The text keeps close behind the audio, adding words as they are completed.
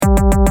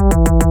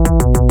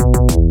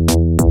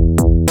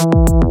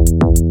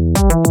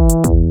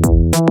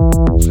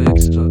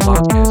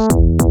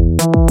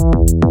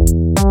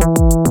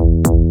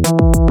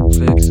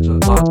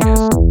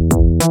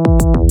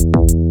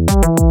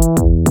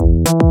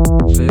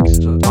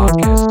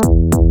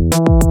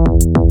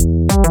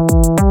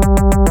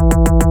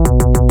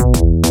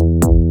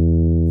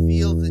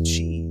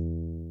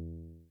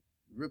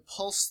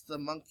the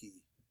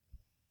monkey.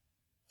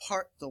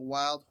 Part the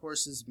wild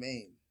horse's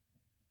mane.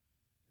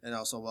 And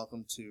also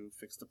welcome to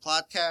Fix the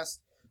Podcast.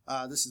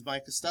 This is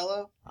Mike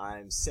Costello.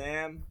 I'm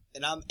Sam.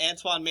 And I'm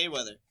Antoine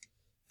Mayweather.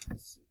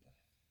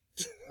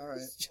 All right.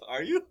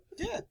 Are you?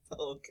 Yeah.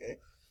 Oh, okay.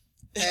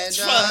 And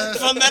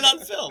from Men on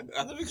Film.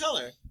 Living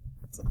Color.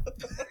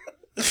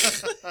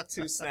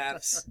 2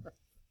 snaps.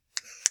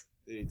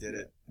 You did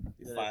it.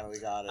 You finally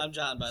got it. I'm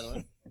John, by the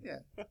way. Yeah.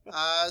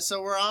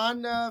 So we're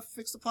on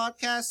Fix the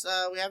Podcast.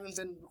 We haven't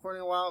been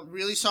recording in a while.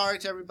 Really sorry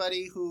to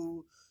everybody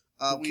who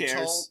we cares?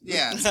 told.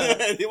 Yeah.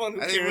 Anyone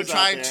who I think we're cares out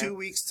trying there. 2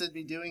 weeks to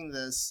be doing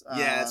this.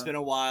 Yeah, it's been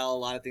a while. A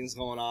lot of things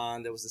going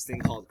on. There was this thing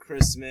called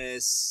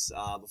Christmas.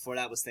 Before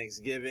that was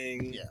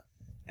Thanksgiving. Yeah.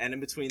 And in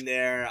between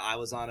there, I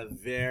was on a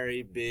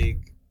very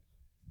big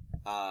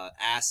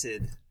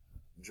acid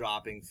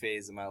dropping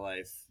phase of my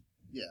life.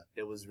 Yeah.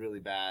 It was really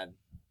bad.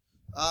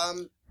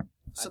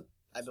 So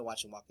I've been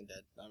watching Walking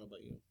Dead. I don't know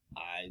about you.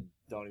 I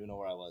don't even know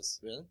where I was.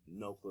 Really?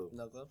 No clue.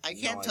 No clue? I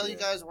can't No tell you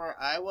idea. guys where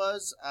I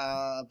was,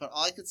 but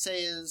all I could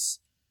say is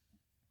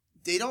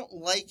they don't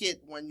like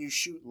it when you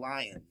shoot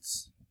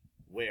lions.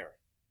 Where?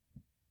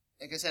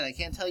 Like I said, I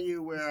can't tell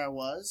you where I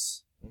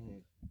was, Mm-hmm.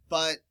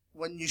 but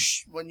when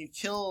you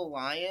kill a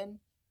lion,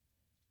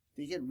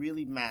 they get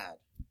really mad.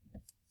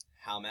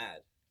 How mad?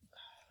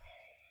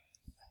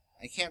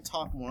 I can't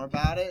talk more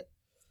about it,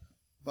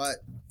 but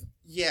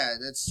yeah,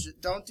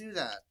 don't do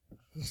that.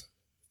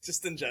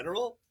 Just in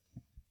general?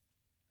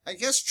 I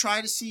guess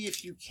try to see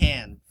if you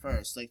can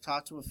first. Like,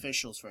 talk to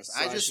officials first. So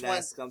I should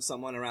ask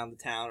someone around the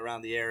town,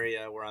 around the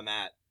area where I'm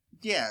at.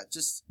 Yeah,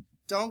 just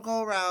don't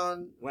go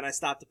around. When I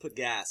stop to put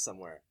gas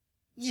somewhere.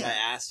 Should Yeah.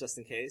 I ask just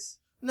in case?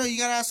 No, you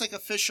gotta ask, like,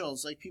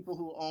 officials, like people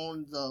who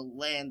own the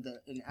land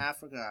that in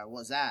Africa I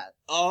was at.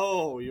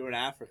 Oh, you were in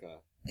Africa.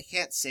 I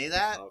can't say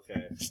that.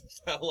 Okay.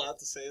 Not allowed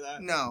to say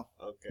that? No.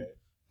 Okay.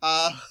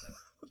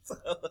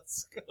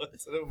 Let's go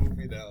to the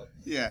movie now.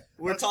 Yeah.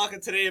 We're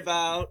talking today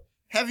about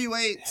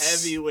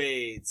Heavyweights.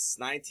 Heavyweights.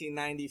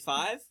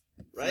 1995,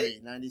 right?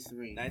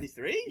 93.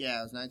 93? Yeah,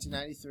 it was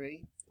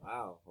 1993.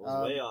 Wow. I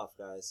was way off,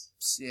 guys.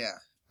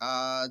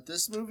 Yeah.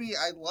 This movie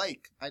I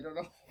like. I don't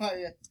know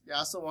why you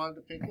also wanted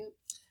to pick it.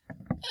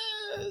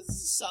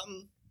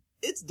 Something.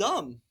 It's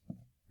dumb.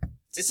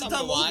 It's a something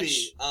dumb to watch.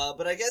 movie.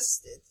 But I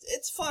guess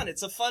it's fun.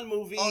 It's a fun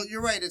movie. Oh,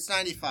 you're right. It's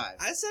 95.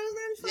 I said it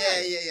was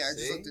 95. Yeah. I See?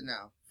 just looked it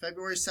now.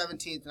 February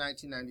 17th,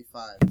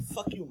 1995.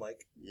 Fuck you,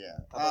 Mike. Yeah.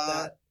 How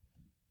about that?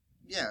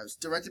 Yeah, it was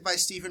directed by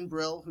Stephen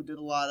Brill, who did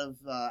a lot of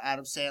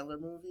Adam Sandler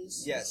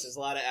movies. Yes, there's a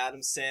lot of Adam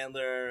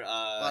Sandler,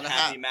 lot of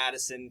Happy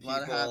Madison A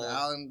lot people. of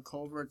Alan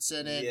Covert's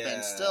in it, Yeah.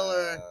 Ben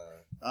Stiller,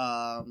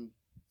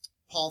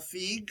 Paul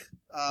Feig.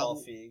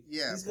 Paul Feig.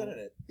 Yeah. He's good at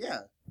it.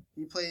 Yeah.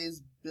 He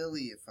plays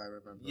Billy, if I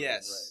remember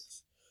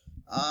Yes.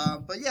 right.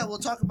 But yeah, we'll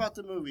talk about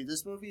the movie.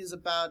 This movie is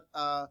about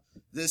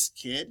this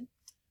kid.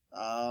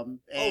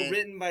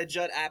 Written by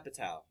Judd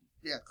Apatow.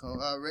 Yeah,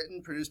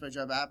 written, produced by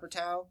Judd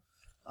Apatow.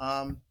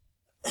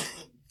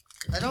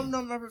 I don't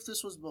remember if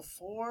this was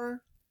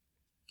before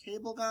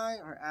Cable Guy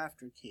or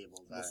after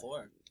Cable Guy.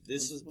 Before.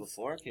 This was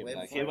before Cable Way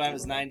Guy. before Cable Guy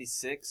was Cable Guy.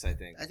 96, I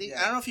think. I think Yeah.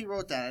 I don't know if he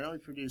wrote that. I know he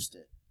produced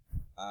it.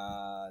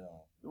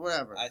 No.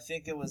 Whatever. I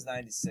think it was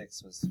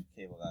 96 was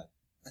Cable Guy.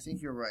 I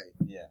think you're right.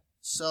 Yeah.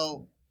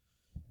 So,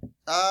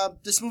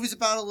 this movie's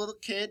about a little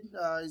kid.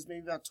 He's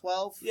maybe about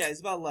 12. Yeah, he's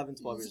about 11,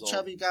 12 He's years a old.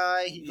 chubby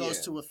guy. He goes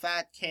Yeah. to a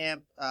fat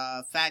camp.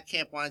 Fat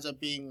camp winds up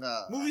being...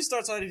 Movie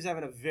starts out, he's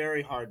having a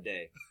very hard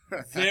day.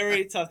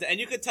 Very tough day.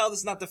 And you could tell this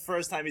is not the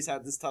first time he's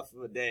had this tough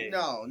of a day.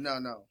 No.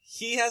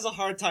 He has a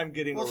hard time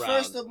getting Well, around.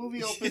 first the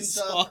movie opens He's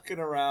up... walking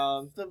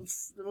around. The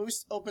movie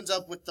opens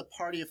up with the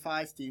Party of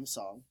Five theme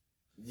song.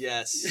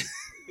 Yes.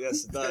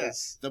 Yes, it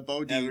does. The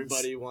Bodines.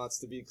 Everybody wants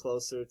to be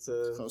closer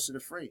to... Closer to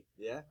free.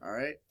 Yeah. All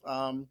right.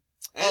 And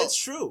it's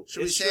true. Should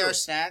we It's say true. our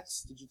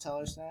snacks? Did you tell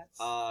our snacks?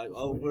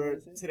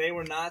 Today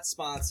we're not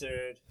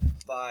sponsored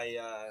by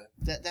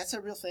That's a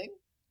real thing?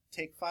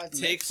 Take Five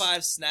Take Mix?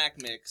 5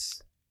 snack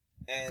mix.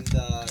 and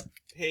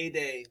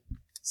Payday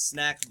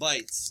Snack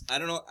Bites. I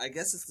don't know. I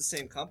guess it's the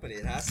same company.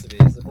 It has to be.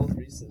 They're both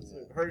Reese's.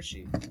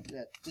 Hershey.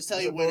 Yeah. Just tell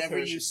Those you are both whenever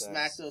Hershey you snacks.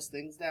 smack those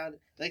things down,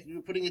 like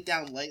you're putting it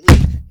down lightly.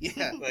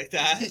 Yeah. Like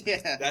that?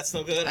 Yeah. That's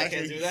no good. I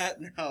can't do that.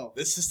 No.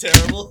 This is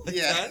terrible. Like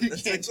Yeah, that? you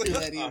That's can't do actually-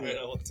 that either. All right,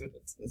 I won't do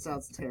it. That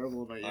sounds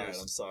terrible about All right,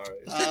 yours. I'm sorry.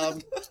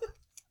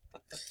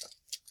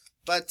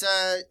 But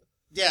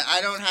yeah,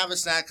 I don't have a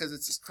snack because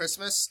it's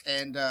Christmas,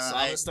 and so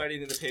I'm gonna start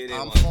eating the Payday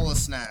I'm one, full of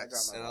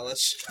snacks. and I'll let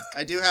you.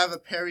 I do have a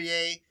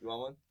Perrier You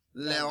want one?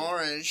 Le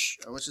Orange,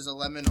 which is a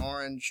lemon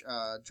orange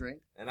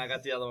drink. And I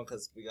got the other one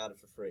because we got it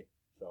for free.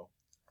 So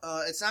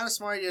It's not a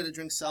smart idea to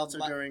drink seltzer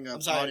during an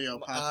I'm sorry, audio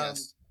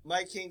podcast.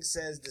 Mike King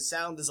says the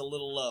sound is a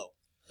little low.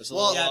 it's a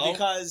Well, little Yeah, low.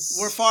 because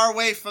We're far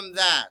away from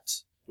that.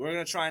 We're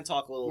gonna try and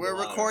talk a little. We're bit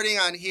louder. recording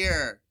on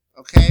here.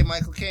 Okay,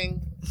 Michael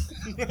King?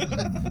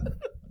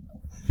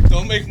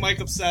 Don't make Mike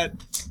upset.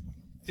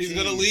 He's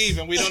gonna Jeez. leave,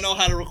 and we don't know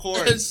how to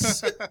record.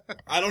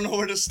 I don't know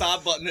where the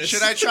stop button is.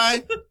 Should I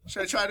try?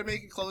 Should I try to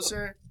make it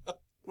closer?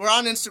 We're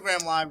on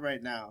Instagram Live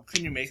right now.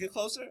 Can you make it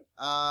closer?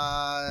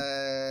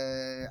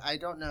 I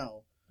don't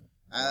know.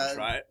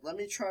 Try it. Let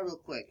me try real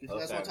quick. If you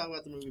guys Okay. want to talk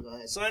about the movie, go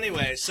ahead. So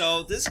anyway,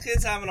 this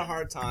kid's having a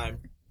hard time,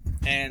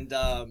 and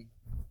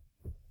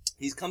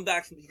he comes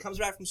back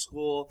from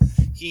school.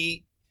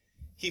 He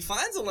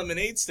finds a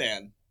lemonade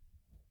stand,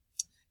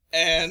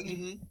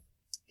 and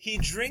he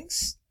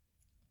drinks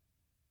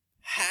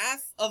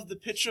half of the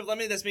pitcher of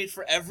lemonade that's made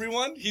for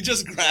everyone. He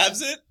just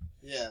grabs it.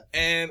 Yeah.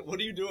 And what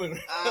are you doing?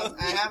 I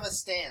have a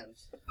stand.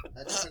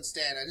 A different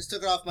stand. I just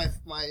took it off my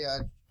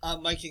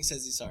Mike King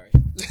says he's sorry.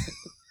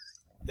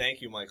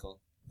 Thank you, Michael.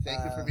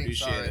 Thank you for being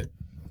Appreciate sorry. it.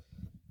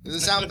 Does it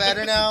sound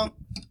better now?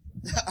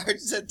 I already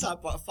said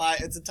top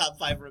 5. It's a top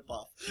 5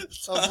 ripoff.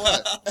 Of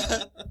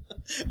what?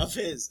 Of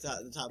his,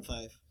 the top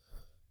 5.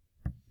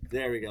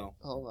 There we go.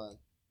 Hold on.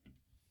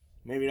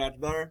 Maybe not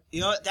better.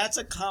 You know what? That's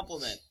a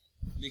compliment.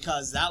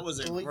 Because that was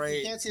a Well, great...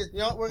 you can't see it. You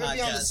know what? We're going to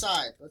be on the podcast.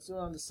 side. Let's do it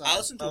on the side. I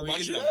listened to Oh, a we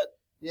bunch can of do that. it.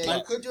 Yeah,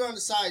 you could do it on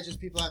the side. Just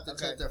people have to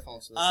tilt their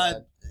phones to the side.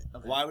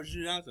 Why would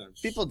you do that then?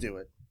 People do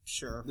it.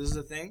 Sure. This is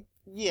a thing.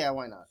 Yeah,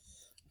 why not?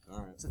 All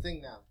right. It's a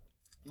thing now.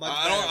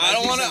 I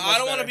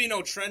don't want to be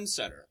no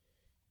trendsetter.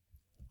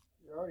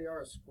 You already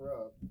are a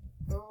scrub.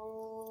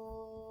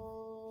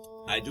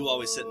 Oh. I do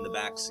always sit in the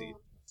back seat.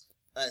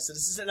 Alright, so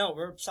this is... No,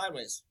 we're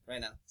sideways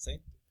right now. See?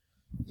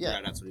 Yeah.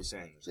 That's what he's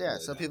saying. Yeah,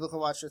 so people can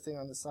watch your thing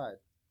on the side.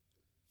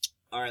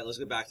 All right, let's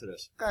get back to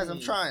this. Guys, I'm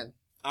trying.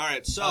 All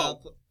right,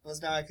 so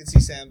Now I can see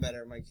Sam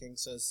better. Mike King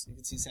says you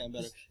can see Sam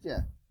better.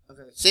 Yeah.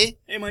 Okay. See?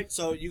 hey, Mike.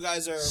 So you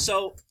guys are...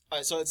 So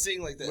Alright, so it's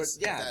seeing like this.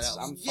 yeah, That helps.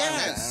 I'm fine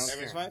Yes. with that. I don't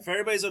Everything's care. fine? If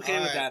everybody's okay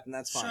with All right. that, then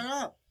that's fine. Shut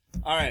up.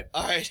 All right,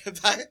 Alright,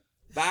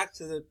 back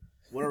to the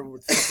whatever we were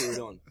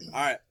doing.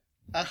 All right.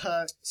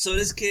 So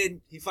this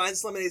kid, he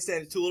finds lemonade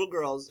stand with 2 little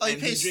girls, Oh, he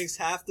and pays- he drinks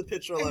half the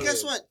pitcher of And lemonade.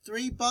 guess what?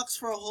 $3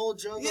 for a whole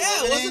jug of Yeah,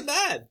 lemonade? it wasn't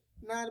bad.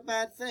 Not a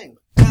bad thing.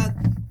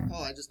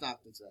 Oh, I just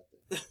knocked into that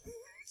thing.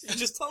 You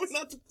just told me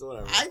not to do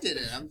whatever. I did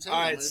it. I'm telling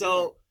All you. right,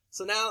 so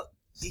now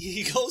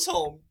he goes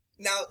home.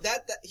 Now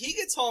that he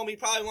gets home, he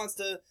probably wants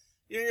to.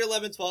 You're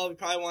 11, 12. You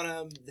probably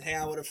want to hang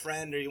out with a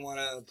friend, or you want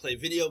to play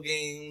video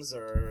games,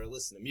 or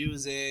listen to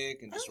music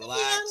and just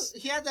relax.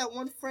 He had that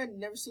one friend.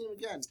 Never seen him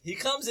again. He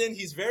comes in.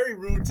 He's very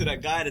rude to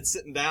that guy that's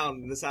sitting down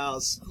in this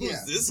house. Who's Yeah.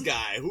 this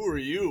guy? Who are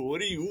you?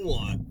 What do you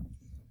want?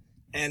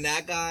 And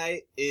that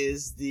guy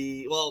is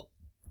he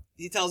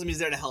tells him he's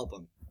there to help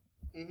him.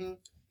 Mm-hmm.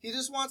 He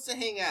just wants to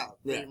hang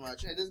out, pretty Yeah.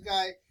 much. And this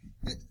guy,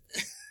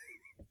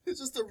 it's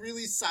just a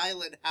really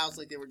silent house,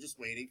 like they were just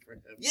waiting for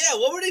him. Yeah,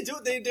 what were they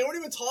doing? They weren't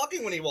even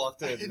talking when he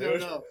walked in. I don't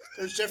know.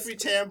 There's Jeffrey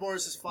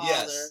Tambor's his father.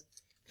 Yes.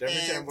 Jeffrey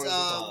And Tambor's the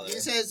father. he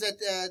says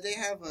that they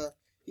have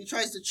he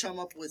tries to chum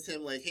up with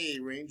him, like, hey,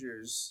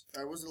 Rangers.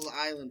 Or was it the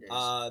Islanders?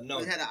 No.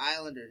 We had an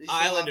Islander. They should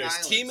Islanders,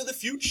 have team of the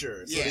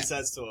future. Is what Yeah. he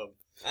says to him.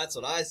 That's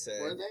what I say.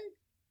 Were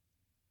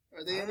they?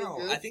 Are they I don't any know.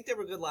 good? I think they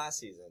were good last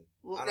season.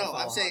 Well, I don't no,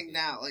 follow I'm saying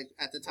hockey. now, like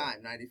at the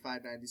time,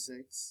 95,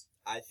 96.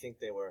 I think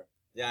they were.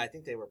 Yeah, I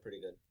think they were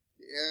pretty good.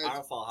 I Yeah.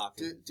 don't follow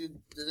hockey.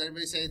 Does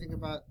anybody say anything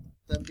about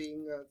them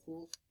being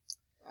cool?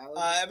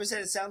 Islanders? everyone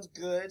said it sounds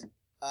good.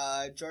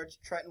 George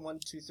Trenton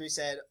 123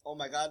 said, "Oh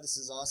my God, this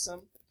is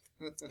awesome."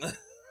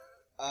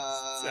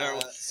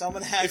 Terrible.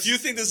 Someone has If you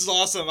think this is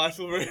awesome, I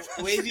feel very bad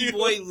Wavy for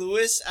Boy you.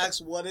 Lewis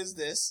asks, "What is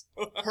this?"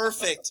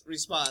 Perfect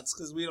response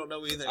because we don't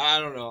know either. I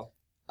don't know.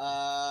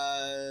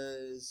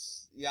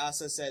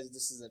 Yasa says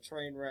this is a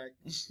train wreck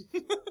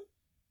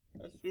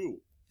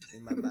Who?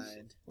 in my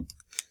mind.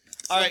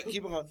 All right,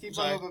 keep on going. Keep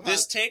Sorry. on moving.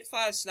 This Take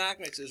 5 snack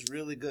mix is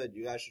really good.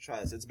 You guys should try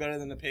this. It's better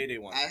than the Payday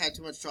one. I had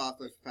too much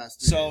chocolate for past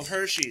 3 So days.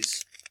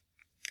 Hershey's,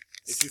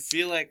 if you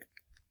feel like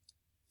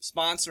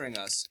sponsoring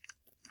us,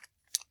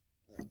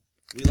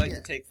 we like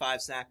to Take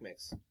 5 snack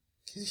mix.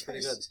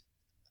 Pretty good.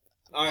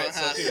 All right,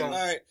 so keep All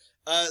going.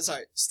 right.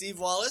 Sorry. Steve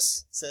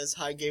Wallace says,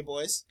 "Hi, gay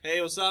boys." Hey,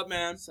 what's up,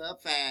 man? What's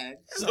up, fag?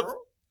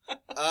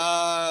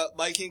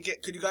 Mike,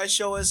 could you guys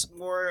show us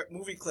more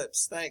movie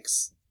clips?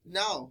 Thanks.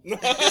 No. No,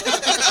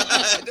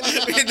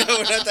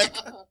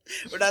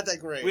 we're not that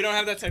great. We don't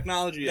have that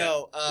technology yet.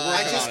 No. I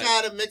working just on it.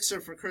 got a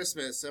mixer for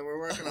Christmas, so we're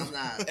working on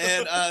that.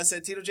 And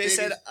Santino J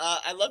said,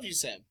 "I love you,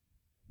 Sam."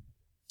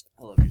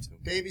 I love you too.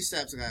 Baby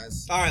steps,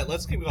 guys. All right,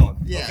 let's keep going.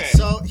 Yeah, Okay.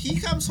 so he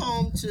comes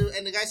home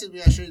and the guy says, we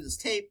gotta show you this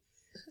tape.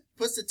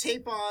 Puts the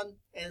tape on,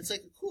 and it's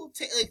like a cool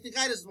tape. Like, the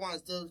kid doesn't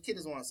want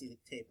to see the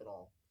tape at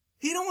all.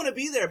 He don't want to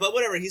be there, but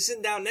whatever. He's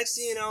sitting down next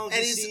to And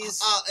he he's,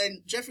 sees.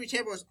 and Jeffrey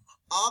Tambor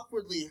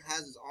awkwardly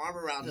has his arm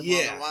around him while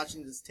Yeah. they're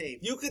watching this tape.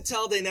 You could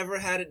tell they never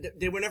had it.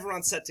 They were never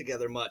on set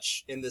together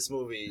much in this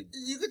movie.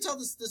 You could tell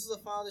this is a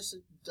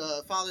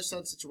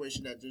father-son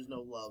situation that there's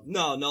no love.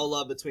 No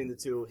love between the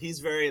two. He's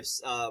very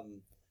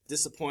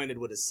disappointed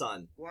with his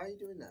son. Why are you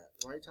doing that?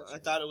 Why are you touching I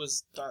thought it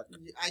was dark.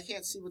 I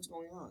can't see what's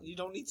going on. You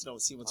don't need to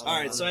see what's Oh, going All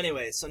on. right. So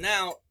anyway, so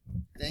now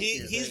Thank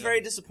you. he's There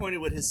very disappointed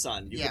with his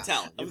son. You Yeah. can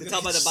tell. You I'm can gonna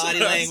tell by the be body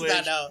so language,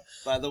 upset now.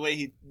 by the way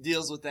he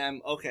deals with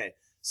them. Okay.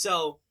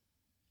 So,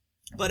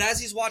 but as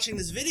he's watching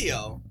this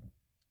video,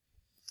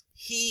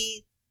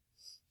 he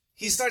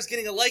starts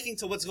getting a liking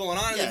to what's going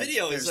on in Yeah, the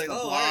video. He's there's like, the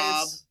oh, blob.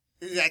 all right,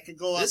 That could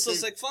go up. This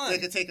looks like fun. They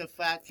could take a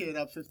fat kid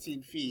up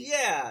 15 feet.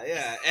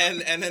 Yeah.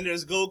 And then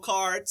there's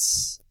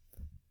go-karts.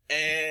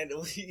 And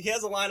he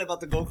has a line about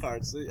the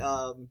go-karts.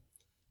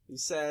 He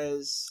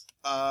says...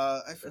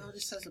 I forgot what he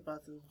says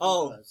about the...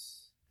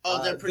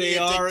 they're pretty they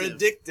addictive. are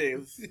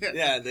addictive.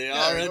 Yeah, they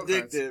are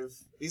go-karts.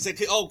 addictive. He said,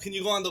 can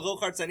you go on the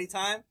go-karts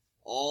anytime?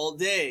 All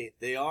day.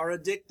 They are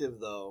addictive,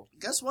 though.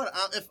 Guess what?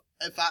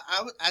 If I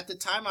at the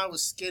time I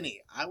was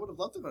skinny, I would have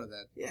loved to go to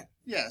that. Yeah.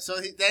 Yeah, so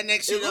then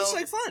next you It know... looks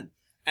like fun.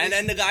 And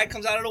then the guy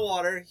comes out of the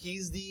water.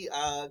 He's the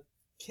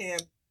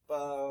camp...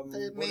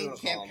 the main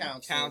camp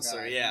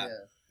counselor, guy. yeah.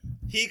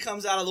 He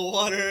comes out of the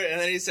water, and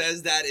then he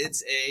says that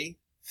it's a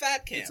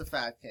fat camp. It's a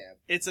fat camp.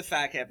 It's a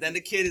fat camp. Then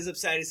the kid is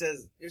upset. He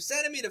says, "You're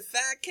sending me to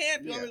fat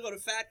camp? You want me to go to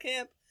fat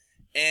camp?"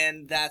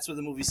 And that's where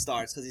the movie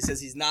starts, because he says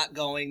he's not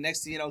going.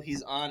 Next thing you know,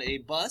 he's on a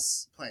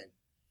bus. Plane.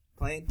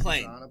 Plane.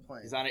 He's on a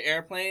plane. He's on an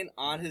airplane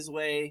on his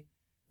way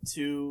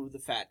to the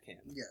fat camp.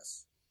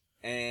 Yes.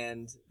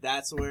 And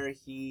that's where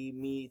he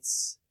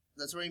meets...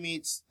 That's where he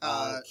meets...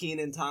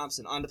 Kenan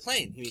Thompson. On the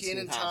plane, he meets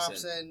Kenan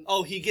Thompson.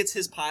 Oh, he gets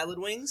his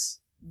pilot wings?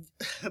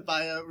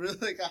 By a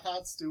really a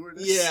hot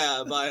stewardess.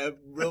 Yeah, by a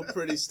real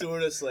pretty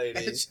stewardess lady.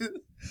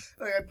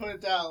 I put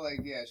it down,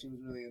 she was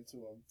really into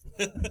him.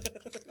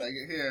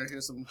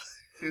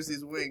 Here's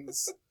these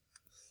wings.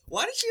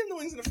 Why did she give him the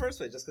wings in the first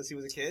place? Just because he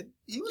was a kid?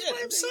 He was by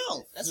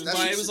himself. That's what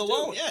why he you was should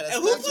alone. do. Yeah,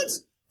 and who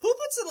puts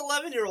an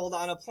 11-year-old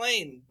on a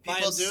plane by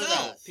People do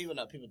himself? that. People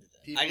do that.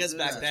 People I guess do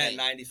back that. then,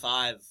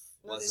 95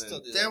 No, they still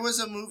wasn't. do There that. was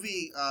a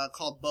movie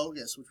called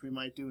Bogus, which we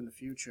might do in the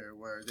future,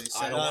 where they I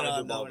said don't want to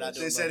no, do no, we're Bogus. not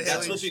doing They said Bogus.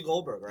 That's Haley- Whoopi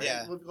Goldberg, right?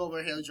 Yeah. Whoopi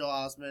Goldberg, Haley Joel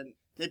Osment.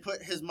 They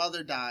put his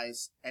mother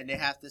dies, and they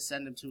have to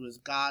send him to his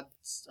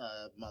god's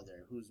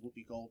mother, who's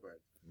Whoopi Goldberg.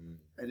 Mm.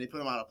 And they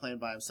put him on a plane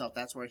by himself.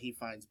 That's where he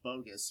finds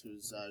Bogus,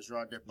 who's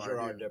Gerard Depardieu.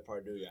 Gerard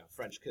Depardieu, yeah.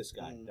 French kiss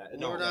guy.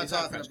 We're not he's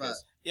talking French about.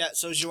 kiss. Yeah,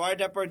 so Gerard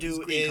Depardieu It's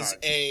green is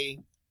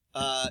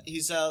cards.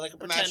 he's like a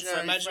pretend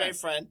imaginary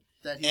friend.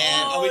 That he And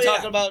Oh, are we yeah.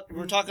 talking about?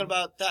 We're talking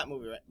about that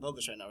movie, right?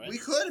 Bogus right now, right? We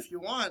could if you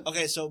want.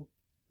 Okay, so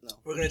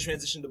We're going to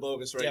transition to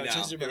Bogus right now.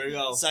 transition to Here we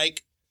go.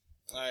 Psych.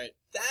 All right.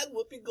 That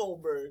Whoopi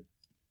Goldberg.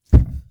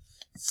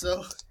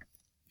 So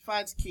he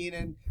finds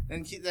Keenan,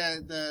 and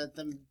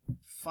the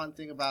fun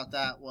thing about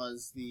that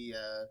was the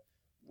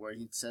where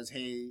he says,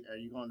 "Hey, are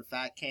you going to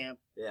fat camp?"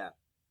 Yeah.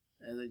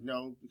 And they're like,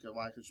 "No, because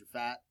why? Because you're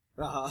fat."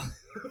 Uh-huh.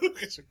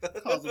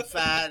 Calls him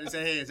fat and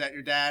say, "Hey, is that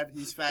your dad?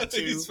 He's fat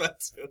too." He's fat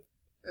too.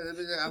 And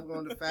then I'm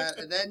going to fat,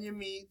 and then you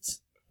meet.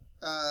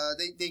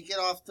 They get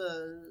off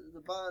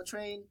the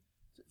train.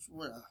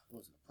 What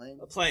was it? A plane?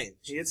 A plane.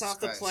 He gets off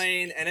the Christ.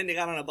 plane, and then they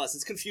got on a bus.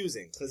 It's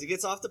confusing because he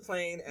gets off the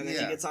plane, and then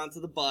he Yeah. gets onto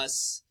the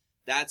bus.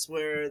 That's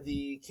where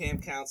the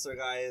camp counselor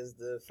guy is,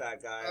 the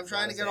fat guy. I'm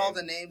trying to get all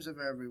the names of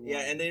everyone.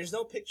 Yeah, and there's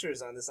no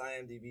pictures on this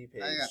IMDb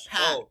page. I got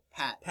Pat. Oh,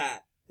 Pat.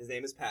 Pat. His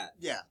name is Pat.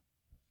 Yeah.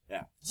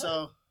 Yeah.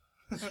 So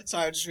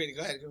Sorry, I'm just reading.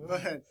 Go ahead. go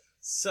ahead.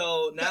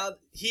 So now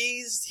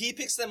he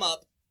picks them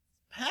up.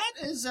 Pat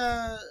is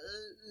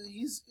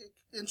he's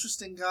an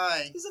interesting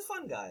guy. He's a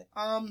fun guy.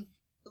 A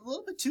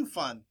little bit too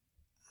fun.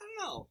 I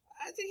don't know.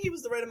 I think he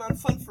was the right amount of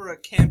fun for a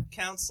camp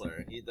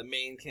counselor. The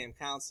main camp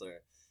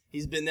counselor.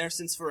 He's been there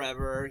since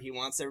forever. He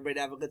wants everybody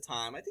to have a good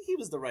time. I think he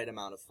was the right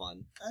amount of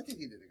fun. I think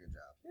he did a good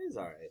job. He's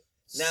all right.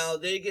 Now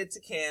they get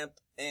to camp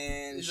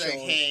and He's like,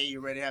 "Hey, you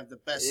ready to have the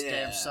best Yeah.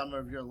 damn summer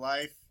of your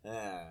life?"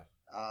 Yeah.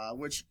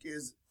 Which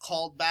is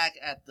called back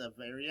at the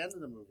very end of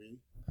the movie,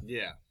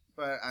 Yeah.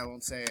 but I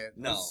won't say it.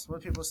 No. That's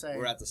what people say.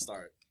 We're at the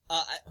start.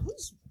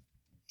 Who's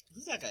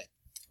that guy?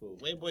 Who?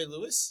 Wayboy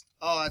Lewis.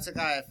 Oh, that's a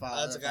guy I follow.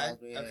 Oh, that's a that guy?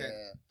 follows me. Okay.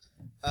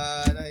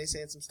 Yeah. Now he's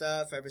saying some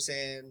stuff. Ever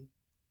saying.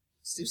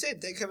 Steve saying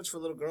Dead Coverage for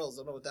Little Girls.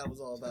 Don't know what that was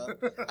all about.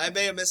 I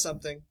may have missed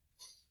something.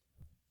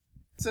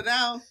 So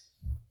now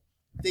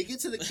they get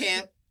to the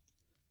camp,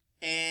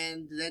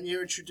 and then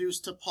you're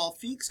introduced to Paul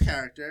Feig's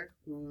character,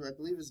 who I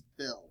believe is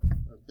Bill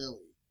or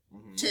Billy.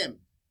 Mm-hmm. Tim.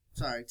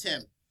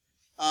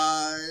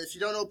 If you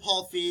don't know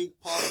Paul Feig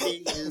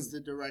is the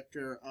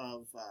director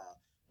of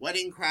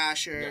Wedding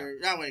Crasher,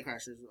 not Wedding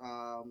Crashers,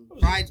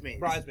 Bridesmaids.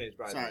 Bridesmaids.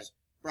 Sorry.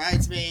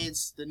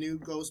 Bridesmaids, the new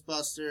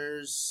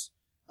Ghostbusters.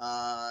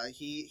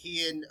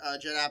 He and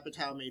Judd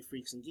Apatow made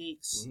Freaks and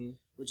Geeks, Mm-hmm.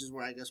 which is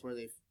where I guess where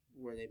they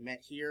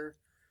met here,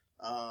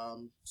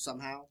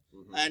 somehow.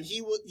 Mm-hmm. And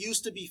he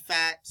used to be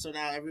fat, so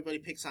now everybody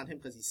picks on him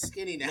because he's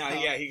skinny now. No,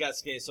 yeah, he got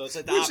skinny, so it's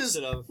like the Which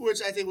opposite of.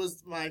 Which I think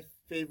was my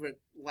favorite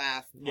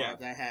laugh Yeah.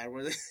 part I had,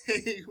 where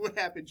they, what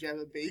happened, you have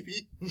a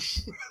baby?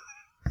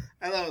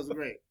 I thought it was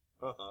great.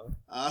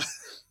 Uh-huh.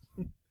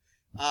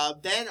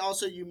 Then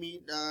also you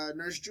meet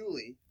Nurse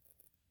Julie,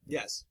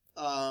 Yes.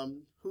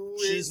 who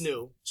She's is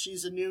new.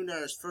 She's a new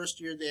nurse, first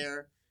year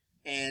there,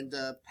 and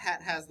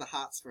Pat has the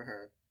hots for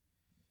her.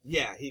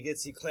 Yeah,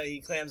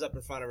 he clams up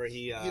in front of her.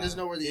 He He doesn't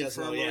know where the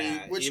infirmary,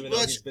 even though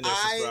he's been there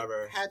since I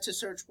forever. had to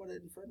search what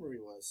an infirmary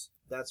was.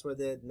 That's where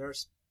the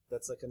nurse.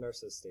 That's like a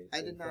nurse's station.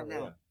 I did not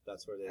know. Yeah,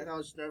 that's where they. I know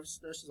it's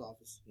nurse's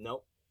office.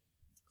 Nope.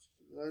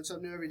 Learn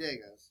something new every day,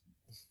 guys.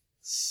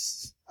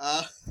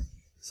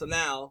 So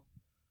now,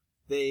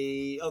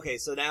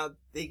 So now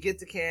they get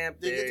to camp.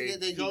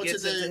 They go he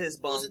gets to into his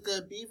bunk. Was it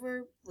the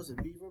beaver? Was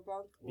it beaver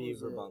bunk?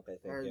 Beaver bunk, I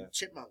think. Or Yeah.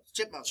 chipmunk.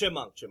 Chipmunk.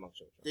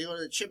 They go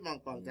to the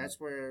chipmunk bunk. Mhm. That's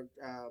where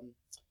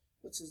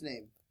what's his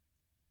name?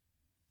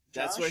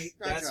 That's Josh? where he.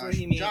 Not That's Josh. where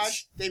he meets.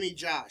 Josh. They meet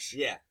Josh.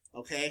 Yeah.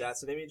 Okay.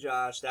 That's where they meet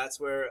Josh. That's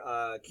where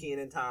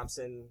Kenan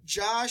Thompson.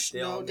 Josh,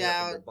 They all no meet up in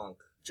doubt. their bunk.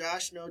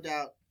 Josh, no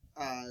doubt.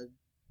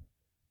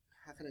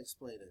 How can I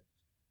explain it?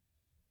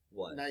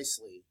 What?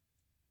 Nicely.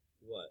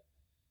 What?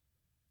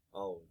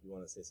 Oh, you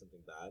want to say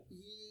something bad?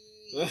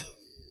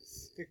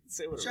 He-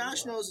 Say whatever.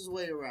 Josh you want. knows his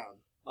way around.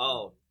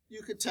 Oh,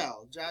 You could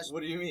tell. Josh.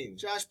 what do you mean?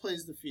 Josh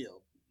plays the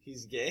field.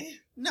 He's gay?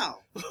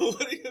 No,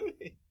 What do you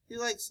mean? he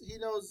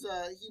knows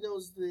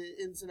the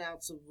ins and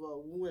outs of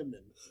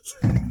women.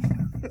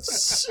 Wait a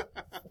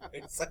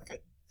second.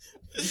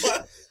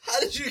 What? How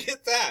did you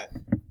get that?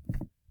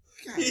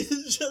 God.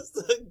 He's just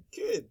a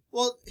kid.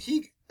 Well,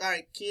 all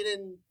right.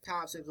 Kenan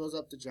Thompson goes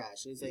up to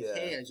Josh and he's like, Yeah.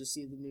 "Hey, I just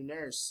see the new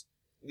nurse.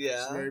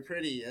 Yeah. She's very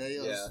pretty." And he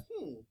goes,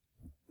 Yeah.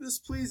 "This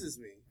pleases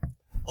me."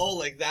 Oh,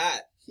 like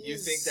that. You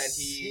He's- think that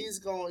he's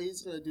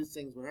gonna do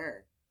things with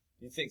her.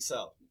 You think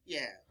so?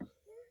 Yeah.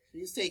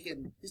 He's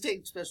taking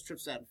special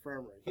trips to that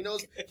infirmary.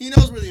 He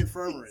knows where the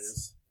infirmary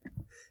is.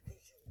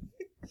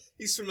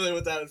 He's familiar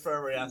with that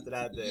infirmary after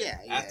that day. Yeah,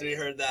 After he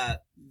heard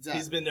that, Exactly.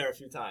 he's been there a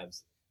few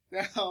times.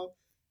 Now,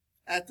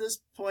 at this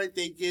point,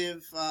 they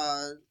give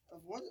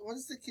what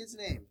is the kid's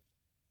name?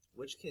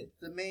 Which kid?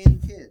 The main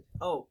kid.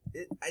 Oh,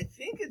 I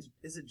think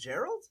is it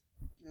Gerald?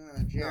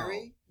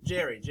 Jerry. No.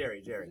 Jerry. Is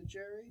it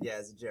Jerry? Yeah,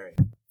 it's Jerry.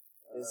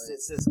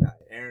 It's this guy,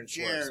 Aaron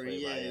Schwartz. Jerry,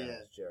 played by- yeah.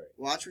 it's Jerry.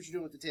 Watch what you're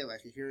doing with the table. I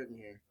can hear it in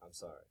here. I'm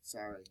sorry.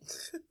 Sorry.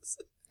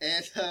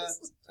 And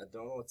I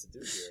don't know what to do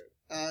here.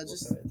 What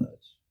just can I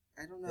touch?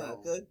 I don't Is know.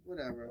 that good?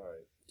 Whatever. All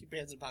right. Keep your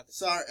hands in pockets.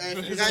 Sorry.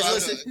 If you guys are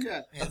listening,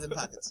 Hands in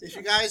pockets. if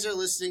you guys are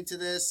listening to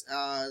this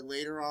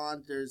later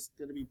on, there's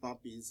gonna be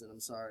bumpies, and I'm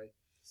sorry.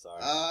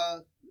 Sorry.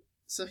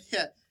 So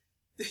yeah,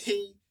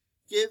 they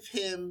give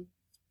him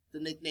the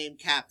nickname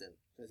Captain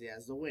because he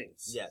has the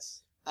wings.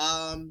 yes.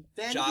 Then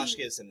Josh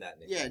gives him that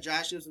nickname. Yeah,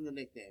 Josh gives him the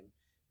nickname.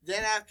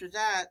 Then after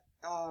that,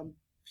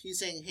 he's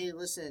saying, "Hey,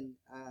 listen,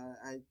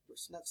 I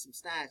snuck some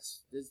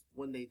snacks." This is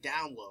when they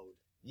download.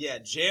 Yeah,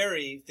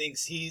 Jerry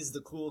thinks he's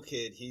the cool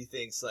kid. He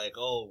thinks like,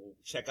 "Oh,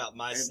 check out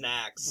my And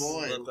snacks!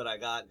 boy, Look what I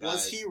got, guys!"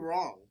 Was he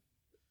wrong?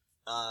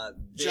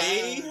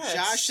 They had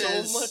Josh so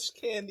says- much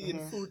candy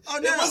and food. Oh,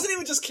 It no. wasn't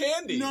even just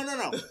candy. No.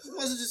 It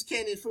wasn't just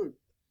candy and food.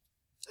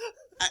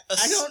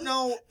 I don't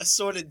know.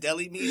 Assorted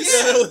deli meats.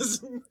 Yeah, it was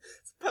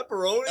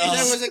pepperoni. There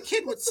was a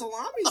kid with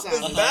salamis on his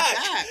his back.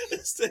 back.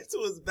 It stuck to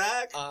his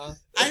back. I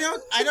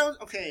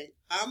don't. Okay,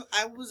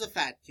 I was a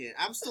fat kid.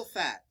 I'm still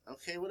fat.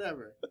 Okay,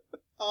 whatever.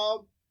 I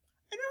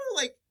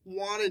never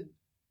wanted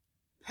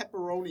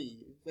pepperoni,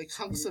 like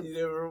hunks of. You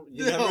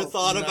No, never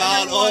thought no.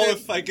 about, I wanted-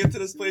 if I get to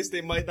this place,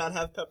 they might not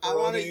have pepperoni. I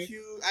want a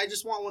huge. I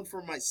just want one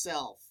for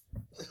myself.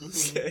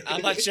 Okay.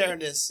 I'm not sharing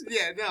this.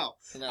 Yeah, no.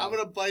 No. I'm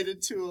gonna bite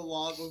into a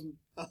log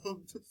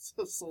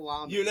of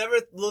salami. You never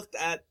looked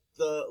at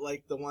the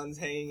ones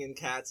hanging in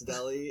Cat's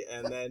Deli,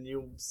 and then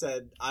you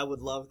said, "I would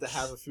love to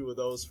have a few of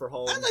those for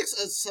home." I like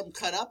some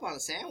cut up on a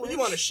sandwich. When you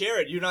want to share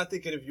it, you're not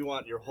thinking if you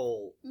want your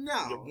whole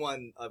No. your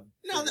one. No.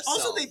 for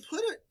Also, yourself. they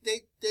put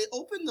it. They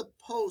opened the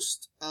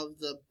post of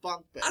the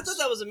bunk beds. I thought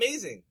that was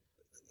amazing.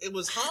 It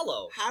was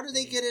hollow. How do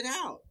they get it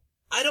out?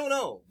 I don't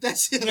know.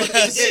 That's it. But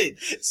they did.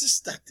 It's just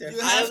stuck there. You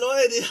I have no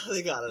idea how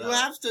they got it You out.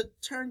 have to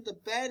turn the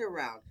bed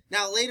around.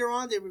 Now later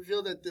on, they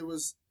revealed that it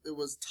was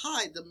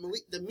tied.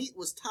 The meat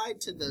was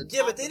tied to the. Yeah,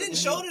 top but they of the didn't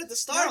bed. show it at the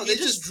start. No, they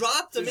they just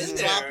dropped them They're in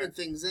just there. dropping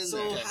things in So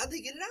there. how'd they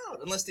get it out?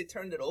 Unless they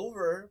turned it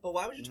over. But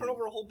why would you turn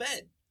over a whole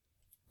bed?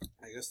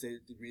 I guess they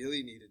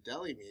really needed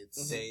deli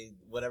meats. They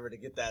whatever to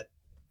get that.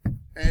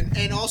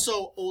 And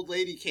also old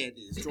lady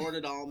candies,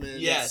 Jordan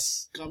almonds,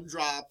 Yes.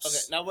 gumdrops. Okay,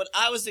 now what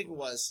I was thinking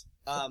was,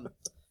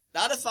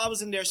 not if I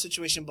was in their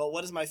situation, but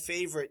what is my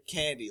favorite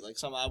candy? Like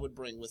something I would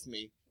bring with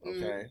me.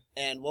 Okay.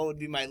 And what would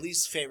be my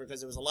least favorite?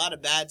 Because there was a lot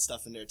of bad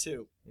stuff in there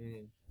too.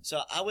 Mm.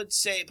 So I would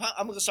say,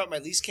 I'm going to start my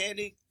least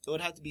candy. It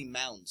would have to be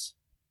Mounds.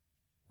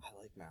 I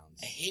like Mounds.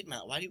 I hate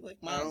Mounds. Why do you like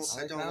I don't- Mounds?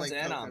 I like don't Mounds like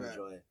and coconut. Almond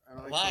Joy. I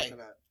don't like Why?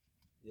 coconut.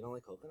 You don't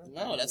like coconut?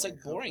 No, that's like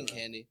like boring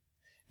coconut. candy.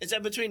 It's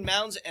in between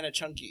Mounds and a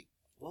Chunky.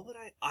 What would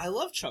I? I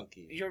love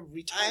Chunky. You're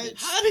retarded.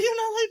 How do you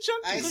not like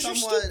Chunky? I Because you're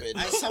somewhat, stupid.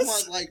 I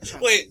somewhat like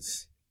chunkies.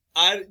 Wait.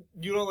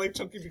 You don't like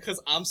Chunky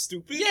because I'm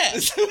stupid? Yeah.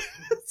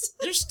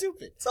 You're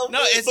stupid. So No,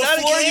 it's not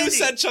a before you candy.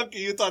 said Chunky,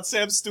 you thought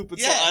Sam's stupid,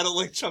 Yeah. so I don't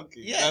like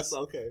Chunky. Yes. That's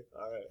okay.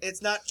 All right.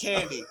 It's not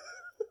candy.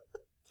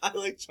 I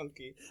like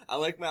Chunky. I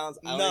like Mounds.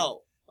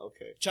 No.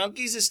 Okay.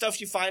 Chunkies is stuff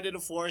you find in a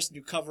forest and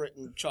you cover it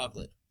in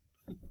chocolate.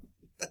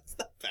 That's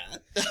not bad.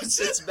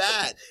 It's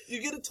bad.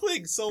 You get a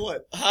twig, so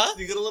what? Huh?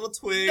 You get a little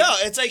twig. No,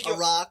 it's like a a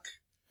rock.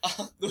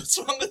 What's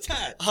wrong with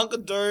that? hunk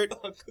of dirt,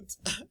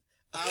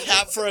 a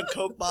cap for a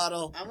Coke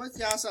bottle. I'm with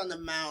Yas on the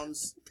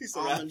Mounds. Piece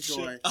of rat Almond shit.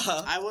 Joy.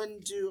 Uh-huh. I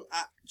wouldn't do.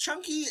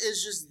 Chunky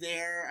is just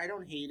there. I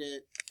don't hate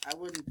it. I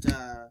wouldn't.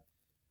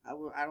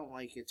 I don't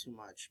like it too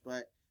much.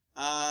 But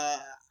I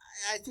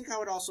think I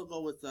would also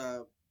go with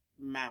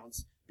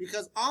amounts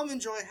because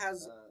Almond Joy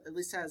has at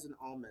least has an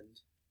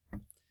almond.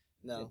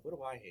 No. What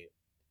do I hate?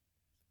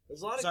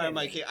 There's a lot of Sorry, candy.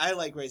 Mikey. I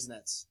like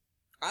Raisinets.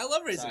 I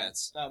love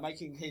Raisinets. No,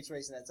 Mikey hates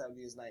Raisinets. That would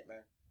be his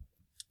nightmare.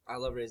 I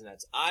love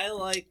Raisinets.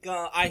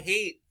 I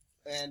hate.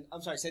 And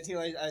I'm sorry,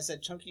 I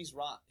said Chunky's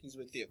rock. He's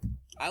with you.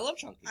 I love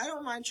Chunky. I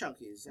don't mind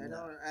Chunkies. I No.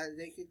 don't.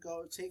 They could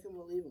go take them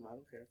or leave them. I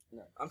don't care.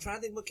 I'm trying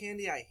to think what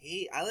candy I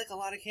hate. I like a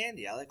lot of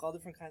candy. I like all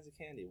different kinds of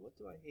candy. What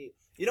do I hate?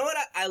 You know what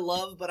I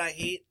love, but I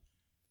hate?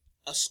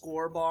 A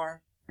Score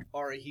bar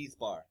or a Heath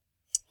bar.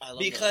 I love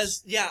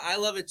Because I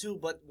love it too.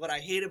 But what I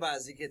hate about it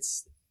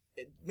is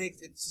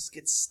it just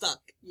gets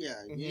stuck. Yeah,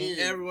 Mhm. you need it-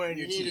 Everywhere in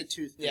you your need teeth. a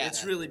toothpick. Yeah,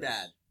 it's really afterwards.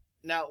 bad.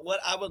 Now, what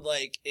I would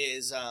like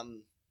is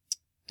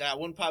that I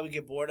wouldn't probably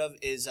get bored of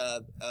is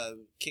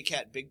Kit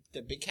Kat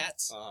the Big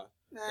Cats. Uh-huh.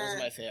 Those are Nah,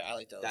 my favorite. I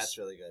like those. That's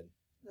really good.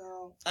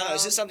 no. I don't know.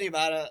 It's just something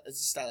about it. It's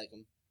just I like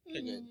them.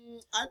 They're good.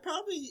 I'd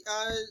probably.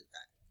 I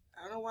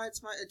don't know why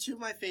it's my two of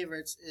my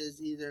favorites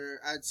is either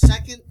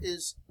second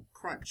is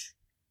Crunch.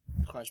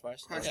 Crunch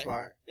bars. Crunch Okay.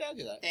 bar. Yeah, I'll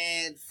do that.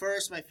 And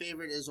first, my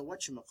favorite is a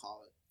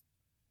whatchamacallit.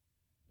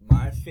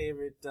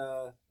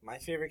 My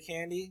favorite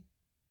candy.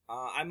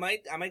 I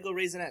might go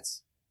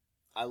Raisinets.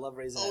 I love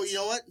Raisinets. Oh, you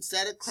know what?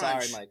 Instead of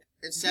Crunch, Sorry, Mike.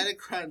 instead of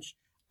Crunch,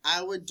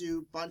 I would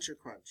do Bunch of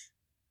Crunch.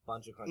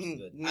 Bunch of Crunch is Mm,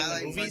 good. mm, At I the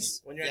like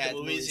movies, when you're Yeah, at at the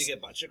the movies, movies. you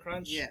get Bunch of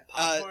Crunch. Yeah.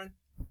 Popcorn.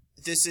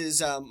 This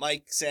is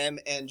Mike, Sam,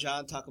 and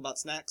John talk about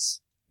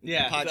snacks.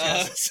 Yeah.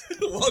 Podcast.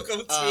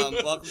 Welcome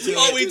to. Welcome to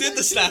Oh, it. we did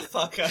the snack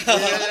podcast.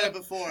 We did it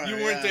before. You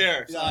weren't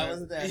there. No, I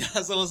wasn't there.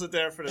 Yes, I wasn't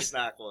there for the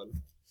snack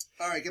one.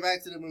 All right, get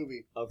back to the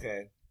movie.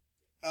 Okay.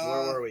 Uh,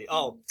 Where were we?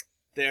 Oh,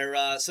 they're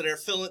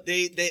filling.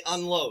 They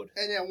unload.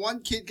 And then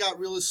one kid got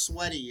really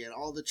sweaty, and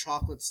all the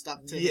chocolate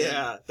stuck to him.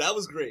 Yeah, that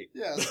was great.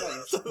 Yeah, that's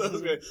funny. That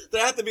was great.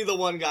 There had to be the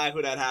one guy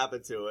who that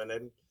happened to, and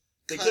then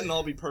they Cut- couldn't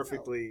all be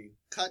perfectly.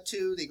 Cut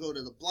to, they go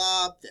to the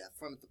Blob. They're at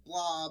front of the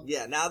Blob.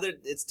 Yeah, now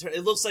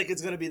it looks like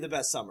it's gonna be the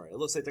best summer. It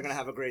looks like they're gonna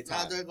have a great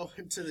Now time. they're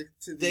going to the.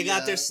 They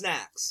got their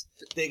snacks.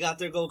 They got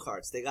their go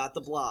karts. They got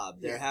the blob.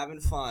 They're Yeah. having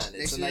fun. It's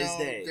Next a thing you nice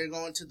know, day. They're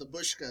going to the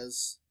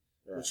Bushkas,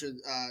 Yeah. which are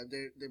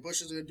their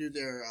Bushkas are going to do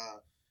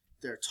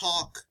their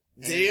talk.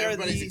 And They are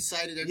everybody's the-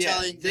 excited. They're Yeah,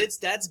 telling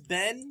that's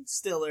Ben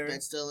Stiller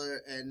Ben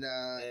Stiller and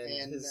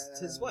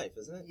his wife,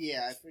 isn't it?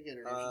 Yeah, I forget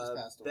her name. She just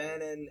passed away.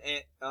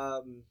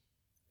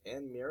 Ben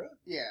and Mira.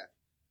 Yeah,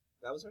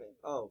 That was her name.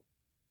 Oh,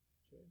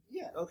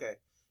 yeah, okay.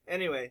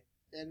 Anyway,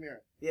 and Mira.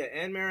 yeah,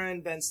 Anne Mira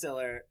and Ben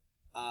Stiller,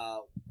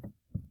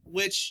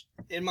 which,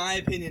 in my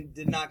opinion,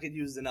 did not get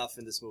used enough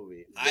in this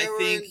movie. There I were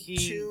think in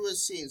two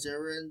scenes. They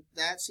were in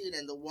that scene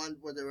and the one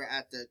where they were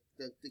at the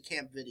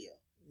camp video.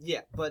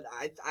 Yeah, but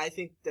I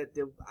think that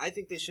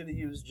they should have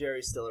used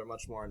Jerry Stiller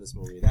much more in this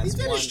movie. That's He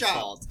did one his job.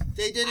 fault.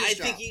 They did his I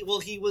job. think he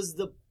was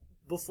the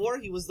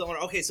owner.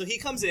 Okay, so he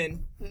comes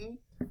in Mhm.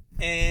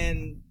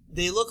 and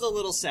they look a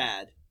little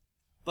sad,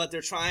 but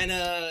they're trying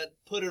to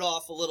put it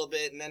off a little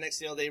bit, and then next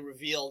thing you know, they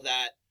reveal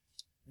that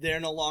they're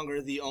no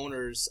longer the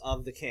owners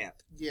of the camp.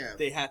 Yeah,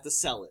 They had to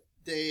sell it.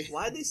 they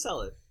Why'd they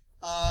sell it?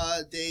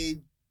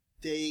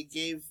 they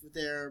gave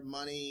their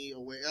money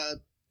away.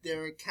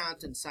 Their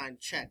accountant signed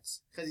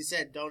checks because he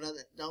said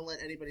don't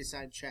let anybody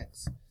sign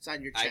checks.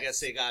 Sign your checks. I guess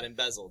they got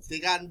embezzled. They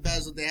got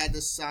embezzled. They had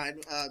to sign.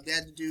 They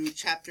had to do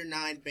Chapter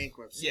 9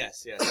 bankruptcy.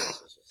 Yes.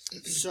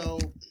 So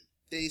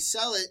they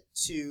sell it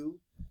to,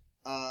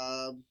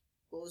 what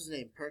was his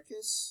name?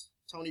 Perkis?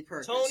 Tony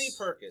Perkis. Tony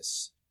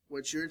Perkis.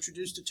 Which you're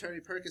introduced to Tony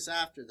Perkis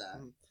after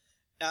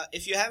that.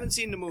 If you haven't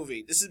seen the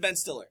movie, this is Ben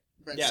Stiller.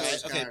 Ben Yeah,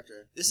 Stiller's okay.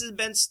 character. This is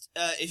Ben.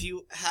 If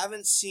you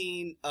haven't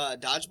seen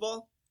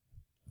Dodgeball,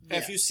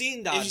 If you've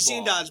seen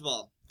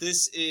Dodgeball,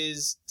 this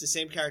is the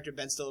same character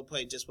Ben Stiller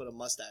played, just with a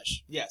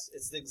mustache. yes,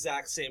 it's the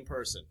exact same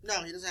person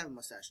No, he doesn't have a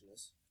mustache in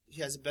this.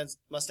 He has a Ben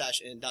mustache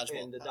in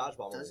Dodgeball. in the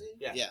dodgeball Does movie.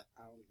 he? Yeah. Yeah,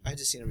 I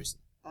just seen it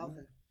recently.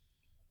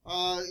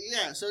 Okay.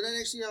 Yeah, so then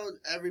next thing you know,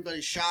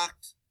 everybody's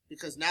shocked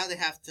because now they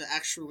have to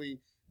actually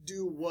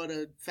do what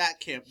a fat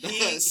camp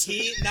does.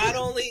 He not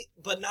only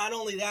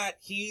that,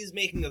 he's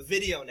making a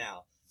video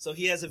now. So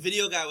he has a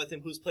video guy with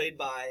him who's played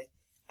by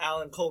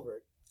Alan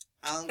Covert.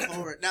 Alan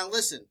Covert. Now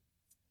listen,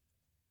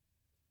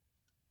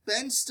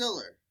 Ben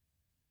Stiller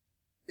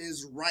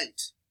is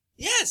right.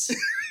 Yes,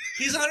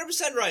 he's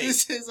 100% right.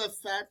 This is a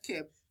fat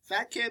camp.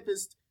 Fat camp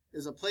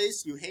is a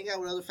place you hang out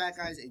with other fat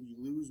guys and you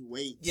lose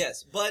weight.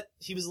 Yes, but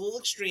he was a little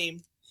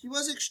extreme. He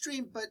was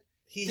extreme, but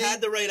He They-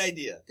 had the right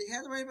idea, they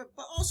had the right,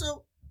 but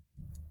also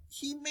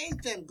he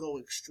made them go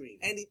extreme.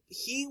 and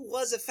he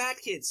was a fat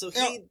kid, so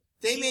Yeah,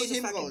 they he made was a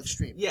him fat go kid.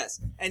 extreme. Yes,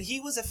 and he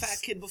was a fat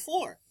kid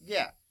before.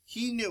 Yeah,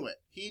 he knew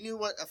it. He knew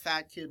what a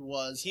fat kid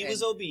was. He and-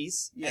 was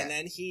obese, Yeah. and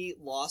then he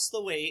lost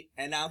the weight,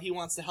 and now he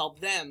wants to help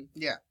them.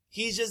 Yeah,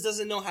 He just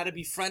doesn't know how to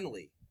be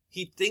friendly.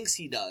 He thinks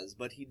he does,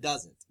 but he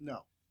doesn't.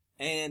 no.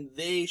 And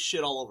they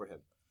shit all over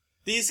him.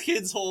 These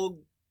kids'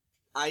 whole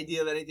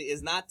idea of anything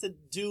is not to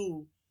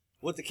do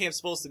what the camp's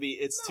supposed to be.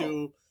 It's No.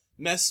 to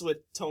mess with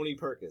Tony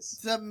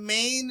Perkis. The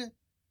main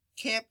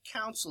camp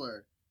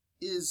counselor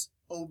is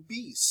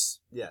obese.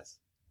 Yes.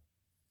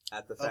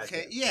 at the fat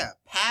Okay, camp. yeah.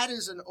 Pat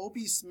is an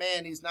obese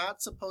man. He's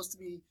not supposed to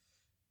be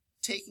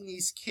taking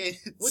these kids.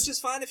 Which is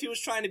fine if he was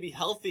trying to be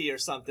healthy or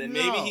something.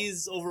 No. Maybe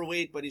he's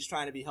overweight, but he's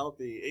trying to be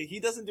healthy. He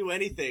doesn't do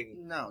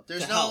anything. no. to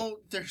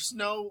help. There's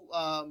no.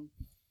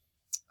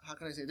 How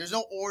can I say? There's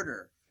no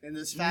order in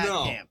this fat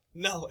camp.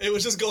 No, it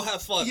was just go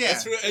have fun. Yeah,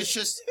 That's right. it's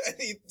just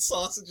eat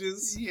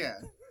sausages. yeah.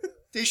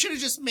 They should have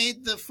just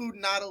made the food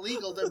not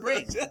illegal to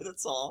bring. Yeah,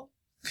 that's all.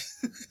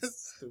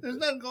 There's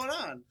nothing going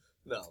on.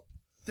 No.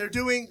 They're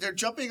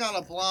jumping on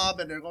a blob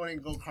and they're going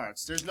in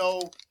go-karts. There's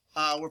no,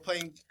 we're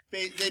playing,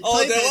 they play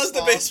was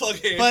the baseball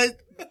game. But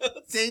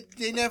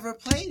they never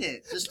played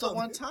it. Just the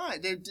one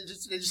time. They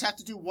just have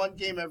to do one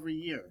game every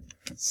year.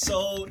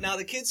 So now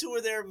the kids who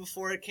were there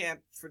before at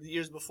camp for the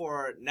years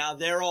before, now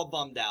they're all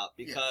bummed out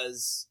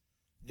because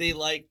they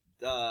like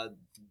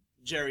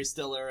Jerry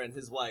Stiller and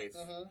his wife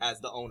as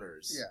the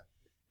owners. Yeah.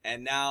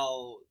 And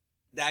now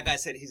that guy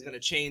said he's going to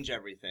change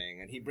everything,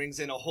 and he brings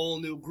in a whole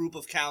new group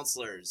of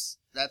counselors.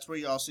 That's where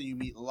you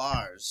meet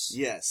Lars.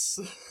 Yes.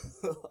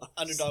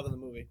 Underdog of the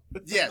movie.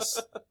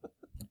 Yes.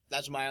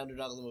 That's my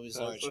underdog of the movie, is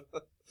Lars.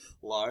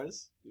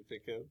 Lars? You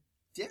pick him?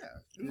 Yeah.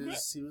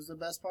 He was the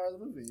best part of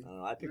the movie. I don't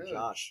know. I picked Really?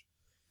 Josh.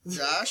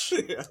 Josh?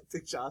 Yeah, I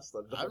think Josh.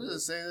 I'm just gonna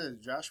say this.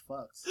 Josh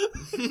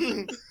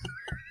fucks.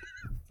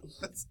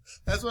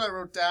 That's what I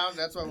wrote down.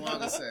 That's what I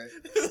wanted to say.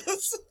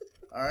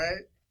 All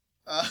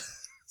right.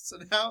 So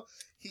now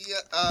he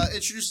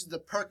introduces the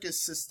Perkis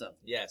system,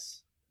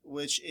 Yes.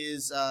 which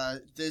is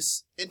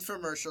this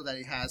infomercial that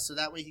he has, so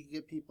that way he can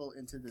get people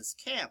into this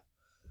camp,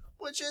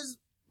 which is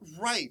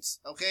right.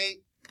 Okay,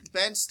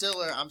 Ben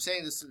Stiller. I'm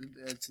saying this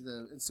to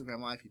the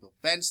Instagram Live people.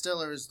 Ben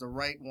Stiller is the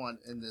right one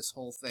in this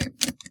whole thing.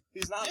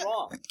 He's not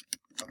wrong.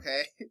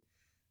 Okay,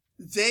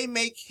 they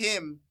make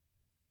him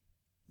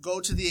go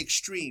to the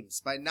extremes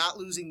by not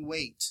losing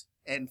weight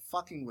and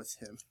fucking with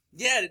him.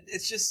 Yeah,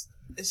 it's just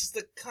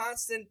the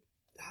constant.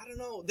 I don't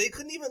know. They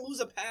couldn't even lose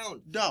a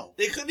pound. No,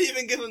 They couldn't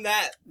even give him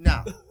that.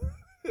 no.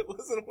 It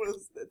wasn't.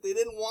 They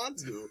didn't want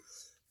to.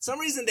 Some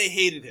reason they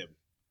hated him.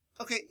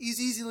 Okay, he's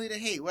easily to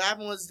hate. What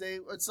happened was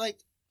it's like,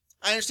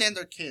 I understand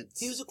they're kids.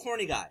 He was a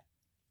corny guy.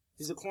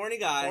 He's a corny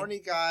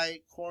guy.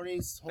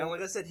 Corny's whole... And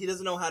like I said, he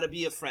doesn't know how to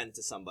be a friend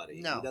to somebody.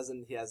 No.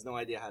 He has no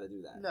idea how to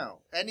do that. No.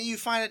 And you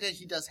find out that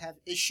he does have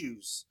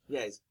issues.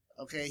 Yeah, he's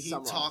Okay, he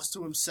Something wrong. talks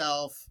to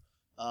himself.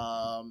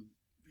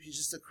 He's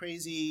just a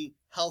crazy,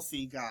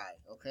 healthy guy,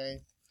 okay?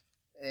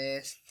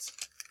 And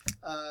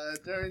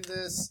during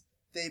this,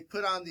 they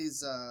put on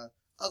these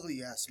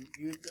ugly-ass...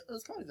 It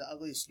was probably the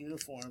ugliest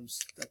uniforms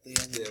that they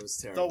ever... Yeah, it was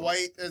terrible. The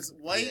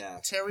white Yeah.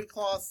 terry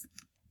cloth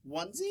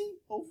onesie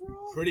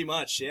overall? Pretty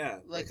much, yeah.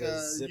 Like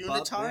a zip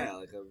unitard?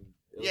 Up,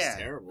 it was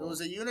terrible. It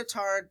was a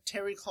unitard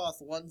terry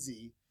cloth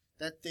onesie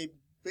that they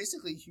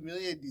basically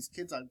humiliated these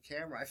kids on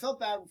camera. I felt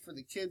bad for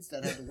the kids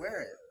that had to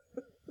wear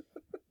it.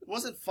 It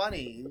wasn't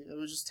funny. It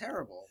was just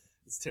terrible.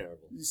 It's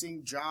terrible. You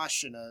seeing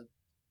Josh in a...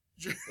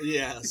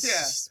 Yeah, it's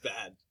Yeah. just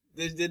bad.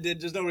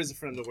 There's no reason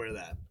for him to wear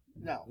that.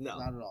 No, No.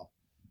 not at all.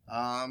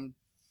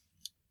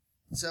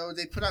 So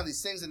they put on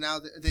these things, and now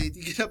they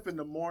get up in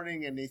the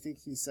morning, and they think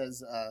he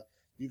says,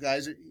 he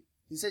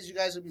says you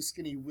guys will be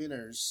skinny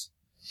winners,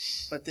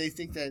 but they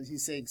think that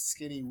he's saying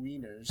skinny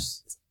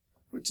wieners,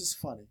 which is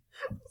funny.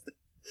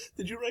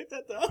 Did you write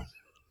that down?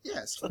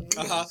 Yeah, skinny wieners.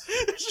 Uh-huh.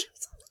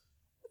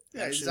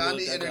 Yeah, he's Actually on wrote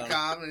the that down.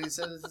 intercom, and he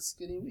says it's a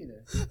skinny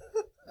wiener.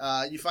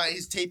 You find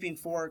he's taping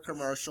for a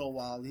commercial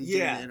while he's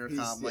Yeah, doing the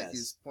intercom, yes.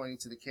 he's pointing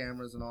to the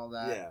cameras and all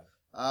that.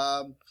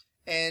 Yeah.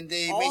 And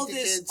they All make the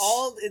this, kids...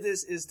 all it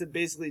is to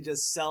basically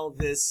just sell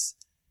this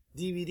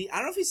DVD. I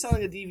don't know if he's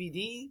selling a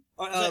DVD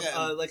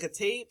or like a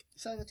tape,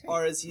 Selling the tape.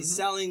 or is he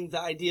selling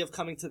the idea of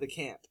coming to the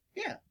camp?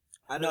 Yeah.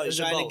 I No, he's is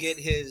it trying to both? get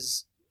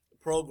his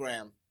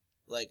program,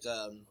 like,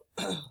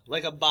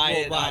 like a buy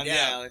it Worldwide, on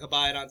yeah. like a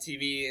buy it on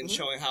TV and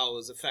showing how it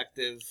was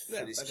effective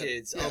for these like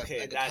kids. a,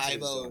 Okay, like a that's what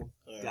he's Tybo, doing.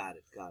 or Got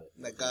it.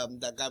 Like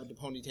that guy with the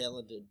ponytail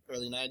in the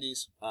early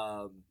 90s.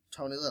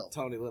 Tony Little.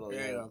 Tony Little.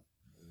 Yeah. Yeah.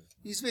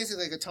 He's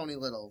basically like a Tony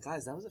Little.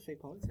 Guys, that was a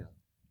fake ponytail.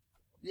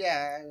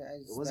 Yeah,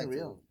 It wasn't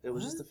real. It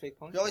was just a fake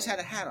ponytail. He always had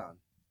a hat on.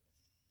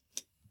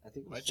 I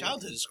think it was My fake.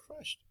 childhood is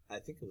crushed. I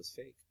think it was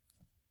fake.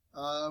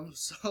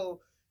 So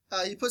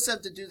he puts them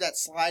to do that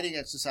sliding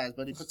exercise,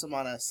 but he puts them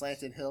on a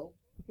slanted hill.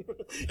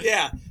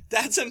 Yeah,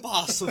 that's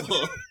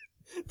impossible.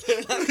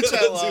 They're not Which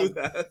I gonna do love.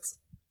 that.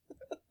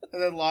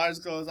 And then Lars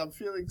goes, "I'm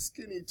feeling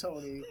skinny,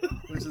 Tony,"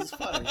 which is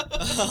funny.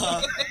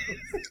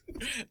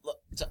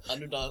 It's an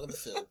underdog of the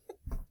film.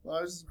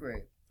 Lars is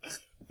great.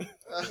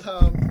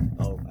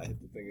 Oh, I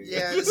hit the thing again.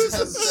 Yeah, this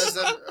is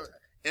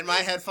in my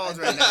headphones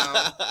right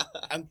now.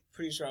 I'm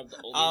pretty sure I'm the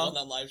only Um, one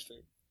on live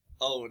stream.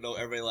 Oh no,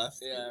 everybody left.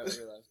 Yeah, I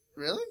realized.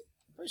 Really?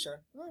 Pretty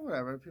sure. Well,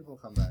 whatever. People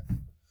will come back.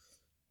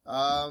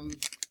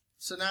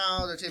 So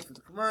now they're taping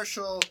the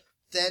commercial.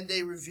 Then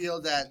they reveal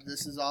that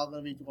this is all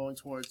going to be going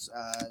towards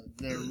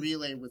their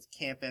relay with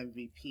Camp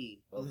MVP.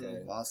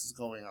 Okay. While this is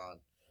going on.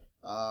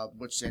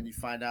 Which then you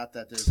find out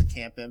that there's a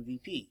Camp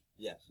MVP.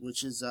 Yes.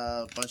 Which is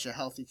a bunch of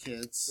healthy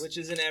kids. Which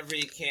is in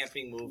every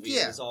camping movie.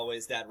 Yeah. There's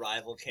always that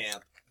rival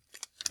camp.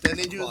 Then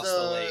they do Across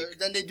the lake.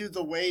 then they do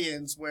the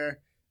weigh-ins where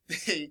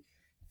they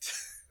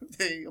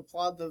they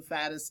applaud the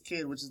fattest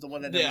kid, which is the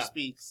one that never Yeah.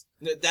 speaks.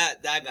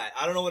 That guy.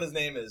 I don't know what his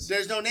name is.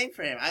 There's no name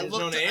for him. There's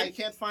no name? I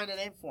can't find a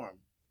name for him.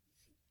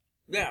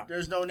 Yeah.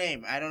 There's no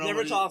name. I don't know. Never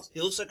what talks.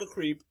 He looks like a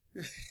creep.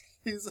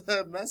 He's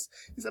a mess.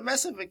 He's a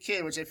mess of a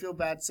kid, which I feel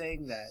bad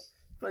saying that.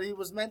 But he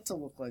was meant to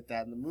look like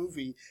that in the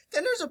movie.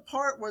 Then there's a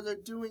part where they're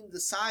doing the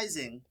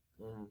sizing,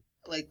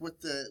 like with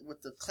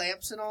the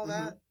clamps and all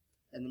that,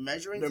 and the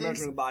measuring They're things.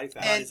 measuring body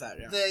fat. And Body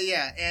fat,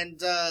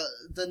 yeah.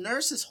 the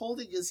nurse is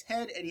holding his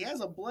head, and he has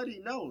a bloody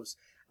nose.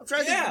 I'm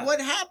trying to Yeah. think what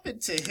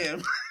happened to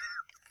him,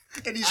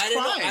 and he's I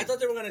didn't know. crying. I thought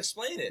they were going to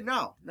explain it.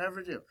 No,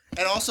 never do.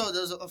 And also,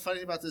 there's a funny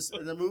thing about this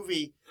in the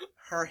movie.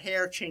 Her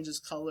hair changes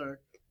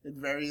color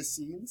in various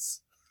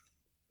scenes.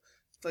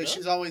 Like Really?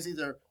 she's always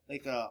either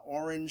like a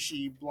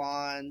orangey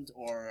blonde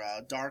or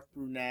a dark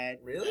brunette.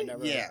 Really? I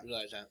never Yeah.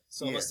 realized that.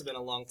 So it Yeah. must have been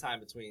a long time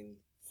between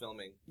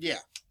filming. Yeah.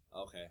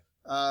 Okay.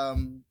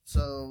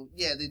 So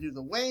yeah, they do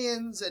the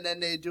weigh-ins, and then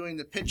they're doing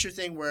the picture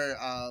thing where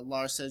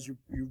Lars says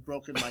you've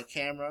broken my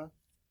camera.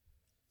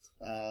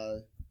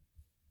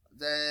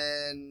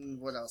 Then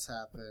what else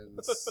happens?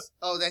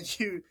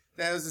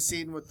 That was the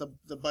scene with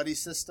the buddy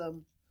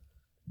system.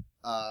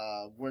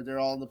 Where they're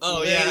all in the pool.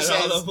 Oh, And yeah, he they're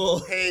all in says, the pool.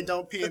 Hey,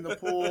 don't pee in the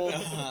pool.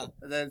 Uh-huh.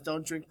 And then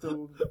don't drink the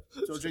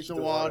The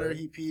water. water.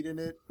 He peed in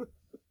it. It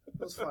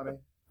was funny.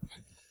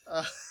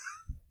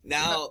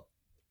 Now,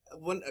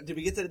 did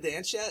we get to the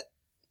dance yet?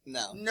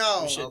 No.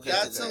 No, We should Okay,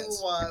 that's get a to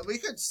dance. while. We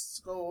could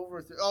go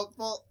over. Oh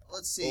well,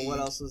 let's see. Well, what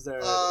else was there?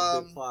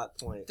 Big plot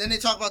point. Then they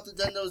talk about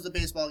then there was the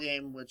baseball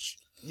game, which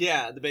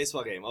Yeah, the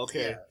baseball game.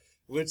 Okay. Yeah.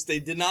 Which they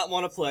did not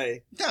want to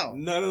play. no,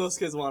 None of those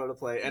kids wanted to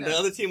play, and the No.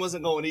 other team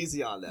wasn't going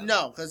easy on them.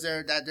 no, because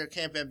they're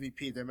camp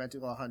MVP. They're meant to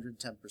go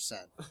 110%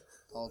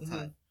 all the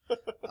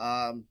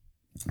time.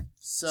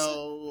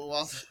 So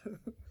well,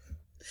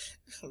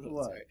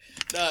 What? Sorry.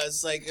 No,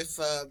 it's like if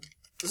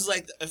this is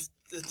like if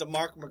the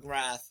Mark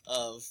McGrath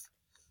of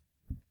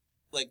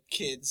like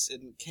kids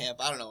in camp.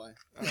 I don't know why.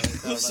 I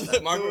don't know about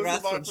that. Mark Who was McGrath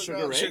the Mark from Sugar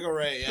McGrath? Ray. Sugar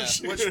Ray, yeah.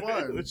 which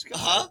one? Which guy?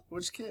 Huh?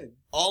 Which kid?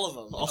 All of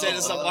them. I'm saying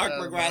it's the Mark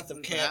the McGrath of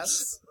Mark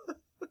camps.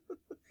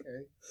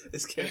 Okay.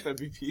 Is camp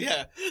MVP?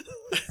 Yeah.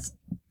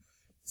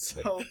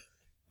 So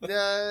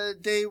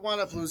they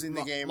wound up losing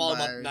the game. All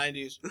by, about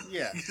 90s.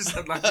 yeah. You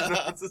said Mark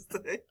McGrath's his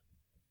thing?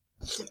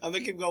 I'm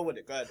gonna keep going with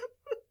it. Go ahead.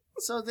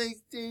 So they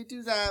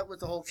do that with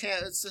the whole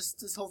camp. It's just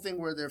this whole thing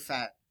where they're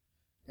fat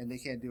and they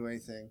can't do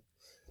anything.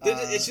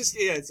 It's just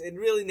it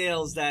really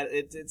nails that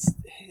it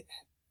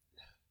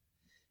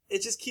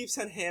just keeps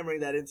on hammering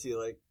that into you,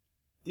 like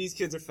these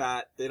kids are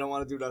fat, they don't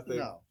want to do nothing.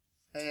 No.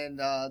 And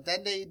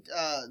then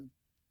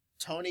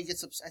Tony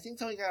gets upset. I think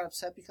Tony got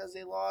upset because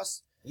they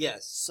lost.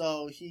 Yes.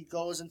 So he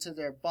goes into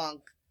their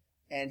bunk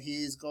and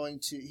he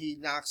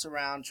knocks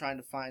around trying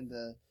to find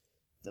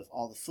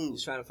all the food.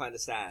 He's trying to find a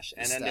stash.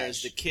 And The then there's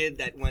stash. the kid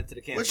that went to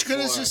the camp Which could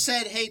have before. just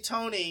said, "Hey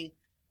Tony,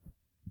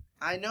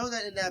 I know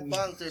that in that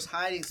bunk there's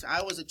hiding.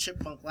 I was a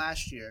chipmunk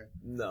last year.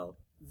 No.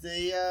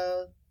 They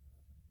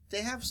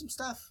have some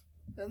stuff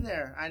in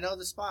there. I know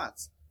the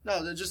spots."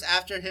 No, they're just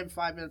after him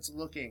 5 minutes of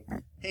looking.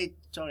 Hey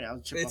Tony, I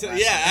was a chipmunk. last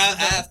year."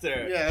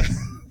 After. Yeah.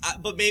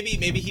 But maybe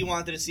he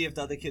wanted to see if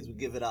the other kids would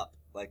give it up,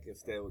 like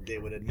if they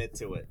would admit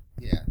to it.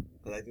 Yeah.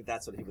 But I think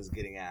that's what he was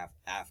getting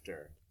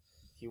after.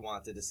 He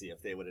wanted to see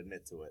if they would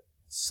admit to it.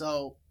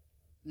 So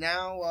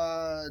now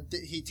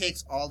he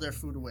takes all their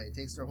food away. He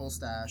takes their whole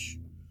stash.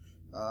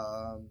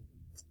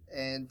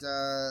 And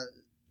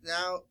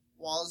now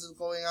while this is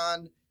going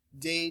on,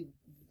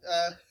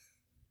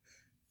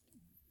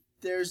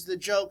 there's the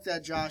joke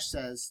that Josh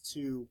says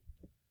to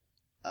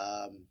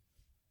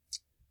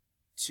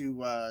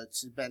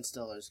Ben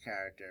Stiller's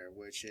character,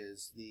 which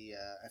is the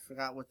I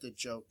forgot what the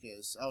joke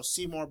is. Oh,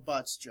 Seymour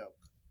Butts joke.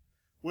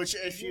 Which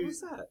What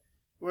was that?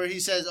 where he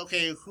says,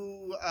 okay,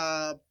 who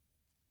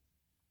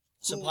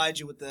Supplied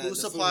you with the who the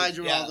supplied food.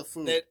 you with all the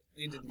food?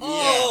 You did,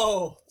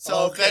 Oh!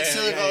 So Okay, Ben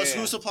Stiller yeah, goes, yeah.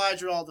 who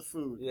supplied you all the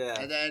food? Yeah.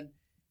 And then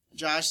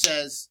Josh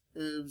says,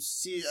 Seymour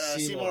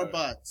Seymour.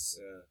 Butts.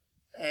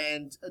 Yeah.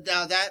 And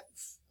now that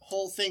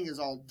whole thing is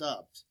all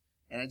dubbed.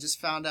 And I just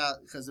found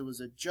out because it was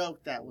a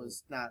joke that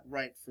was not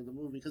right for the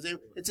movie. Because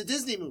it's a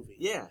Disney movie.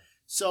 Yeah.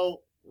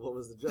 So What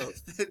was the joke?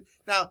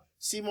 now,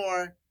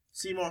 Seymour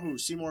who?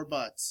 Seymour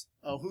Butts.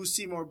 Oh, who's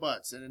Seymour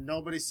Butts? And then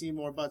nobody's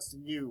Seymour Butts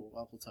than you,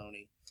 Uncle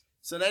Tony.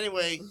 So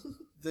anyway,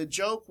 the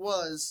joke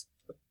was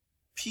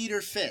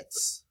Peter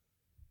Fitz.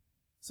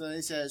 So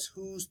he says,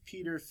 who's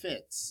Peter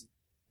Fitz?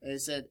 And he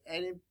said,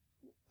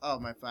 oh,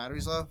 my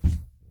battery's low?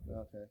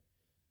 Okay.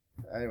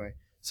 Anyway,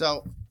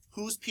 so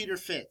who's Peter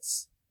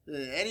Fitz?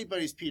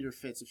 Anybody's Peter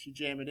Fitz if you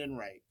jam it in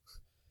right.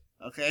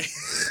 Okay?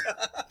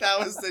 That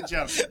was the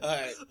joke.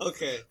 Alright.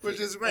 Okay.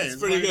 Which is great. It's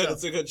It's pretty funny good. joke.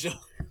 It's a good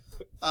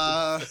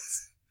joke.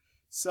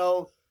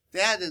 So they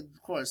had to,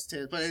 of course,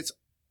 but it's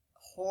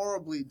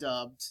horribly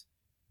dubbed.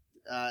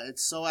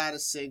 It's so out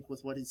of sync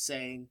with what he's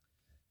saying.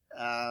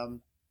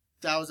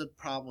 That was a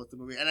problem with the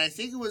movie, and I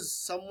think it was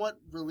somewhat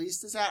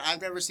released as that.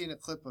 I've never seen a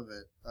clip of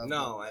it.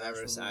 No, I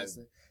never saw it.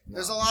 No.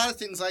 There's a lot of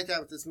things like that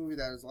with this movie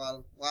that is a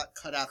lot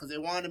cut out because they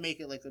wanted to make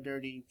it like a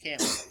dirty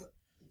camp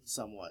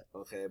somewhat.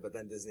 Okay, but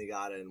then Disney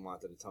got it and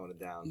wanted to tone it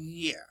down.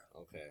 Yeah.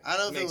 Okay. I don't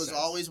know if it Makes was sense.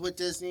 always with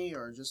Disney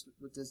or just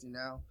with Disney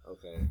now.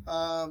 Okay.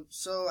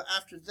 So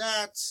after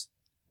that,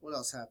 what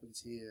else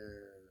happens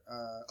here?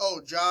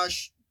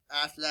 Josh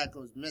after that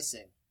goes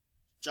missing.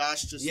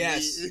 Josh just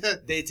Yes.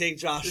 They take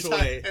Josh It's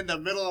away. in the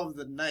middle of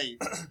the night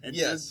and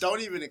Yes. just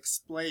don't even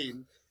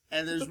explain.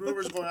 And there's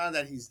rumors going on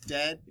that he's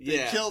dead. They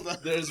Yeah. killed him.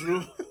 There's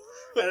rumors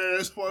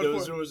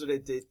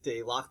that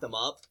they locked him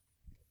up.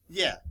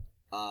 Yeah,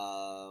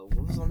 What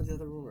was one of the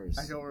other rumors?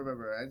 I don't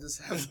remember. I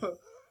just have.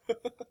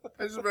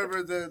 I just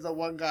remember the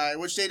one guy,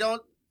 which they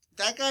don't.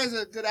 That guy's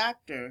a good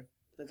actor.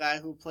 The guy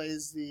who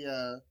plays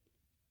the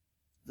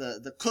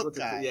cook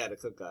guy. Yeah, the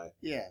cook guy.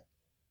 Yeah.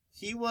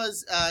 He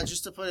was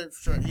just to put it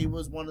short. He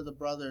was one of the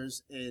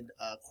brothers in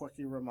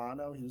Corky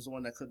Romano. He was the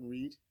one that couldn't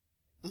read.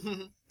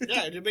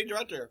 Yeah, he's a big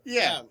director.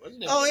 Yeah. What's his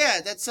name? Oh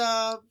yeah, that's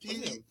What's his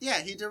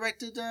name? he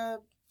directed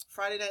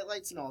Friday Night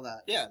Lights and all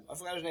that. Yeah, I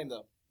forgot his name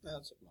though. Yeah,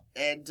 that's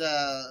And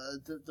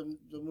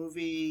the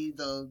movie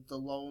the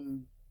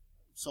Lone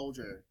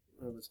Soldier,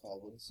 whatever it's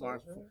called. with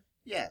Mark-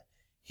 Yeah,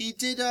 he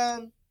did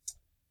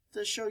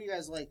the show you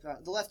guys like,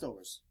 The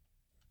Leftovers.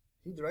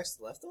 He directs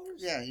The Leftovers?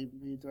 Yeah, he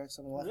directs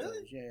on The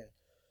Leftovers. Really?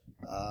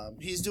 Yeah.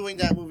 He's doing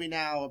that movie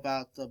now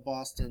about the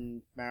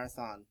Boston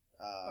Marathon.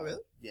 Oh,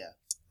 really? Yeah.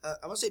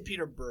 I want to say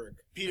Peter Berg.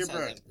 Peter That's not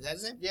Berg. his name. Is that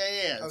his name? Yeah.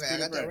 It's Okay, Peter I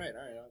got that Berg. right.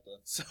 All right, I'll have to-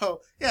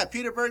 So yeah,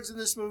 Peter Berg's in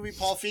this movie.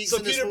 Paul Feig's So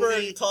in this Peter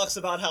movie. Berg talks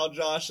about how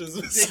Josh is.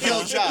 They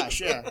killed Josh.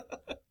 Yeah.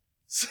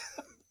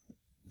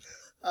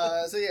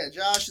 So yeah,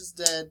 Josh is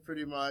dead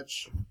pretty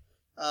much.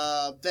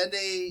 Then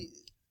he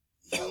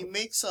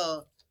makes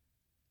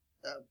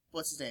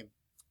what's his name?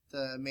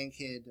 The main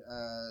kid,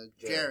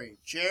 Jerry.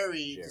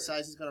 Jerry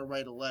decides he's gonna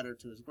write a letter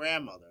to his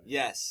grandmother,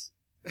 Yes.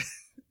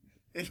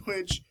 in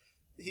which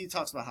he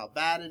talks about how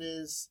bad it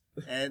is,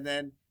 and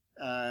then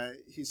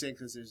he's saying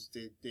because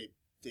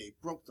they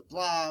broke the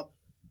blob,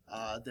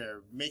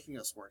 they're making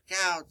us work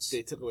out.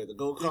 They took away the They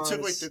go-karts. took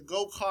away the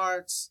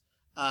go-karts.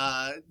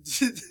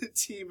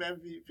 Team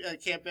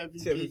MVP, Camp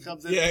MVP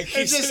comes in. Yeah, and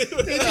they just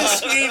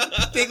scream.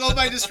 They go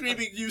by just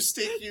screaming, "You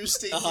stink! You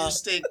stink! You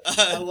stink!"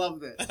 I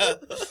loved it.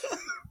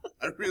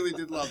 I really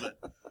did love it.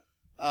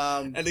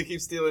 And they keep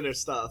stealing their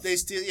stuff. They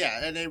steal,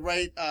 and they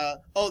write.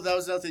 That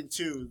was another thing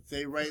too.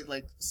 They write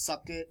like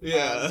 "suck it"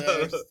 Yeah.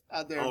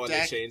 on their and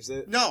deck. they changed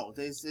it? No, It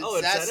that's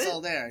said still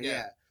it? there.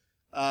 Yeah.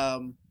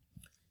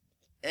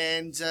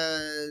 And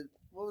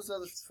what was the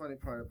other funny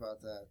part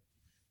about that?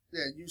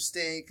 Yeah, you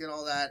stink and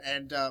all that,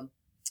 and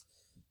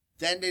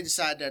then they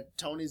decide that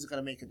Tony's going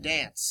to make a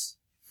dance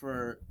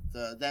for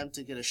them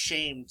to get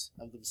ashamed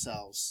of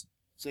themselves,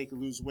 so they can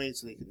lose weight,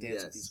 so they can dance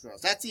with Yes. these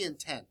girls. That's the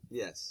intent,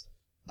 Yes.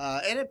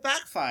 and it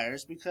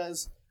backfires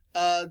because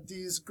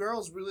these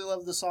girls really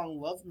love the song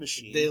 "Love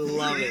Machine." They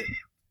love it.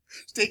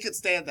 They could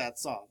stand that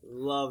song.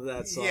 Love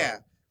that song. Yeah.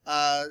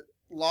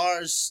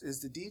 Lars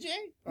is the DJ?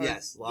 Or-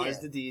 Yes, Lars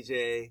yeah. the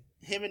DJ.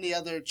 Him and the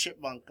other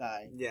chipmunk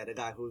guy. Yeah, the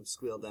guy who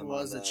squealed them Who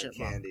was on the the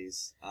chipmunk.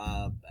 candies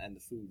and the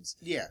foods.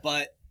 Yeah.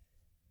 But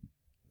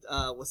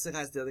what's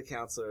the other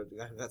counselor? The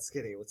guy who got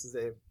skinny. What's his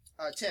name?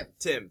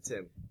 Tim.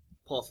 Tim.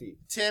 Paul Feig.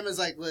 Tim is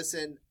like,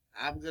 listen,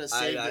 I'm going to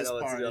save I this know what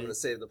to party. do. I'm going to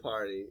save the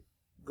party.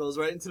 Goes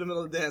right into the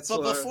middle of the dance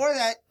But floor. before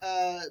that,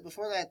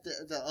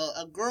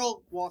 a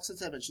girl walks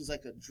into him, and she's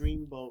like a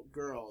dreamboat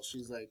girl.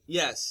 She's like,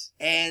 Yes.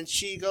 and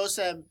she goes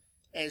to him,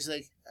 and she's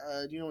like,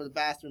 do you know where the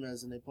bathroom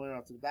is? And they point her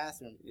out to the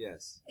bathroom.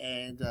 Yes.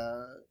 And,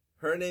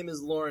 Her name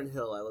is Lauren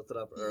Hill. I looked it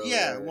up earlier.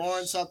 yeah,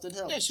 Lauren something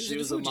Hill. Yeah, She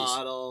was a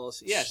model.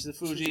 She's the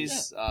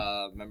Fugees.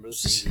 Member of the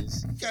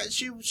Fugees. Yeah,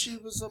 she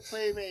was a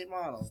Playmate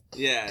model.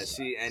 Yeah,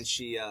 she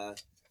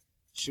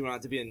went on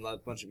to be in a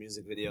bunch of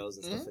music videos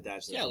and stuff like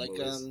that. She's Yeah, like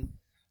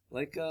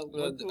like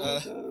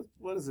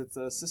what is it?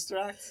 Sister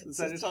Act? Is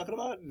that what you're talking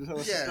about?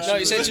 Yeah, no,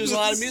 you said she was in a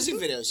lot of music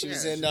videos. She Yeah,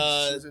 was in she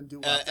was in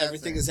Doo-Wop, That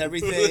Everything Thing. Is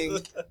Everything.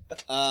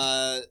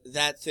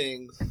 That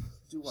thing.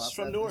 Doo-Wop, She's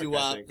from that Newark. thing.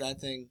 Doo-Wop, I think. that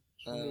thing.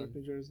 From Newark,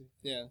 New Jersey.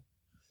 Yeah.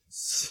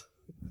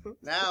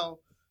 Now,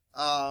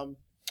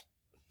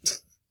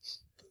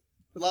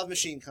 Love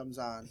Machine comes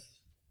on.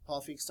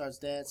 Paul Feig starts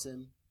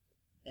dancing,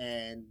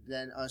 and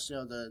then the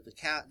other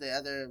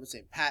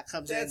Pat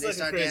comes in. Dance They like a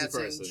start crazy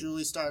dancing. person.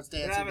 Julie starts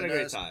dancing. They're having a the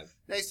great nurse. time.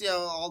 Next,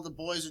 all the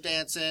boys are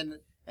dancing,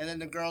 and then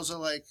the girls are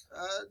like,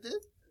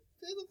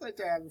 they look like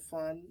they're having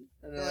fun,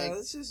 and they're like,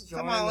 let's just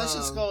come on, let's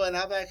just go in.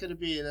 How bad could it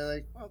be? And they're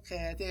like,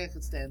 okay, I think I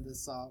could stand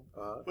this song.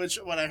 Which,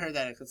 when I heard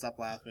that, I could stop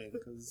laughing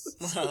because.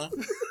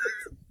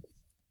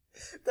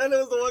 Then there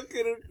was the one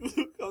kid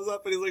who comes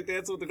up and he's like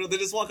dancing with the girl. They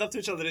just walk up to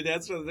each other, they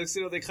dance with the next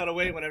thing you know, they cut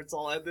away when it's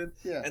all ended.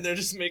 Yeah. And they're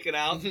just making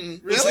out.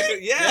 Really? It's like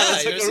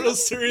it's like you're a real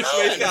serious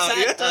No, make out. the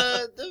fat, Yeah.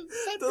 the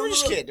fat The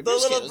British little- kid. The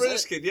British little kid, British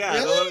wasn't kid, yeah.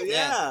 Really? The little-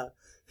 yeah.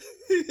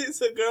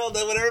 He's a girl.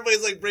 Then when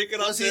everybody's like breaking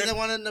up Was he there. the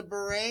one in the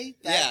beret?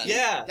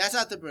 Yeah. That's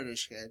not the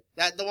British kid.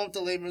 The one with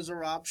the Les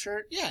Miserables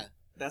shirt? it? Yeah.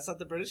 That's not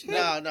the British kid?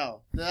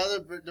 No.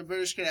 The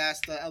British kid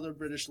asked the other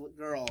British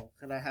girl,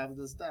 "Can I have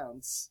this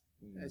dance?"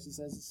 And she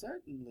says,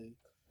 "Certainly."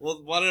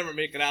 Well, one of them are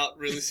making out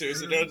really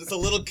seriously. They're just a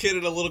little kid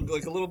and a little boy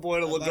and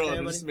a little girl.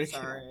 And just making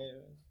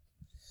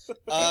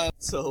out.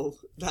 So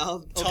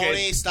now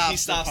Tony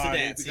stops the the party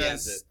dance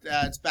because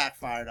it's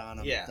backfired on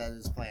him. Yeah. That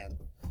is his plan.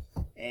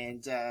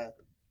 And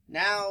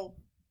now,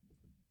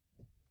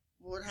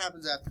 what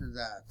happens after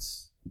that?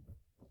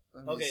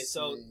 Let me Okay,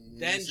 so see. then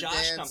There's a Josh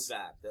dance. comes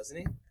back, doesn't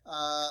he?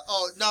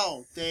 Oh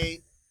no,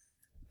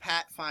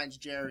 Pat finds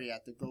Jerry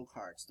at the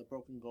go-karts, the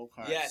broken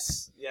go-karts.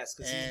 Yes, because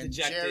he's And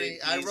dejected. Jerry,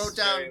 I He's wrote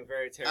down- very,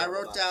 very terrible I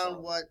wrote about down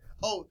himself. what.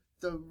 Oh,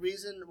 the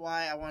reason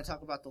why I want to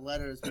talk about the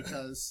letter is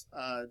because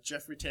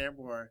Jeffrey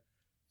Tambor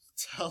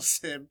tells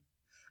him,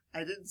 "I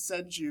didn't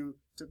send you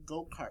to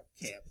go-kart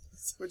camp,"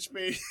 which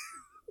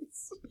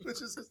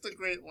is just a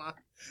great line.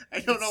 I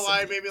don't know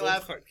why it made me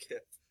laugh. Go-kart kid.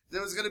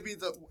 There was gonna be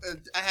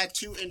I had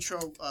three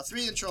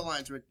intro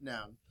lines written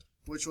down,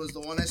 which was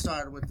the one I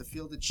started with, the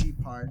feel the cheap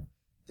part.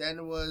 Then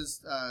it was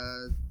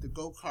the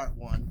go-kart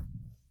one,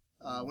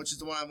 which is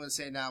the one I'm gonna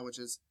say now, which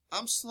is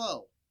I'm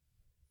slow.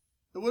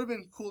 It would have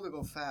been cool to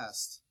go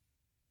fast,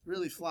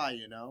 really fly,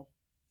 you know.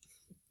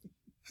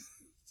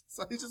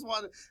 So he just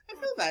wanted. I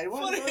feel bad. He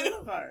wanted to go to the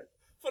go-kart.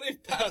 Funny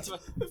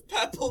if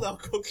Pat pulled out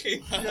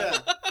cocaine. Yeah.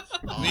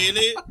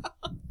 Really?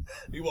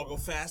 You want to go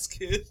fast,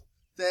 kid?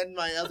 Then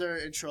my other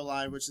intro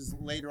line, which is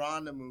later on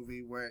in the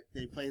movie, where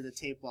they play the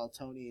tape while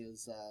Tony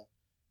is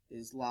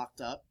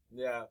locked up,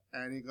 Yeah.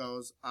 and he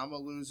goes, "I'm a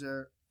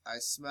loser. I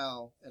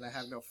smell, and I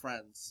have no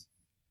friends."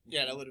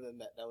 Yeah, that would have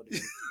been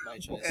my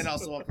choice. And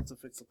also welcome to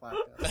Fix the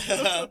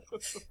Podcast.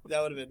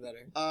 That would have been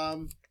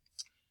better.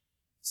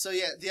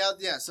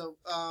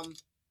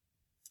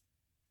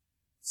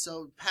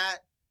 So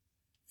Pat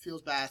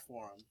feels bad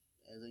for him.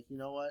 And he's like, you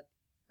know what?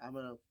 I'm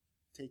gonna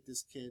take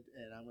this kid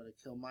and I'm gonna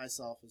kill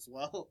myself as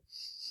well,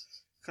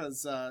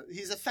 because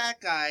he's a fat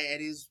guy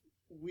and he's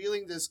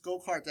wheeling this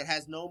go-kart that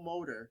has no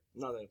motor,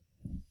 Nothing.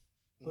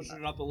 Pushing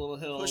it up a little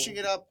hill. pushing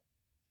it up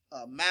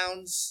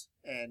mounds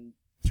and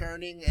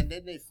turning, and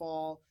then they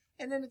fall,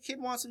 and then the kid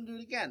wants him to do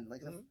it again,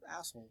 like an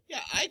asshole.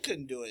 Yeah, I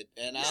couldn't do it,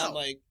 and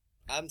No.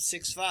 I'm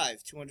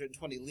 6'5",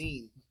 220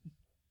 lean,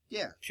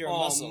 Yeah, pure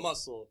Oh,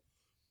 muscle.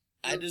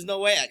 There's no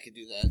way I could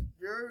do that.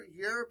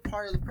 you're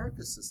part of the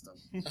Perkins system.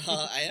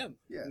 I am.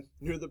 Yeah.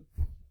 You're the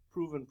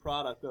proven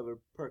product of a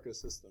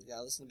Perkins system. Yeah,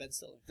 listen to Ben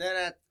Stiller.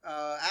 Then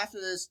after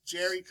this,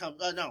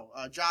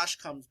 Josh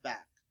comes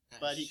back,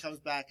 but he comes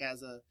back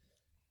as a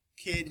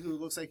kid who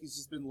looks like he's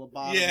just been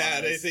lobotomized.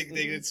 Yeah, they think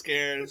they get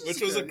scared, Which which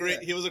is was a good, great.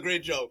 yeah. He was a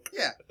great joke.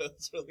 Yeah,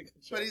 That's a really good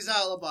joke. but he's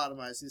not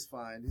lobotomized. He's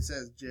fine. He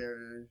says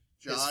Josh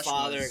His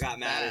father was got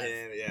mad at bad.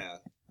 him. Yeah.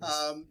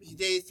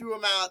 They threw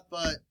him out,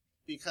 but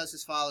because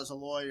his father's a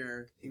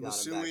lawyer, he He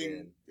was got him back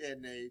suing,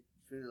 and they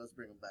figured, let's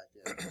bring him back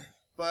in.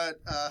 But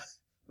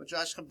when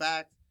Josh come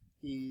back,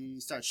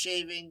 he starts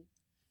shaving,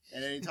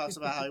 and then he talks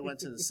about how he went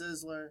to the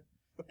Sizzler,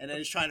 and then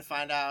he's trying to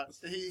find out.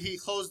 He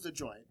closed the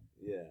joint.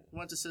 Yeah. He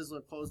went to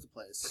Sizzler, closed the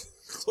place.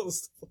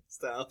 Close the place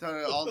down.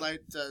 The all night,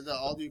 the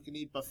all you can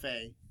eat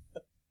buffet.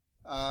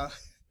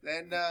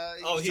 Then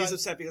He's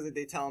upset because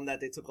they tell him that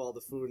they took all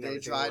the food and They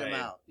everything dried away, him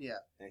out. Yeah.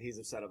 and he's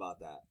upset about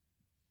that.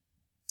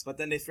 But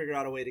then they figure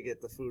out a way to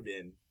get the food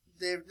in.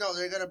 They're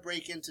gonna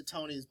break into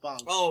Tony's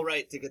bunk. Oh,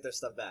 right, to get their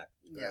stuff back.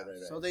 Yeah. Right.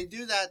 So they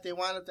do that. They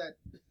wind up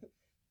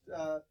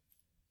that.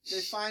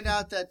 They find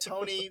out that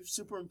Tony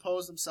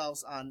superimposed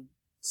themselves on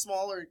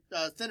smaller,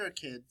 thinner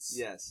kids.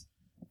 Yes.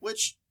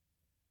 Which,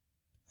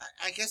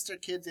 I guess they're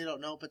kids. They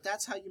don't know, but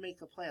that's how you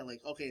make a plan.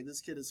 Like, okay,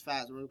 this kid is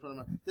fat. We're gonna put him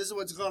on. This is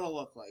what it's gonna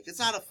look like. It's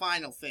not a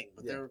final thing,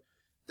 but Yeah.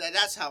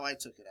 that's how I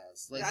took it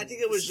as. Like, Yeah, I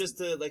think it was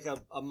just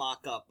a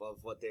mock-up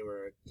of what they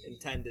were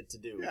intended to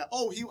do. Yeah.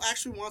 Oh, he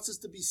actually wants us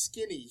to be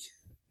skinny.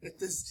 At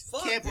this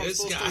Fuck camp, we're this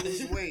supposed guy. to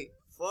lose weight.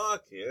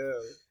 Fuck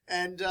you.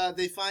 And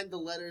they find the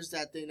letters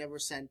that they never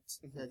sent.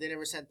 They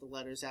never sent the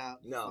letters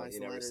out. No, Finds he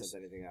the never letters.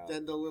 sent anything out.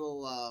 Then the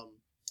little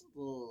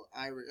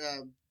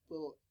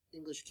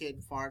English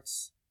kid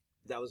farts.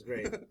 That was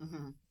great.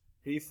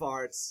 He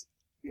farts.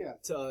 Yeah.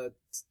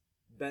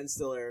 Ben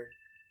Stiller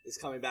is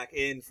coming back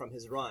in from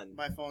his run.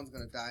 My phone's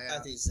gonna die I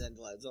out. think it's end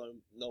lives.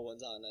 No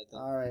one's on. I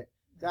think. All right,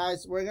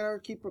 guys, we're gonna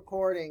keep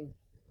recording.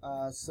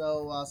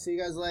 So I'll see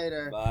you guys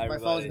later. Bye, My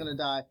everybody. phone's gonna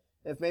die.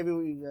 If maybe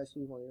we guys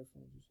use my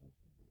earphones or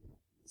something.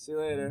 See you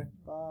later.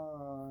 Bye.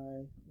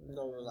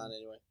 No one was on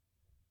anyway.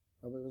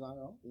 Nobody was on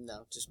at all.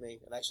 No, just me,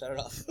 and I shut it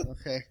off.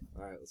 Okay.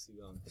 All right, let's keep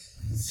going.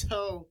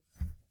 So,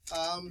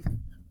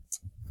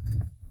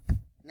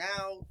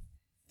 now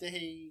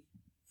they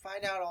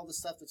find out all the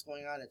stuff that's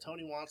going on that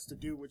Tony wants to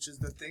do, which is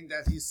the thing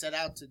that he set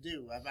out to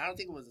do. I don't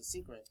think it was a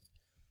secret,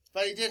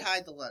 but he did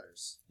hide the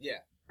letters. Yeah.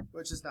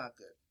 Which is not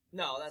good.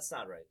 No, that's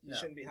not right. You No.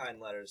 shouldn't be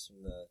hiding letters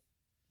from the...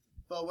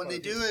 But when Or they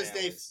do these is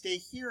families. they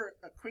hear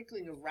a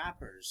crinkling of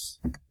wrappers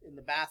in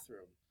the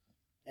bathroom,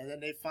 and then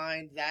they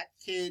find that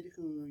kid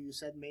who you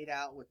said made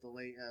out with the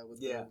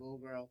Yeah. the little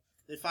girl.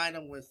 They find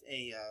him with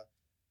a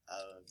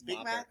Big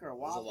Whopper. Mac or a It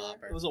was a Whopper.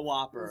 Whopper. It was a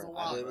Whopper. It was a I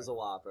believe it Whopper. was a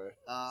Whopper.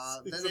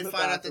 He's Then in they the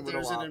find out that bathroom with a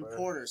there's an Whopper.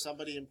 importer,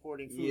 somebody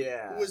importing food.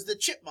 Yeah. Who was the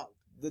chipmunk.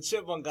 The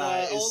chipmunk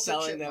guy The is older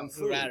selling them chipmunk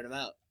Who food. ratted him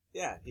out?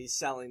 Yeah, he's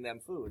selling them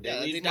food. They Yeah,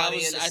 I leave think that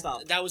money in the was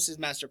stuff. that was his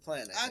master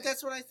plan. I think.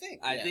 That's what I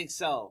think. I Yeah. think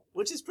so,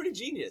 which is pretty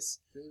genius.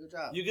 Did a good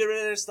job. You get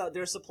rid of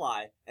their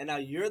supply, and now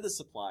you're the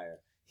supplier.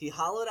 He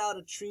hollowed out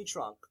a tree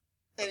trunk.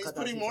 And he's cut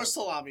down putting tree more trunk.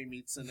 salami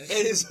meats in And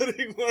it. he's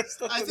putting more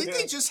stuff I in think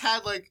there. they just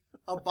had like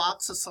a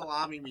box of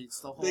salami meats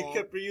the whole. They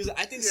kept reusing.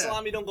 I think Yeah.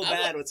 salami don't go How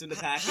bad mu- what's in the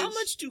package. How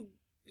much do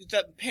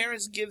the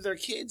parents give their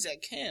kids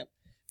at camp?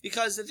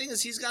 Because the thing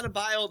is, he's got to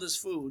buy all this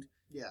food,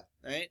 Yeah,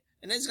 right?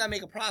 And then he's got to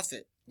make a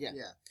profit. Yeah.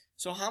 yeah.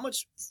 So how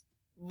much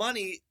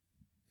money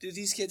do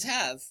these kids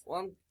have?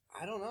 Well,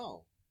 I don't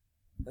know.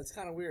 That's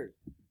kind of weird.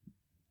 That's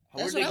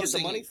Where'd what they I get was the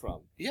thinking. money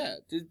from? Yeah,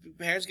 did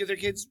parents give their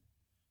kids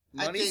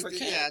money I think for that-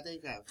 camp? Yeah, I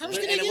think that. How much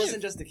And can they it give?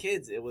 wasn't just the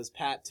kids. It was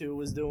Pat too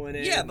was doing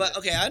it. Yeah, but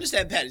okay, I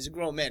understand Pat. He's a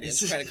grown man. He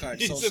has a credit card.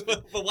 So,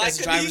 but why has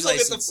a couldn't he driver's go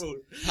get the license.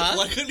 food? Huh?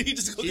 Why couldn't he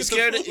just go he's get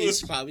scared. the food?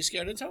 He's probably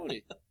scared of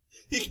Tony.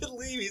 He can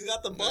leave. He's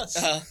got the bus.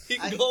 He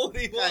can I- go when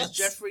he Guys, wants.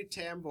 Jeffrey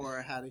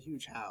Tambor had a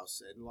huge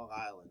house in Long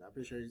Island. I'm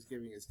pretty sure he's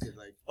giving his kid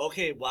like.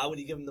 Okay, why would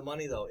he give him the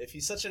money though? If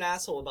he's such an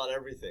asshole about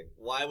everything,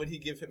 why would he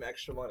give him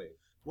extra money?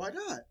 Why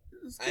not?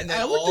 And I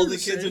then would all do the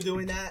kids same. are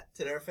doing that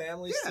to their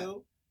families Yeah.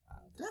 too.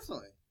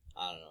 Definitely.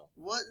 I don't know.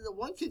 What the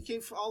one kid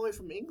came all the way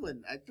from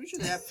England. I'm pretty sure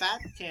they have fat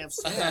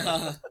camps there.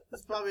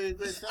 That's probably a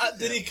great fat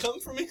Did he camp.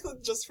 come from England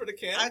just for the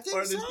camp? I think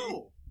or did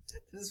so.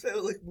 His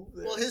family like moved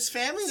there. Well, his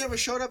family never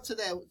showed up to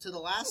the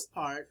last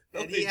part,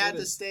 No, and they he had to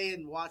didn't. stay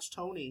and watch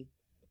Tony.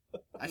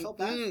 I felt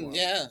bad for him.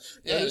 Yeah,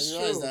 yeah, I That is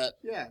didn't realize true. that.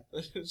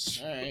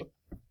 Yeah.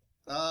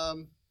 All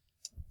right.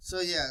 So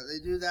yeah,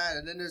 they do that,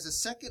 and then there's a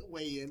second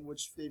weigh-in,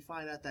 which they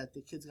find out that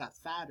the kids got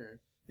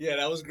fatter. Yeah,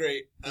 that was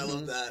great. I Mhm.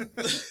 love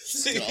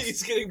that.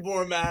 He's getting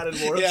more mad and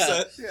more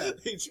Yeah. upset.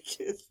 Yeah. Each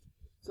kid.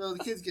 So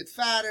the kids get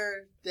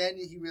fatter. Then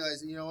he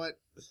realizes, you know what?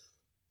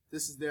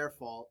 This is their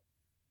fault.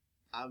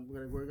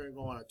 We're gonna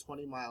go on a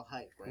 20-mile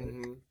hike, right?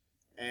 Mm-hmm.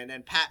 And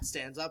then Pat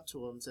stands up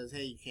to him and says,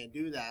 "Hey, you can't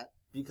do that."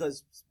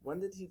 Because when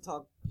did he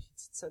talk? He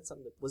said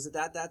something. Was it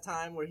that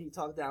time where he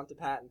talked down to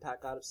Pat and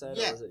Pat got upset?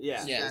 Yeah. Or was it?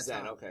 Yeah. Yeah. It was That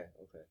then. time. Okay.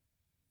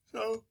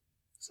 So,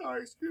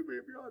 sorry, excuse me,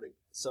 I'm yawning.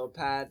 So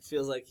Pat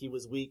feels like he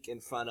was weak in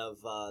front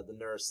of the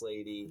nurse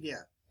lady,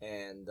 Yeah,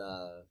 and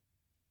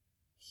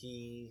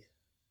he.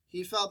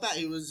 he felt bad.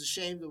 He was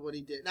ashamed of what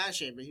he did. Not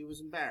ashamed, but he was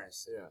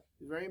embarrassed. Yeah.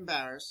 He was very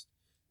embarrassed.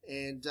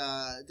 And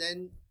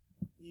then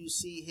you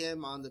see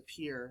him on the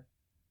pier,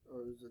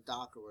 or the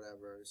dock or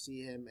whatever.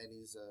 See him, and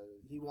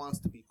he wants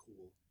to be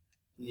cool.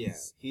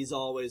 He's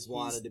always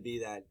wanted to be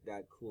that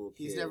cool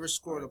kid. He's never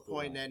scored or a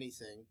point in guy.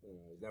 anything.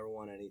 He's never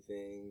won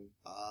anything.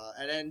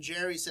 And then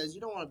Jerry says,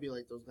 "You don't want to be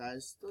like those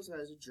guys. Those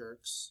guys are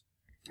jerks.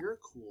 You're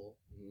cool."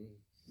 Mm-hmm.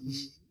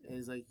 And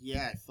he's like,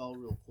 "Yeah, I felt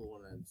real cool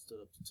when I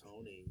stood up to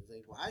Tony." He's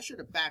like, "Well, I should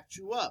have backed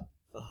you up."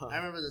 I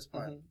remember this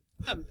part.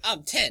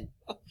 I'm 10.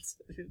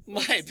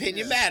 My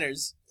opinion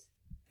matters.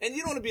 And you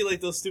don't want to be like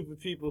those stupid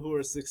people who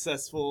are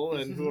successful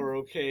and who are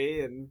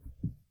okay, and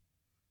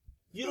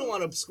you don't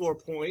want to score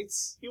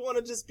points. You want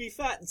to just be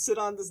fat and sit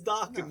on this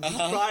dock and just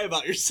cry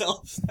about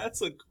yourself.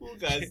 That's what cool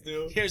guys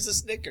do. Here's the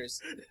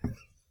Snickers.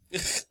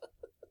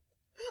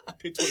 I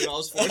paid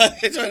 $20 for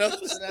it.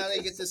 So now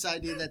they get this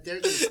idea that they're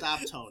going to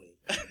stop Tony.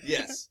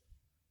 Yes.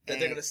 That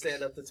they're going to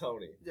stand up to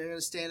Tony. They're going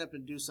to stand up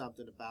and do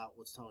something about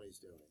what Tony's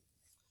doing.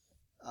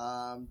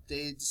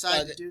 They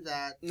decide to do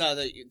that. No,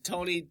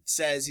 Tony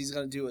says he's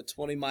going to do a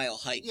 20-mile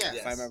hike. Yeah. If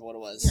Yes. I remember what it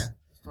was.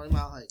 Yeah,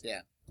 20-mile hike.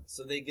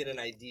 So they get an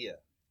idea.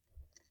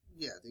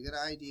 Yeah, they get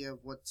an idea of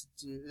what to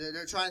do.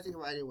 They're trying to think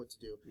of an idea of what to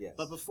do. Yes.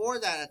 But before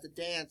that, at the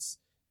dance,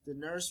 the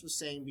nurse was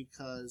saying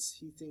because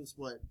he thinks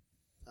what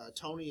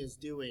Tony is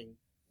doing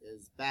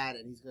is bad,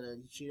 and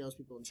she knows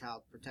people in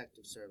child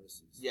protective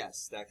services.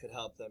 Yes, that could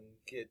help them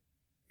get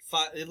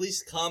at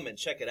least come and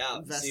check it out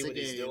and see what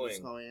he's Investigate what's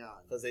doing going on.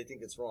 because they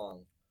think it's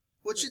wrong.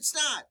 Which it's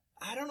not.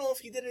 I don't know if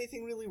he did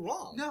anything really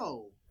wrong.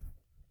 No.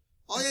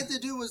 All he had to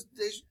do was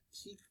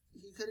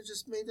he could have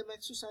just made them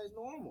exercise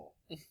normal.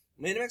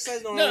 Made him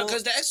exercise normal. No,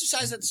 because the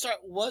exercise at the start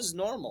was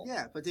normal.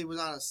 Yeah, but they was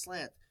on a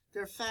slant.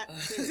 They're fat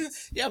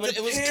kids. Yeah, but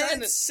it was kind of...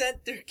 parents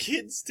sent their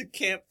kids to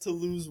camp to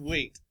lose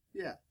weight.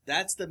 Yeah.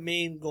 That's the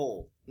main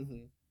goal.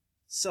 Mhm.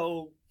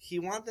 So he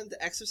wanted them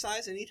to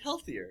exercise and eat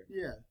healthier.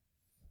 Yeah.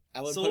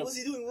 So what was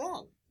he doing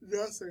wrong?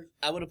 Nothing.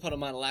 I would have put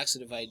him on a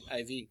laxative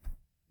IV.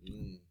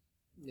 Yeah.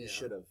 You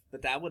should have.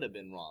 But that would have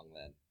been wrong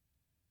then.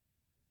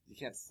 You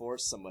can't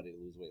force somebody to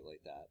lose weight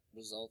like that.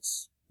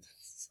 Results.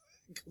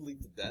 It could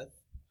lead to death.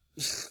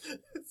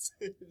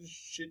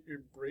 Shit your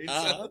brains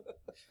Uh-huh. out.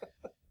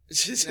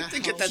 Just Now- to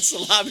get that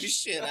salami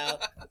shit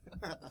out.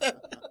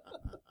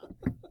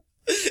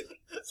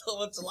 So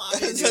much salami.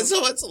 That's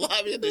so much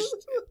salami in this.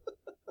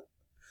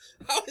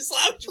 How is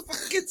salami your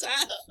fucking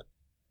out?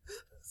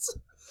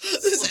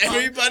 Does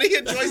everybody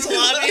enjoy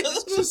salami?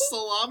 It's just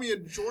salami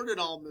and Jordan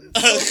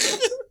almonds.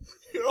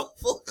 You're all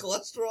full of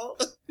cholesterol.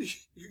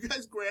 You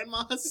guys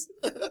grandmas?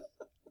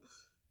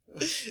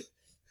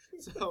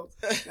 So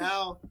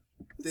now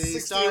they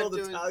 60-year-old start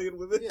doing Italian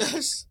women.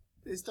 Yes.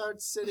 they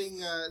start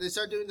sitting they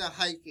start doing the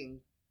hiking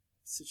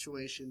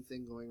situation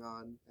thing going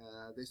on.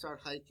 They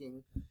start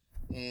hiking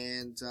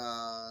And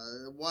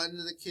one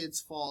of the kids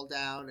fall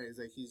down, and he's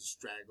like, he's a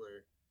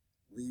straggler.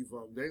 Leave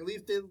him.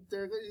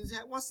 He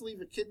wants to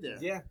leave a kid there.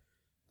 Yeah.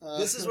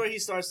 This is where he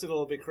starts to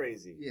go a bit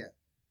crazy. Yeah.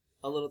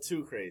 A little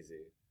too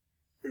crazy.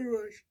 Pretty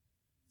much.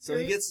 So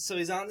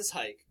he's on this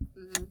hike,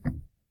 Mm-hmm.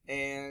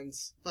 and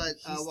But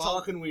he's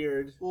talking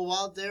weird. Well,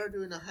 while they're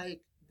doing the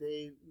hike,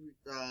 they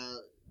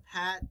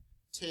Pat,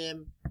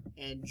 Tim,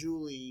 and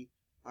Julie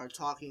are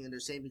talking, and they're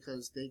saying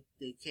because they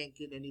can't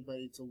get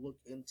anybody to look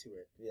into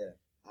it. Yeah.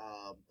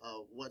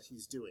 What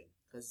he's doing,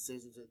 because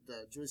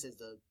Julie says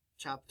the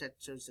child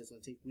protective service says it's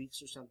going to take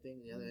weeks or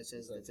something. The other guy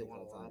says that they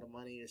want a lot of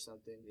money or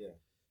something. Yeah.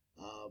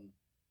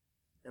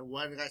 And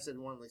one guy said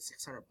one like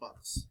 $600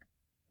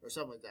 or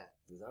something like that.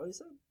 Is that what he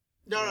said?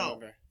 No.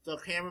 The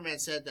cameraman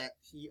said that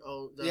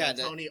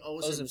Tony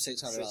owes him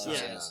 $600.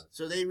 Yeah.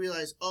 So they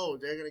realize,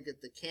 they're going to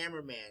get the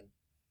cameraman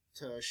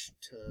to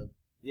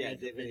Yeah,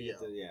 make a video.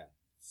 Yeah.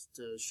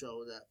 To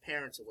show the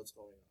parents of what's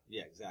going on.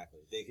 Yeah,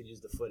 exactly. They could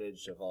use the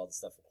footage of all the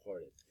stuff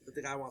recorded. But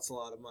the guy wants a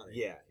lot of money.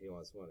 Yeah, he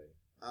wants money.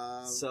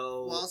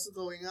 So what else is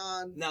going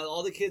on? Now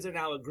all the kids are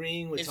now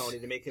agreeing with Tony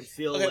to make him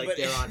feel Okay, like but-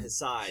 they're on his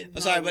side.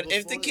 I'm sorry, No, but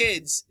if the before-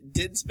 kids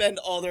did spend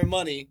all their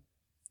money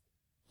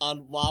on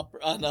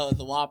the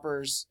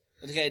Whoppers,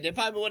 okay, they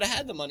probably would have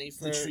had the money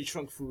for The tree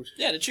trunk food.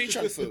 Yeah, the tree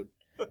trunk food.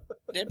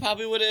 They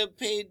probably would have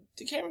paid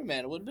the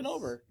cameraman. It would have been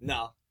over.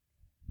 No,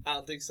 I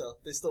don't think so.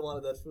 They still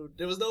wanted that food.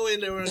 There was no way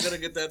they weren't gonna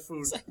get that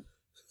food.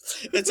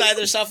 It's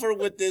either suffer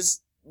with this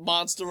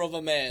monster of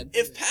a man.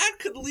 If Pat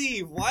could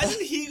leave, why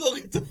did he go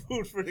get the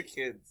food for the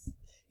kids?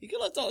 He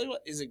could have told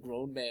is a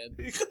grown man.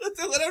 He could have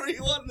done whatever he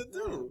wanted to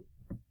do.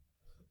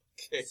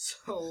 Okay.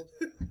 So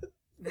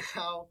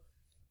now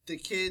the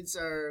kids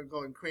are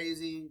going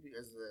crazy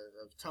because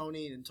of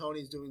Tony, and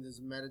Tony's doing this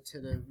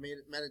meditative,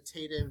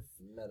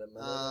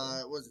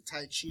 was it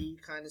Tai Chi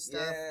kind of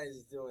stuff? Yeah,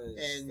 he's doing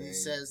his And thing. he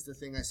says the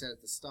thing I said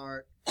at the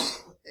start,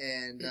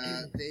 and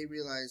they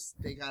realize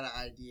they got an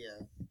idea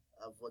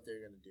of what they're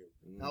gonna do.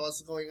 Now,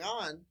 what's going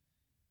on?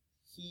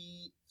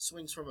 He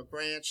swings from a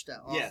branch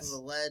off Yes. of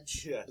a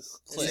ledge. Yes.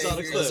 And He's saying, on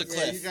a "You cliff. guys-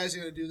 yeah, you guys are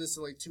gonna do this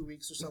in like 2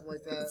 weeks or something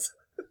like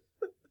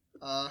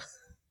that.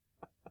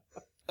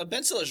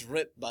 Ben Stiller's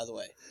ripped, by the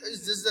way.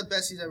 This is the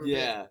best he's ever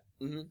Yeah.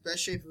 been. Best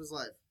shape of his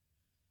life.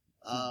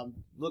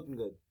 Looking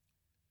good.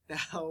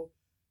 Now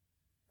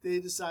they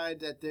decide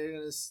that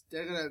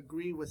they're gonna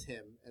agree with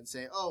him and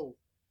say,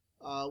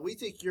 we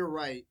think you're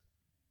right.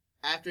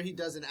 After he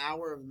does an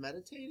hour of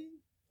meditating,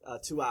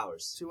 2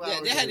 hours. 2 hours.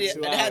 Yeah, they had, of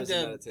Two they had hours of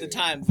the meditating.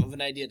 time of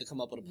an idea to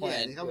come up with a yeah,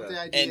 plan they come up with the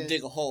Yeah. idea and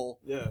dig a hole,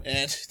 Yeah.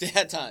 and they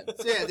had time.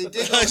 So yeah, they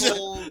dig a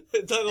hole.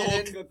 Dug a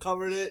hole, then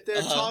covered it. They're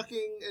Uh-huh.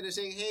 talking and they're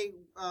saying, "Hey,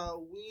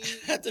 we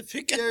Had to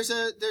pick up. there's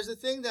a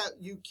thing that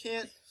you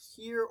can't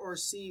hear or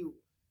see,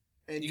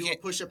 and You do a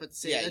can't- push up at the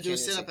same, yeah, you and do a can't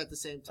sit see. up at the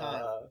same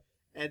time." Uh,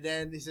 And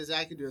then he says,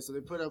 "I can do it." So they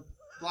put a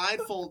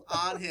blindfold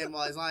on him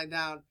while he's lying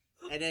down,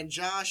 and then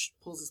Josh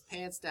pulls his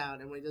pants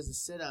down, and when he does a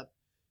sit up,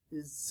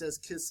 he says,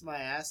 "Kiss my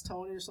ass,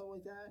 Tony," or something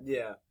like that.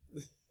 yeah.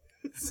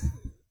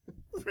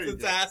 Pretty The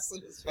good. ass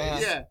in his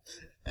face. Yeah,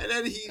 and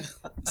then he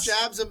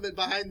jabs him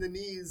behind the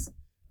knees,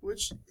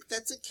 which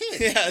that's a kid.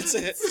 Yeah, that's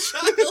it.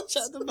 Child.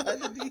 Shot them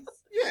behind the knees.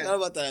 Yeah, How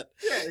about that?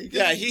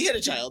 yeah, He hit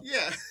a child.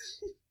 yeah.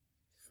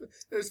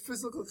 There's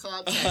physical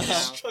contact now.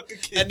 Struck a A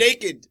kid.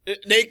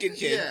 naked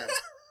kid. Yeah,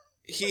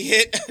 He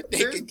hit a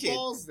there's naked kid.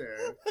 balls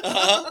there.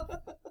 Uh-huh.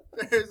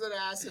 There's an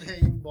ass and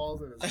hanging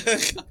balls in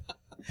his.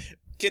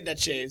 Kid that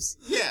shaves.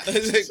 Yeah,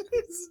 Like,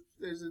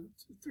 there's a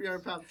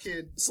 300-pound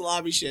kid.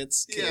 Slobby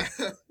shits. Kid.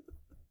 Yeah,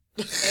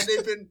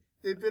 and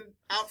they've been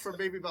out for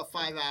maybe about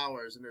 5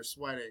 hours and they're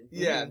sweating.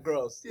 Yeah,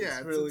 gross. Yeah, it's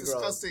it's really a gross.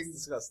 disgusting- It's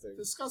disgusting.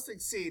 Disgusting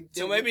scene.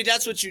 You know, maybe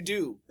that's what you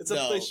do. It's a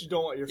though. place you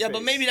don't want your Yeah, face.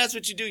 but maybe that's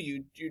what you do.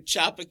 You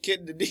chop a kid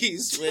in the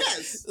knees with.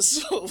 Yes.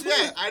 So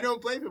Yeah, I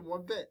don't blame him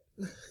one bit.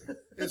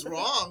 It's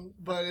wrong,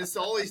 but it's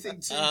the only thing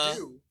to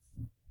do.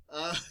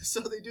 So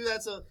they do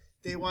that. So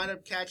they wind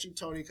up catching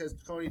Tony because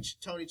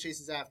Tony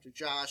chases after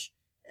Josh,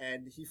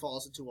 and he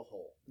falls into a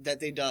hole. that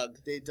they dug.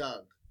 They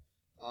dug.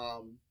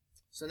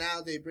 So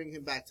now they bring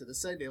him back to the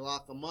site. They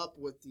lock him up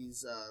with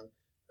these.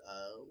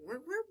 Where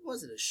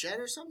was it? A shed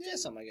or something? Yeah,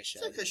 something like a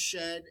shed. It's like a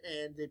shed,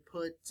 and they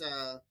put.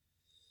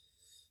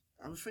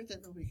 I'm afraid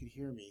that nobody could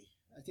hear me.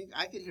 I think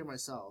I could hear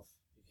myself.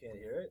 You can't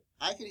hear it?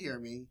 I could hear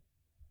me.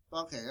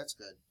 Okay, that's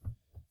good.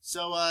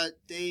 So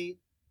they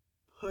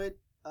put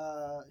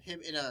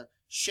him in a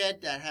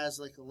shed that has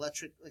like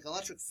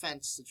electric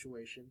fence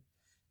situation,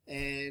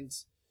 and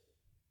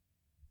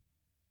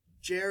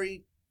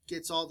Jerry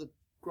gets all the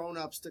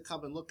grown-ups to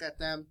come and look at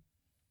them,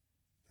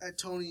 at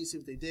Tony, see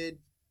what they did,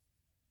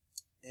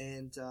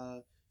 and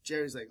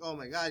Jerry's like, "Oh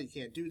my God, you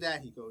can't do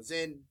that." He goes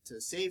in to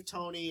save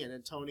Tony, and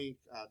then Tony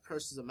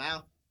curses him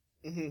out,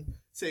 Mm-hmm.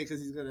 saying because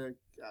he's gonna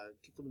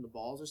kick him in the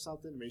balls or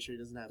something to make sure he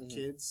doesn't have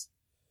kids.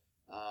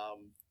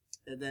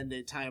 And then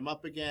they tie him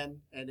up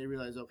again, and they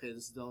realize, okay,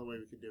 this is the only way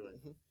we can do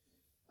it.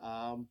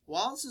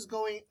 While this is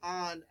going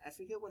on, I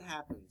forget what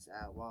happens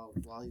while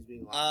he's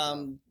being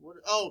locked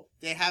up.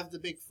 They have the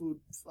big food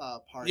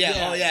party.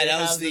 Yeah, oh yeah, They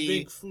that was have the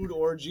big food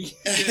orgy.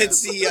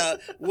 It's the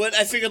what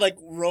I figured like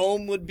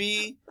Rome would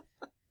be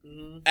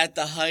at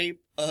the height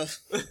of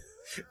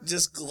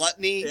just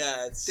gluttony.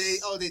 Yeah, it's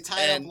They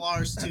tied up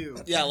Lars too.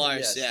 Yeah,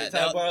 Lars. Yes, Yeah, the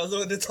time bar,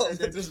 when they told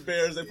them there's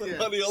bears, they put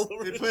honey all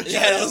over.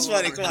 that was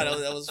funny. Come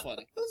on, that was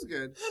funny. That was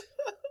good.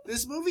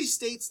 This movie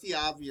states the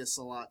obvious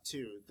a lot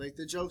too. Like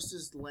the jokes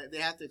they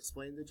have to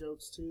explain the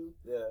jokes too.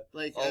 Yeah.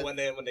 Like when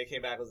they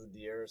came back as a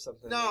deer or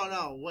something.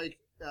 No. Like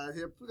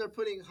they're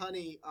putting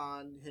honey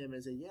on him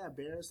and say, yeah,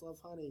 bears love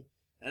honey.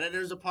 And then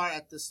there's a part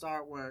at the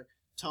start where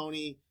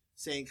Tony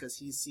saying because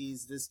he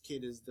sees this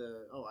kid as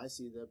I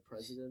see the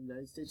president of the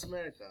United States of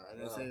America,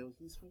 and I say, well,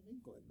 he's from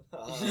England.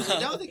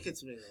 No, the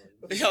kid's from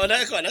England. Yeah,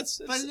 that's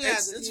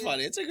it's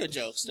funny. It's a good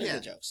joke. They're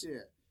good jokes.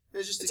 Yeah.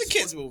 It's a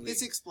kid's movie.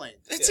 It's explained.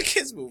 It's a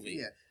kid's movie.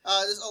 Yeah.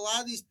 There's a lot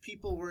of these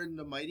people were in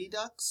the Mighty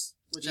Ducks.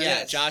 Which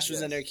Josh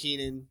was in there.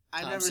 Keenan.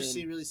 I never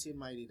Thompson. really seen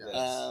Mighty Ducks.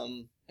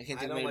 I can't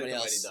think of anybody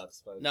else. Mighty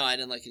Ducks, but... No, I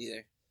didn't like it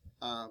either.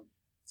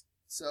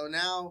 So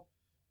now,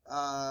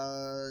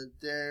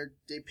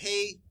 they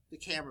pay the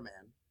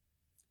cameraman,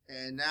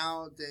 and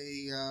now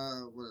they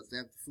have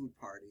the food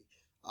party.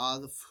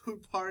 The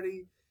food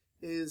party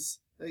is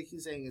like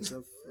he's saying it's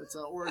an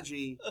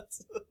orgy.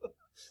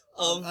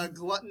 A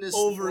gluttonous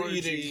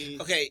overeating.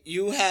 orgy. Okay,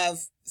 you have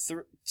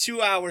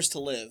 2 hours to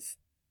live,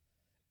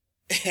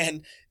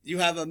 and you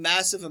have a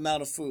massive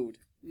amount of food.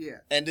 Yeah.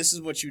 And this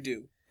is what you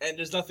do. And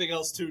there's nothing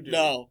else to do.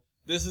 No.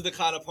 This is the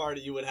kind of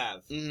party you would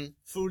have. Mm-hmm.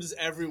 Food is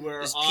everywhere,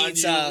 There's on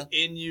pizza,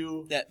 you, in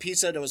you. That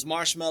pizza, there was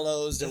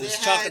marshmallows, there was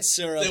had- chocolate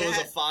syrup. There was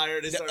a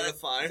fire. They started a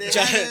fire. They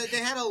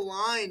had a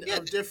line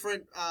of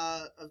different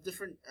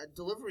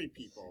delivery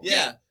people.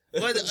 Yeah.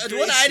 But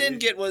what I didn't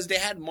get was they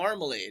had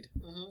marmalade.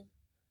 Mm-hmm.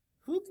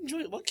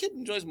 What kid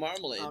enjoys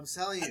marmalade? I'm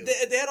telling you.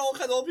 They had all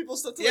kinds of old people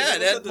stuff too. Yeah, Like,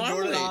 they had the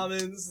Jordan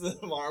marmalade. almonds, the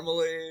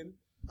marmalade.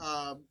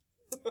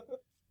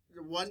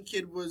 One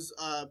kid was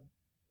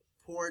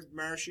poured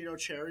maraschino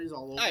cherries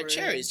all over. Alright,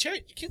 cherries.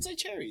 Kids like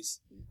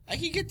cherries. I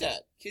can get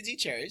that. Kids eat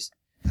cherries.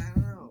 I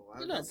don't know.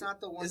 That's not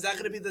the one. Is that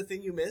going to be the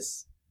thing you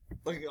miss?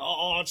 Like,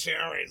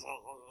 cherries.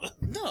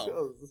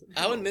 No.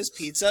 I would miss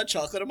pizza,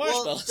 chocolate, or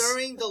marshmallows. Well,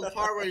 during the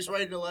part where he's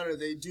writing the letter,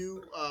 they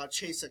do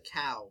chase a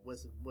cow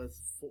with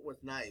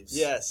knives.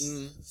 Yes.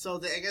 So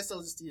I guess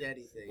they'll just eat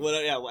anything.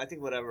 I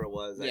think whatever it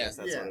was, I guess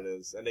that's what it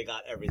is. And they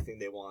got everything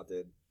they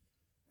wanted.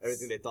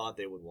 Everything they thought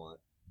they would want.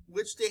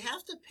 Which they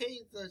have to pay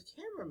the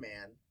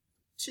cameraman,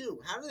 too.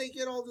 How do they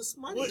get all this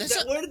money?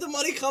 Where did the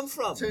money come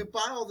from? To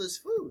buy all this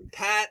food.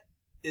 Pat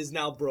is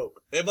now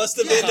broke. It must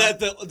have been that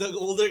the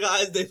older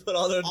guys, they put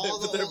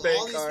their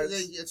bank cards.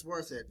 It's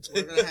worth it.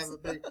 We're going to have a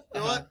big... You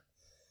know what?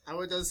 I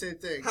would have done the same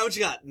thing. How much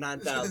you got?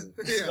 9,000.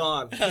 It's Yeah.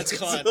 gone. It's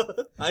gone.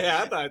 I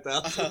have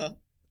 9,000.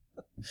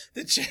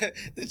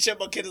 The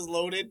chipmunk kid is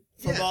loaded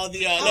from all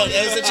the... Oh, no,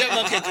 yeah. it was the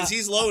chipmunk kid because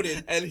he's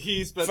loaded. And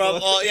he spent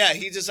From all... Yeah,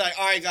 he's just like,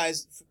 all right,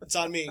 guys, it's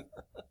on me.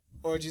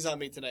 Orgy's on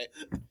me tonight.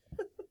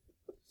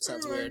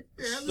 Sounds weird.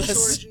 They have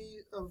this orgy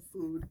of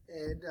food,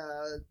 and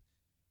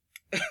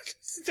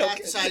Pat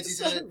decides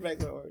he's gonna...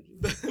 regular orgy.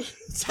 I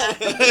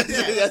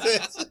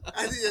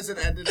think that's an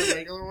end in a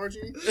regular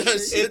orgy.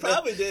 It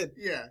probably did.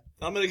 Yeah.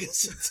 I'm going to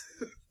guess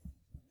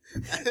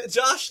it.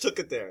 Josh took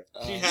it there.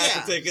 He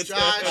had to take it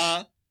Josh-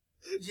 there.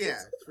 Yeah,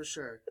 for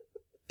sure.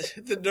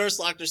 The nurse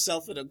locked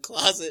herself in a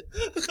closet.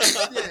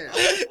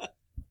 Yeah.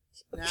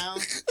 Now...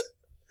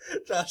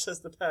 Josh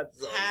has the Pat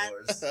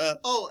Pat-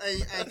 Oh,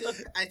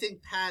 I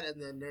think Pat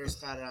and the nurse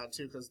got it out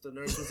too, because the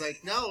nurse was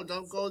like, "No,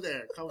 don't go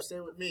there. Come stay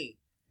with me."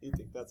 You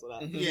think that's what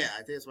happened? Yeah, I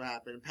think that's what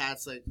happened. And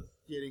Pat's like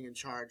getting in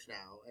charge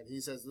now, and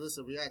he says,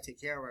 "Listen, we gotta take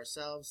care of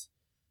ourselves."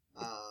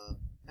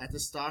 At the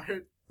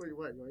start, wait,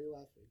 what? Why are you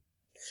laughing?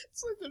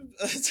 It's like go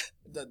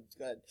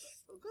ahead.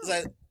 Oh, It's good.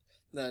 like,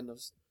 no.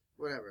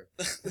 Whatever.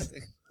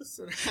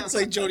 So now, It's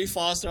like Jodie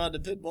Foster on the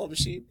pinball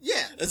machine.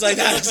 yeah, It's like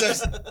that.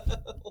 That's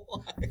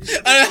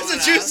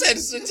what you said.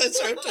 It's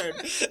her turn.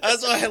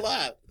 That's why I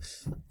laughed.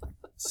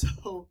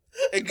 So,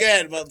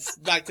 Again, but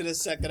back to the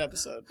second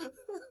episode.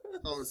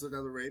 oh, it's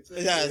another rape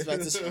thing? Yeah, it's back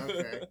to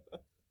Okay.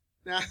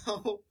 Now,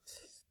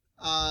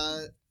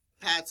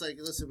 Pat's like,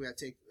 listen, we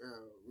gotta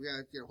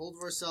get a hold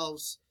of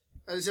ourselves.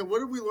 And they said, what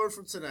did we learn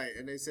from tonight?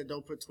 And they said,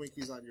 don't put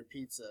Twinkies on your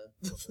pizza.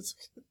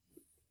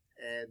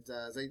 And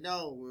it's like,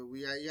 no,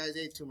 you guys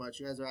ate too much.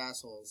 You guys are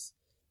assholes.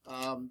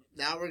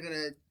 Now we're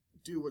gonna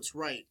do what's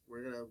right.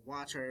 We're gonna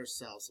watch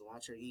ourselves and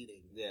watch our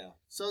eating. Yeah.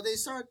 So they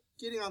start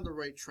getting on the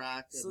right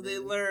track. So and they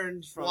then-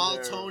 learned from while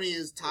their... Tony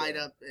is tied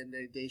up, and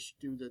they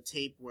do the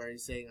tape where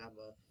he's saying,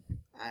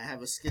 I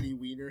have a skinny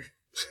wiener.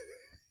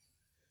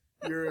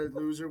 You're a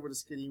loser with a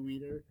skinny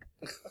wiener.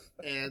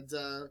 And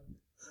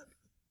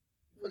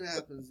what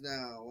happens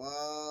now?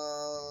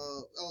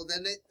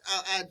 Then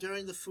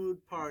during the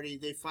food party,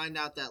 they find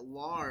out that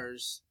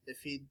Lars,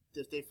 if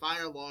they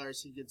fire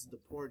Lars, he gets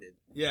deported.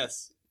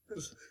 Yes.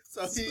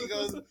 So he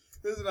goes.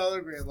 There's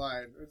another great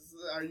line.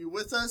 Are you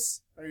with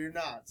us or you're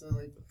not? So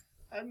like,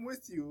 I'm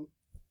with you.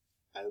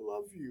 I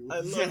love you. I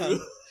love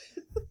you.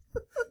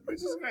 Which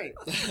is great.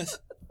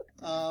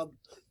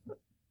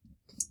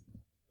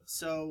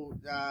 So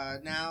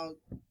now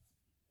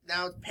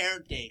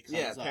Parent Day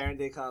comes up. Parent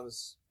Day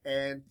comes.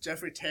 And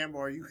Jeffrey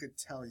Tambor, you could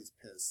tell he's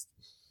pissed.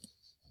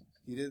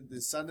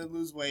 His son didn't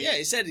lose weight. Yeah,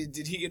 he said,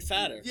 did he get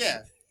fatter?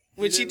 Yeah.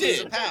 Which he didn't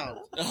did. lose a pound.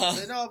 Uh-huh. I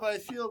said, no, but I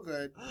feel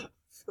good.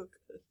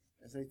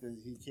 I think that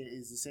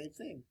he's the same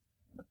thing.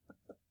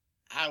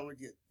 I would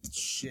get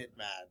shit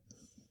mad.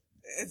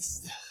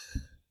 It's...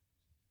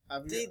 I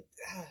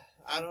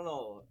don't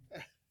know.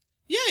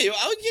 Yeah,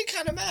 I would get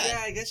kind of mad.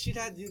 Yeah, I guess you'd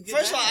get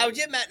First of all, mad. I would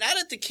get mad, not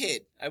at the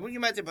kid. I wouldn't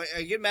get mad at the, but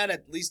I'd get mad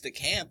at least the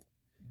camp.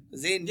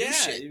 Because they didn't do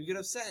shit. You get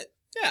upset.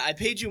 Yeah, I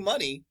paid you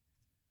money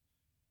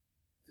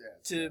Yeah,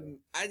 to...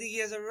 I think he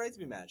has every right to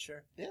be mad,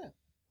 sure. Yeah.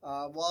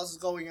 while this is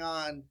going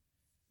on,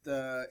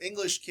 the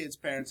English kid's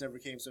parents never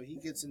came, so he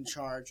gets in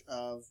charge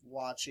of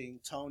watching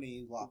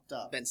Tony locked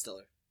up. Ben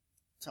Stiller.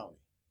 Tony.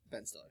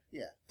 Ben Stiller.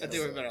 Yeah. I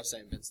think we're better off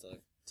saying Ben Stiller.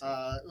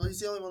 Well, he's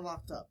the only one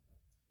locked up.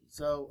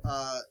 So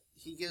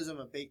he gives him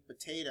a baked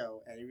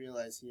potato, and he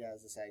realizes he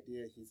has this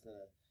idea. He's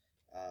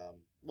gonna.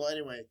 Well,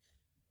 anyway,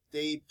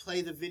 they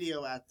play the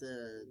video at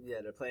the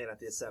They're playing at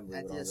the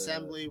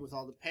assembly. with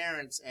all the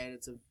parents, and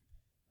it's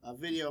a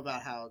video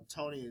about how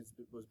Tony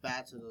was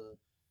bad to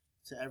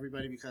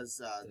everybody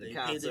because they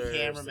paid the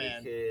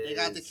cameraman. They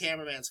got the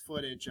cameraman's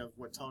footage of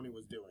what Tony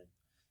was doing,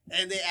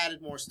 and they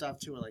added more stuff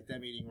to it, like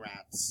them eating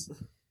rats.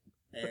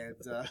 And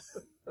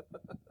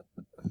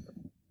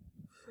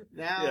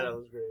now, that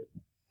was great.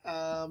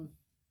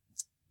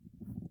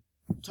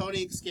 Tony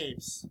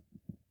escapes,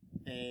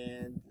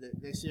 and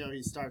next you know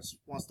he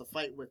wants to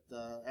fight with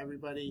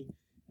everybody,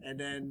 and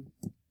then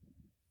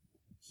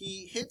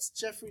he hits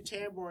Jeffrey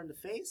Tambor in the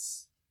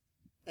face,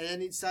 and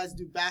then he decides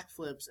to do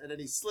backflips, and then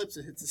he slips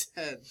and hits his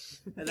head,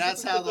 and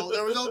that's how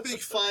there was no big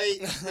fight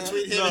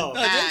between him and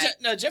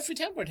Pat. Jeffrey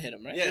Tambor hit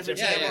him, right? Yeah,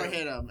 Jeffrey Tambor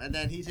hit him, and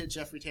then he hit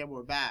Jeffrey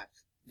Tambor back.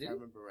 If I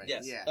remember right.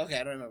 Yes. Yeah. Okay,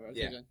 I don't remember.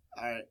 Okay, good.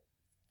 All right.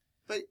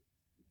 But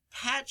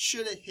Pat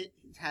should have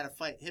had a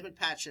fight. Him and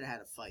Pat should have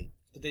had a fight.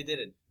 But they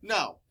didn't.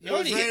 No. You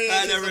already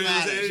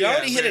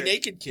hit a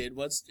naked kid.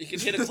 You can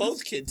hit a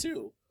clothed kid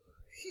too.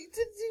 He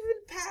didn't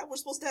even. Pat, we're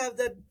supposed to have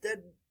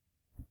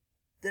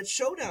that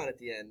showdown at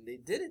the end. They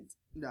didn't.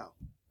 No.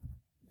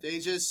 They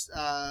just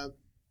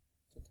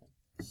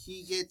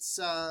he gets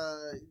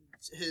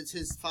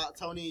his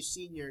Tony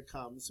Sr.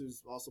 comes,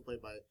 who's also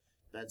played by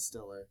Ben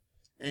Stiller.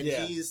 And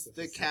he's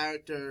the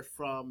character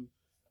from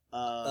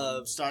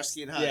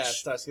Starsky and Hutch. Yeah,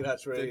 Starsky and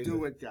Hutch. The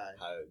Do-It guy.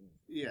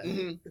 Yeah.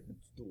 Mm-hmm.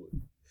 Do it.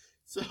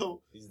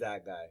 So he's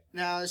that guy.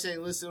 Now they're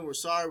saying, listen, we're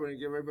sorry, we're going to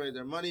give everybody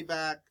their money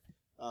back.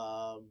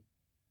 So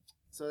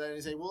then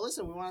he's like, well,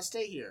 listen, we want to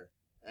stay here.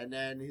 And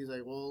then he's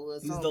like, well,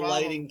 that's he's not the a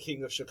problem. lighting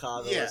king of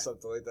Chicago or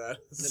something like that.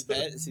 The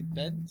bed? Is he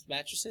bed?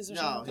 Mattresses or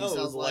something? No, he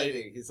sells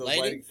lighting. He sells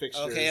lighting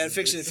fixtures. Okay, and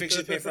fixtures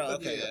pay for.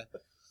 Okay, yeah.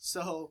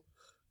 So,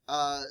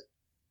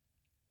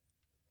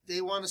 they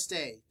want to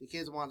stay. The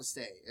kids want to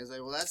stay. It's like,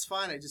 well, that's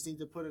fine. I just need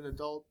to put an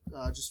adult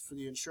just for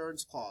the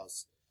insurance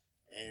clause.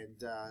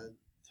 And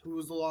who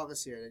was the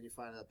longest here? And then you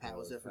find out Pat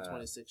was there for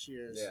 26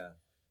 years. Yeah.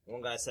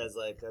 One guy says,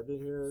 like, I've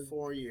been here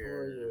 4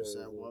 years.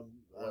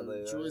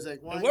 Julie's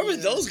like, and where were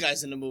those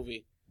guys in the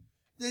movie?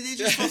 They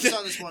just focused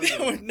on this one. They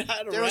were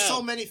not around. There were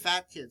so many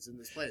fat kids in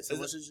this place. There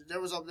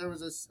was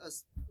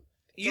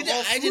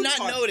I did not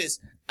notice.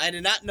 I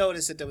did not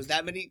notice that there was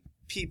that many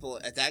people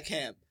at that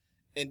camp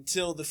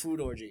until the food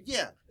orgy.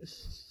 Yeah.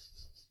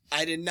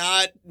 I did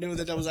not know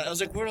that was. I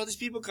was like, where did all these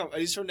people come? Are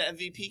these from the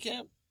MVP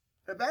camp?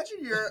 Imagine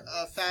you're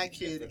a fat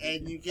kid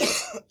and you get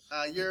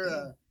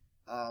you're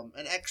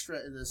an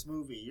extra in this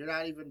movie. You're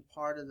not even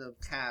part of the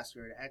cast.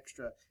 You're an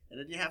extra, and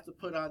then you have to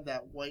put on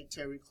that white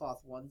terry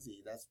cloth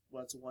onesie. That's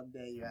what's one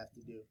day you have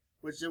to do.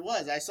 Which it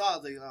was. I saw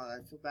it. Like, I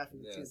feel bad for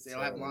the kids. They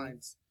don't have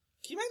lines.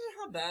 Can you imagine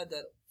how bad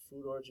that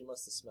food orgy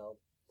must have smelled?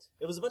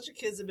 It was a bunch of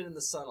kids that had been in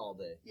the sun all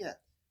day. Yeah.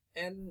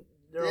 And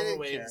they're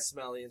overweight and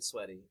smelly and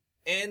sweaty.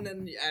 And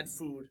then you add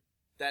food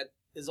that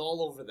is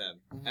all over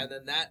them. Mm-hmm. And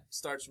then that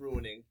starts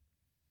ruining.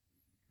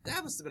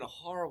 That must have been a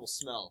horrible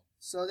smell.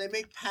 So they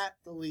make Pat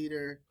the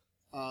leader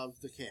of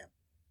the camp.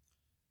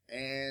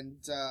 And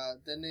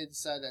then they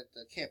decide that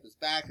the camp is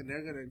back and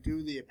they're going to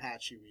do the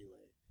Apache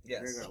relay.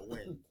 Yes. They're going to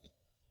win.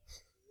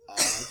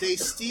 They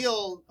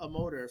steal a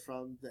motor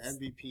from the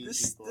MVP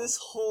people. This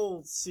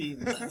whole scene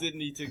didn't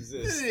need to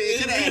exist.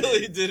 It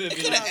really didn't. It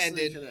could have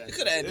ended. It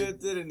could have ended.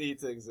 It didn't need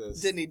to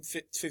exist. Didn't need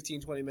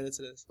 15, 20 minutes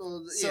of this.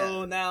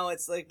 So now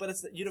it's like, but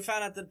you'd have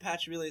found out that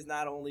Apache relay is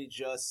not only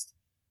just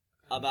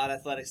about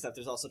athletic stuff.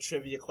 There's also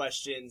trivia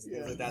questions and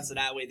things like that. So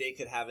that way they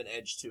could have an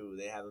edge too.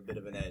 They have a bit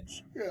of an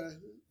edge. Yeah.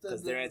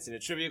 Because they're answering a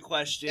trivia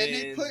question. And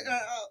they put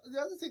the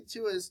other thing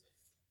too is,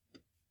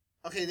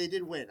 okay, they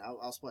did win.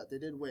 I'll split. They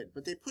did win,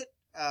 but they put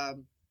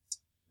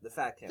the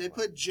fat camp. They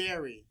put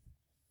Jerry,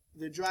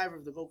 the driver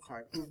of the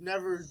go-kart, who's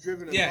never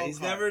driven a go-kart. Yeah, he's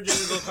never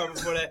driven a go-kart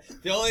before that.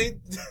 The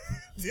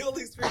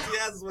only experience he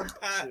has is when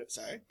Pat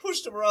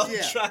pushed him around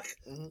the track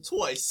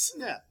twice.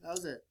 Yeah, that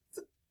was it.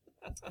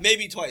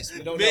 Maybe twice.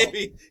 We don't know.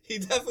 Maybe. He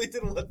definitely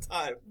did one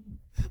time.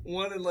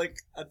 1 in like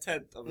a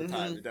tenth of the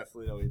time. You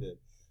definitely know he did.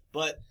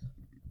 But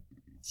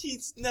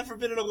he's never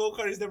been in a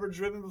go-kart. He's never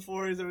driven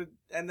before. He's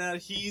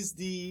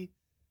the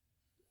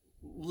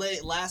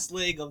last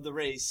leg of the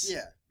race.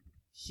 Yeah.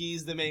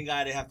 He's the main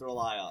guy they have to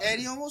rely on. And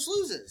he almost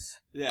loses.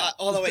 Yeah.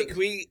 Hold on, wait. Can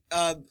we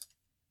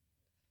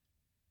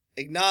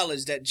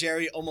acknowledge that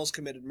Jerry almost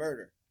committed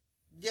murder?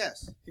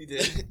 Yes. He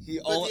did.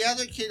 But the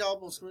other kid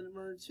almost committed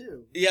murder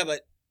too. Yeah,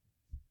 but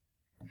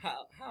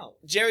How?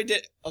 Jerry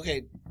did.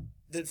 Okay,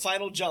 the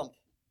final jump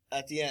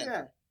at the end.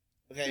 Yeah.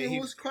 Okay, He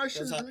almost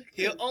crushes the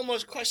he kid.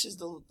 almost crushes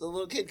the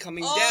little kid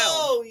coming down.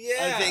 Oh,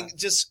 yeah. I think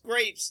just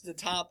scrapes the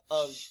top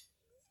of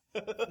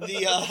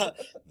the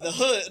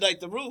hood, like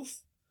the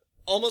roof.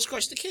 Almost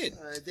crushed the kid.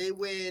 They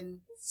win,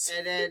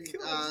 and then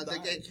Kills the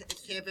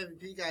die. camp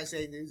MVP guy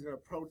saying that he's going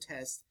to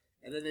protest,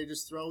 and then they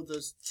just throw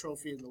this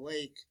trophy in the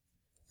lake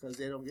because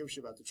they don't give a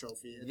shit about the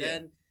trophy. And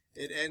then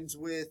it ends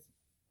with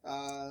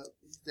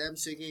them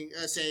saying,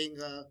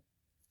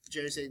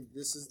 Jerry saying,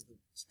 "This is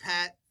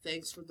Pat.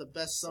 Thanks for the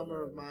best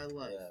summer of my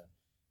life,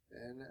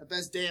 and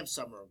best damn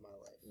summer of my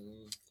life."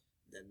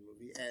 Then the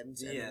movie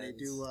ends, and then they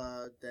do.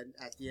 Then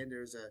at the end,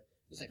 there's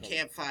a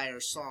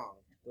campfire song.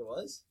 There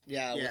was?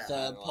 Yeah, Yeah.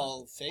 with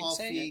Paul Feig Paul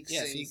saying Feig it?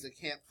 Yeah, sings Feig. the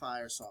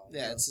campfire song.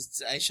 Yeah,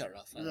 I shut it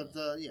off. I don't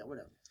know.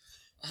 Whatever.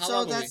 How So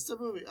long are we? that's the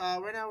movie.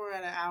 Right now we're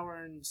at 1 hour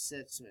and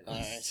 6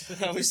 minutes.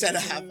 All right. We said a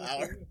half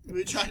hour.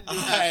 We tried to do All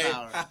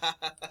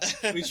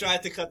half hour. We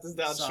tried to cut this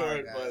down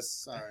Sorry, short, guys.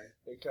 Sorry.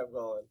 but it kept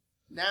going.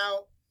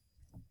 Now,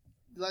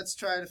 let's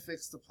try to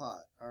fix the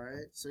plot. All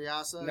right. So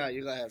Yasa, No,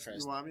 you go ahead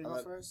first. you want me to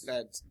go first? Go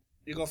ahead.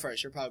 You go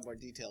first. You're probably more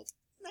detailed.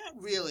 Not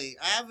really.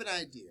 I have an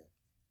idea.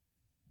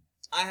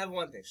 I have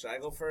one thing. Should I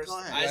go first? Go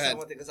ahead. I Go just ahead. have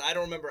one thing because I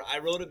don't remember. I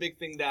wrote a big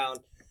thing down,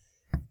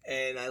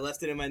 and I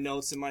left it in my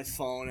notes in my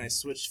phone. I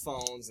switched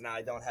phones, and now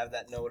I don't have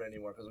that note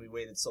anymore because we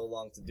waited so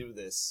long to do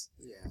this.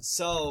 Yeah.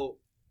 So,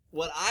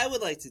 what I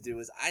would like to do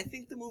is, I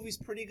think the movie's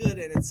pretty good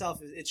in itself.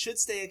 It should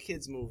stay a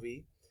kids'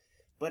 movie,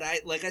 but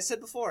like I said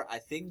before, I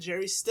think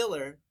Jerry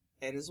Stiller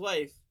and his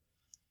wife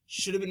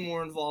should have been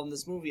more involved in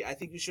this movie. I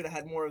think you should have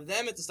had more of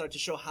them at the start to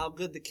show how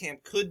good the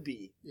camp could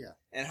be. Yeah.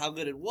 And how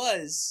good it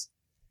was.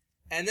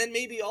 And then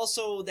maybe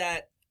also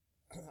that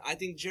I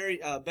think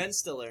Ben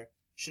Stiller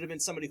should have been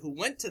somebody who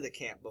went to the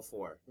camp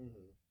before.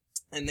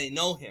 Mm-hmm. And they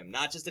know him,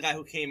 not just the guy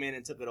who came in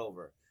and took it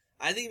over.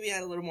 I think if we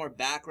had a little more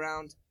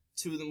background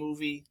to the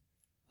movie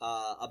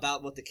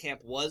about what the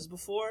camp was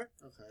before,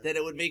 Okay. then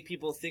it would make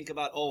people think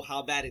about,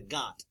 how bad it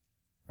got.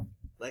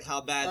 Like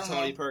how bad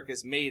Tony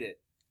Perkis made it.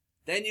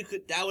 Then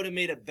that would have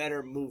made a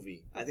better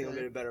movie. I think it would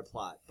have made a better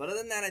plot. But other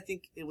than that, I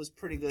think it was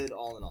pretty good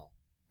all in all.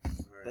 All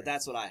right. But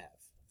that's what I have.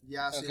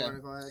 Yasa, Okay. you want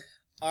to go ahead?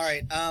 All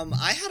right.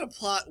 I had a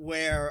plot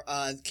where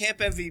Camp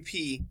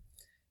MVP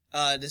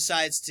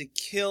decides to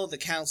kill the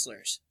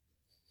counselors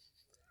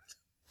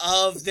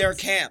of their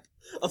camp,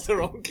 Of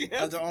their own camp?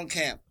 of their own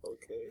camp,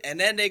 Okay. and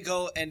then they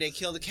go and they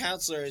kill the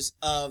counselors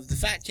of the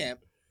fat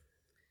camp.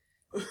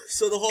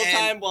 So the whole And-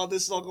 time while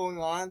this is all going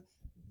on,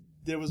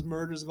 there was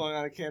murders going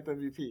on at Camp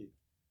MVP.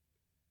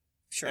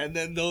 Sure. And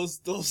then those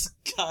guys...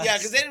 Yeah,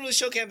 because they didn't really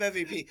show Camp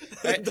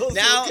MVP. Right? those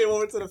Now, people came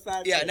over to the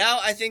fat yeah, camp. now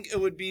I think it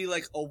would be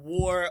like a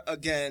war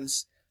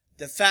against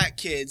the fat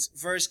kids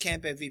versus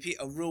Camp MVP,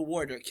 a real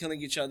war. They're killing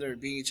each other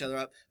and beating each other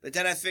up. But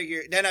then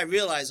I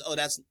realized,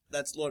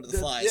 that's Lord of the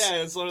Flies.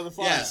 Yeah, it's Lord of the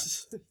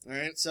Flies. All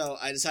right, so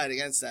I decided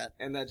against that.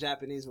 And that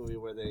Japanese movie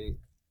where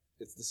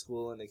it's the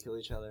school and they kill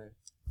each other.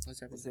 What's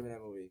that? What's the name of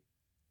that movie?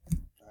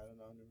 I don't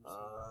know.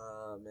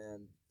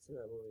 Man. What's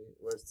that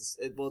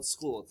movie? Where it's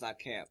school. It's not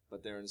camp,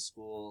 but they're in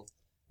school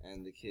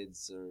and the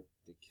kids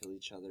they kill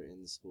each other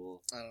in the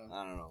school. I don't know.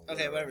 I don't know.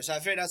 Okay, whatever. So I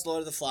figured that's Lord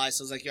of the Flies.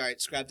 So I was like, all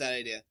right, scrap that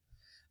idea.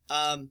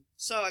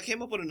 So I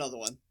came up with another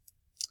one.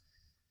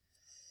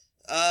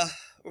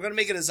 We're gonna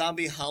make it a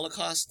zombie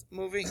Holocaust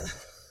movie.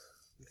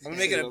 I'm gonna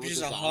make it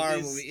just a horror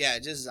movie. Yeah,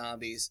 just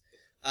zombies.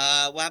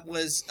 What happened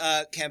was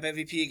Camp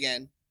MVP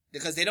again,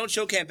 because they don't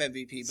show Camp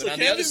MVP, but So on Camp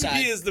the other MVP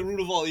side, is the root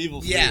of all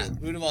evil. For yeah, you.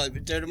 root of all,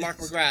 they're the Mark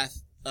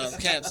McGrath of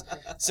camps.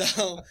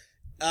 So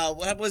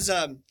what happened was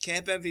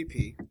Camp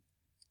MVP.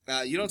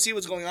 You don't see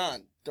what's going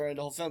on during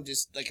the whole film.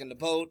 Just like in the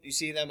boat, you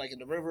see them like in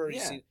the river. You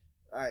Yeah. see,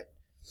 all right.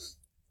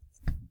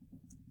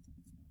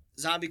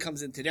 Zombie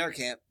comes into their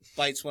camp,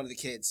 bites one of the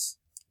kids.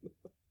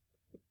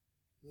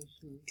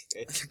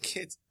 The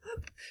kids,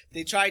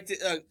 they tried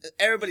to.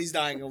 Everybody's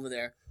dying over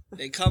there.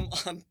 They come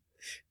on.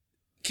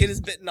 Kid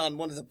is bitten on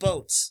one of the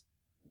boats,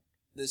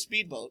 the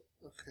speedboat.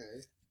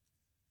 Okay.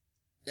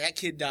 That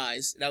kid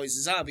dies. Now he's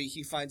a zombie.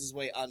 He finds his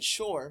way on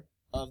shore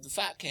of the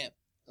fat camp.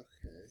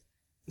 Okay.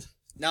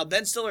 Now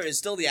Ben Stiller is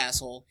still the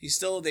asshole.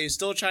 They're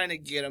still trying to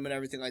get him and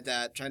everything like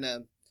that, trying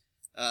to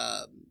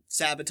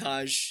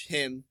sabotage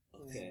him.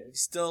 Okay.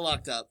 He's still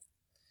locked up.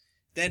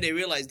 Then they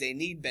realize they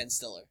need Ben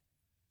Stiller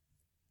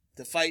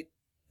to fight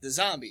the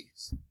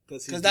zombies.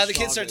 Because now the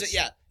kids start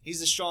to, he's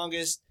the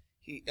strongest.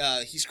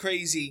 He's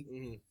crazy.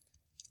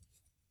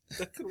 Mm-hmm.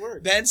 That could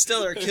work. Ben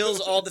Stiller kills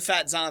all the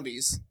fat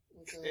zombies.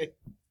 Okay.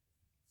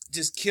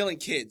 Just killing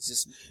kids,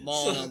 just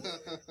mauling them,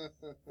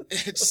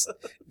 just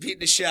beating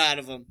the shit out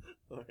of them.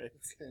 All right.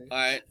 Okay. All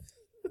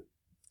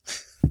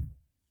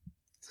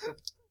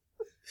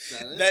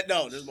right.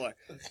 No, there's more.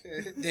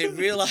 Okay. They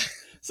realize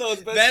So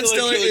it's Ben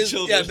Stiller killing is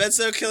children. Ben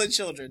Stiller killing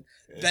children.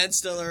 Okay. Ben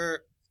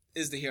Stiller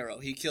is the hero.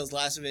 He kills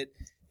last of it.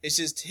 It's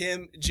just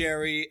him,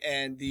 Jerry,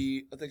 and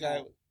the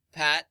guy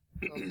Pat.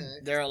 Okay.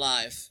 They're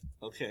alive,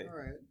 Okay. All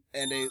right.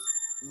 and they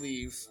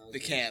leave the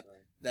camp.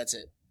 That's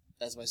it.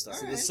 That's my story.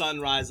 So the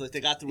sunrise, like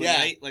they got through Yeah, a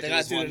night, like they it got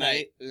was through one the night.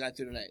 night. We got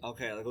through the night.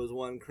 Okay, like it was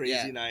one crazy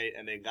Yeah. night,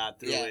 and they got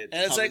through Yeah, it.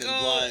 and it's covered like, in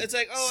oh, blood. it's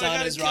like, oh, I sun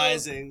gotta is kill-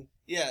 rising.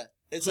 Yeah,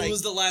 it's Who like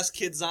was the last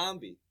kid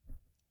zombie?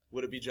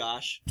 Would it be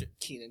Josh?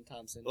 Keenan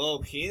Thompson. Oh,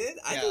 Keenan?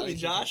 I Yeah, think I like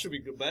Josh would be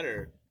good,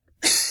 better.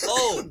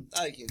 Oh,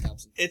 I like Keenan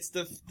Thompson. it's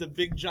the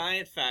big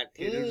giant fat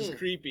kid who's just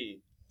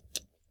creepy.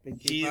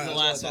 He's Alright, the I'll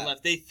last go with one that.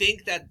 left. They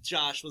think that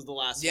Josh was the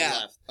last Yeah.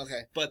 one left,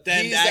 Okay. but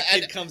then He's that the-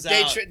 kid and comes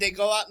they out. they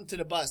go out into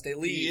the bus. They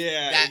leave.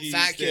 Yeah, that he's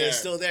fat kid there. is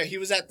still there. He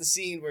was at the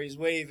scene where he's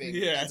waving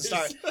Yeah. at the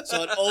start.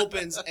 So it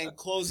opens and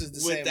closes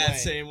the With same that way.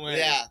 same way.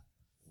 Yeah.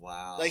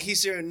 Wow. Like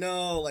he's hearing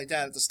no like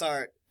that at the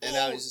start, and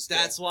now he's just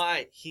that's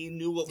why he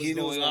knew what was he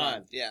knew what going was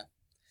on. Yeah.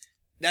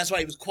 That's why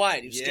he was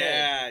quiet. He was scared.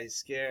 Yeah, he's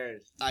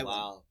scared. I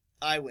wow,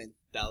 I win.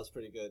 that was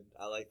pretty good.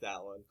 I like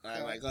that one.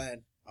 All right, go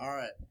ahead. All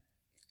right.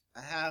 I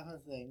have a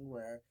thing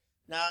where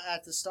now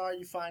at the start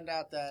you find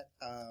out that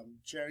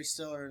Jerry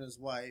Stiller and his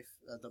wife,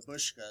 the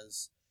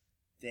Bushkas,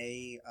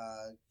 they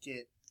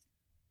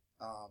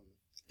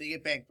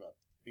get bankrupt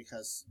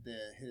because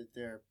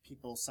their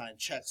people sign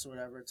checks or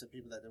whatever to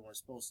people that they weren't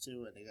supposed to,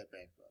 and they get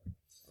bankrupt.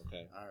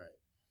 Okay. All right.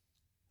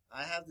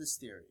 I have this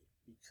theory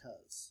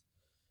because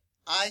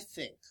I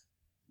think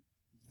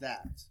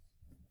that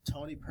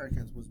Tony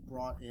Perkins was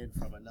brought in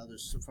from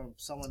from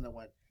someone that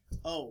went,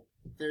 oh,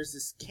 there's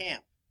this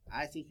camp.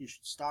 I think you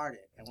should start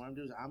it. And what I'm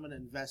doing is I'm going to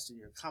invest in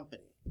your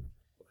company.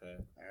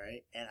 Okay. All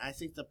right. And I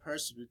think the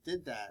person who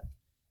did that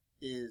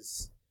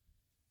is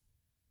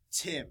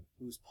Tim,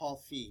 who's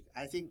Paul Feig.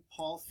 I think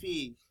Paul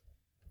Feig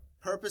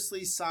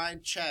purposely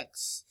signed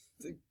checks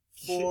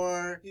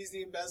for. He's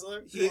the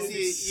embezzler.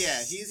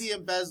 He's the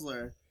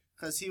embezzler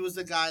because he was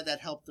the guy that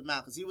helped them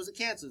out because he was a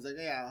cancer. He's like,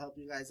 yeah, I'll help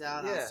you guys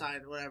out. Yeah. I'll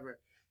sign whatever.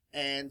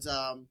 And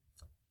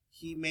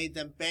he made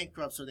them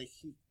bankrupt so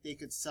they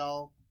could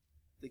sell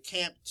the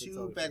camp to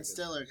Tony Ben Perkins.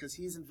 Stiller because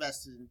he's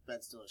invested in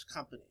Ben Stiller's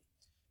company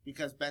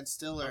because Ben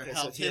Stiller Okay,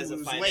 helped so he him has a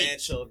lose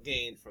financial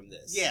gain from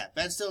this. weight. Yeah,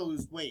 Ben Stiller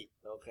lose weight.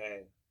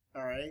 Okay.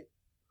 All right,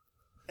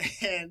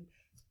 and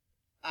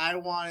I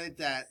wanted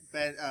that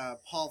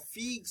Paul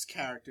Feig's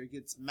character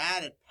gets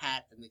mad at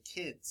Pat and the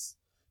kids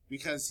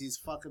because he's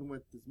fucking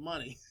with his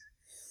money.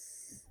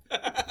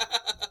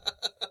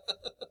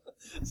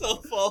 So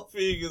Paul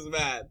Feig is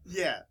mad.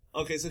 Yeah,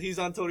 Okay, so he's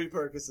on Tony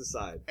Perkins'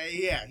 side.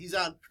 yeah, he's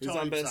on He's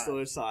Tony's on Ben side.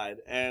 Stiller's side,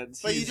 and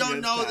But you he's don't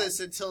against know Pat. this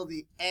until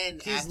the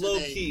end. He's after low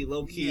they- key.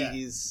 Yeah.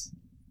 He's,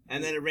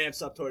 and then it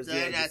ramps up towards the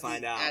Then end to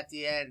find out. at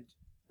the end,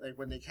 like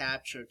when they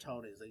capture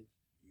Tony, it's like,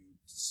 you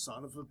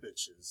son of a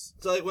bitches.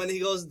 So like when he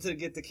goes to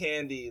get the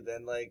candy,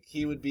 then like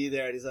he would be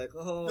there, and he's like,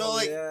 oh No,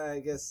 like- yeah, I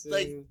guess.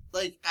 Like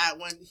at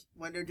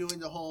when they're doing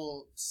the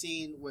whole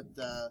scene with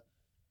the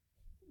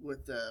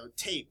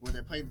tape where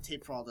they're playing the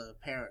tape for all the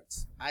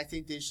parents. I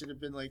think they should have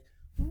been like,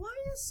 why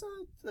is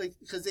like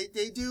because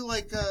they do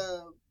like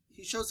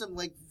he shows them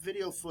like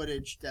video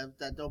footage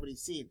that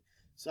nobody's seen.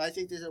 So I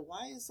think they said,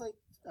 why is like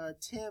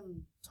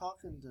Tim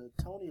talking to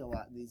Tony a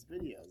lot in these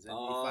videos? And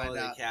you find they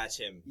out, catch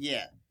him.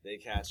 yeah, They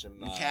catch him.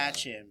 you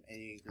catch him and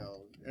you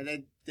go, and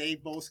then they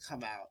both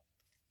come out.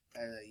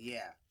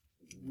 Yeah,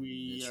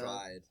 We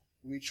tried.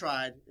 we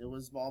tried. It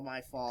was all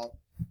my fault.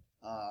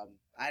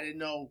 I didn't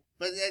know,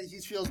 but then he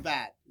feels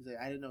bad. He's like,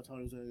 I didn't know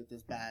Tony was going to get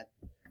this bad.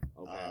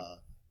 Okay.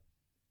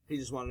 He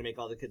just wanted to make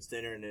all the kids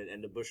dinner,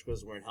 and the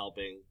Bushkas weren't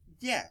helping.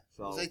 Yeah,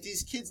 So it's like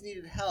these kids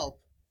needed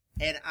help,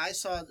 and I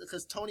saw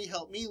because Tony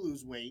helped me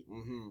lose weight.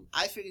 Mm-hmm.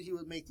 I figured he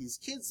would make these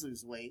kids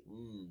lose weight,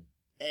 Mm.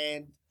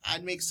 and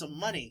I'd make some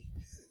money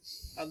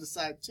on the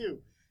side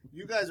too.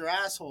 You guys are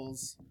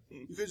assholes.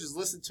 You could just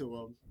listen to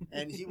him,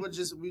 and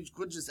we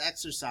could just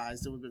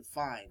exercise. It would have been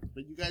fine.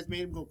 But you guys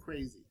made him go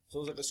crazy. So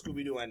it was like a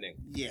Scooby-Doo ending.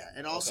 Yeah,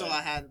 and also Okay.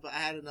 I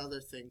had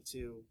another thing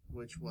too,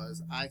 which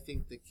was I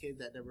think the kid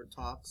that never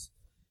talks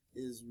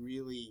is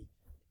really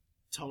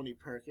Tony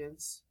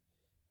Perkins,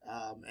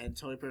 and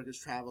Tony Perkins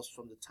travels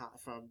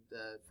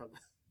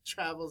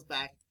travels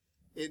back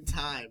in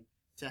time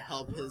to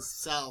help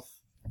himself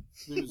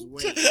lose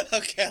weight.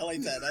 Okay, I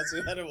like that. That's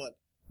another one.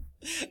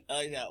 I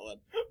like that one.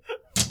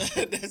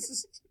 This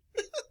is...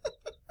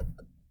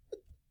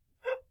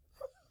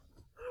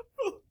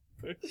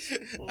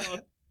 Hold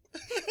on.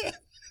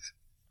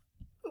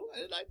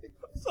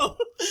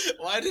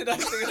 Why did I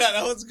think that?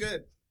 That was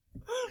good.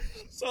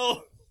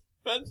 So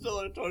Ben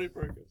Stiller and Tony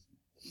Perkins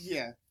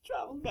Yeah,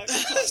 travels back in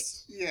time.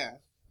 yeah,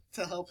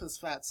 to help his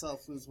fat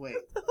self lose weight.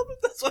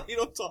 That's why you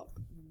don't talk.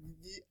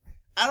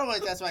 I don't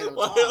like that's why I don't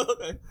Why- talk.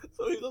 okay.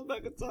 So he goes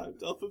back in time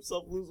to help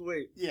himself lose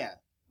weight. Yeah,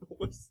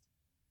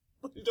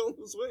 But you don't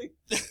lose weight.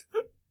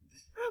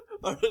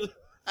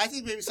 I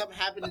think maybe something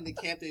happened in the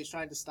camp that he's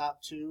trying to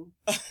stop too.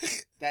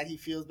 That he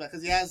feels bad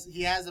because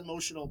he has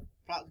emotional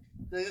problems.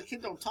 The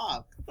kid don't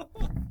talk.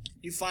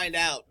 You find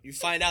out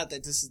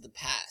that this is the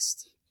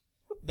past.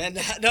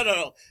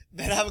 No.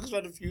 Ben Affleck's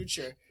from the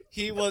future.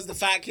 He was the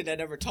fat kid that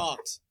never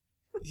talked.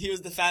 He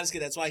was the fattest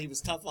kid. That's why he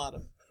was tough on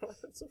him.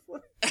 That's so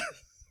funny.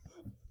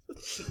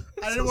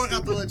 I didn't work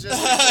out the logistics.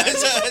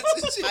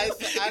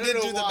 I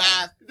didn't do the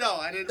math. No,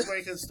 I didn't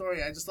break his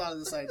story. I just thought of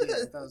this idea.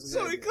 I thought it was a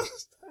So good he idea.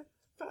 goes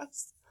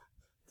fast.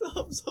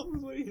 Thumbs up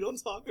his weight. You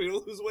don't talk or you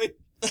lose weight.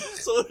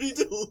 So what do you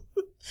do?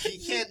 He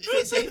can't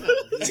save him.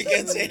 He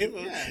can't save him.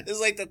 Yeah.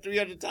 It's like the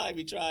 300th time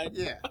he tried.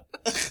 Yeah.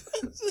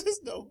 There's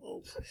no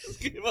hope.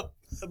 Give up.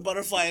 The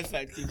butterfly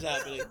effect keeps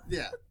happening.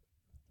 Yeah.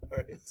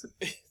 Alright.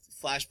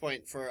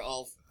 Flashpoint for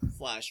all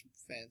Flash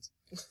fans.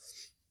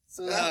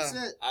 So that's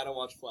it. I don't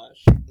watch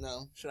Flash.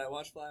 No. Should I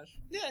watch Flash?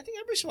 Yeah, I think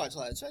everybody should watch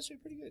Flash. It's actually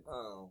pretty good.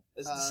 Oh.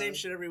 Is it the same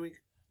shit every week?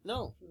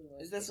 No.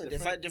 It's definitely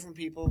different? different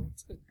people.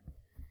 It's good.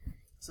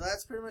 So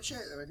that's pretty much it.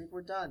 I think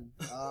we're done.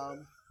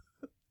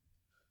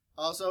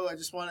 Also, I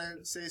just want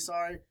to say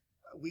sorry.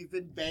 We've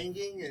been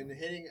banging and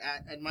hitting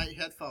at my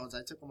headphones. I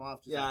took them off.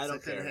 Just Yeah, I because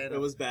don't couldn't care. hit It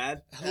them. was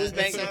bad. Who was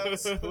banging?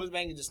 So- Who was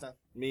banging just now?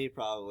 Me,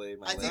 probably.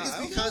 I think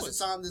it's because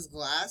it's on this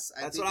glass.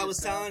 That's what I was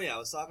telling you. I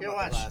was talking Here, about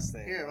watch. the last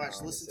thing. Here, watch.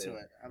 Let me Listen see. to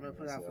it. I'm gonna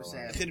put it out for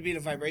Sam. Could it be a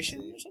vibration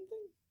or something?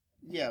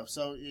 Yeah.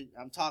 So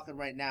I'm talking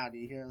right now. Do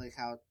you hear like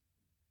how?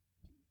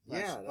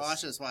 Yeah,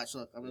 Watch this. Watch.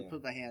 Look. I'm gonna yeah.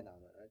 put my hand on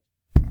it.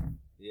 Right?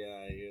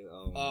 Yeah.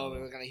 Oh,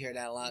 we're gonna hear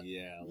that a lot.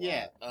 Yeah. a lot.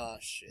 Yeah. Oh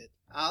shit.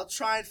 I'll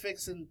try and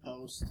fix it in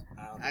post.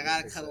 don't I think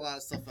gotta fix cut it. a lot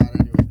of stuff out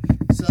anyway.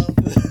 So.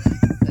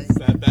 Is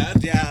that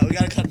bad? Yeah, we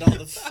gotta cut all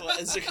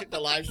the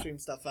live stream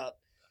stuff out.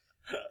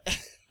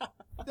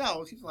 No,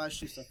 we'll keep the live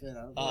stream stuff in.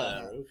 I don't Oh,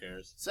 know. Who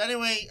cares? So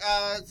anyway,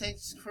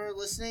 thanks for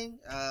listening.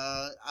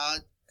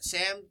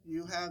 Sam,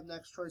 you have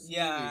next choice.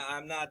 Yeah,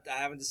 I'm not. I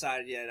haven't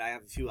decided yet. I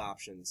have a few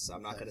options.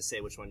 I'm not Okay. gonna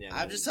say which one yet.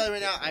 I'm just telling you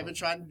right now. I've been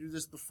trying to do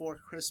this before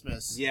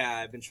Christmas. Yeah,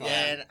 I've been trying.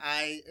 And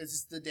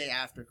it's the day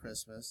after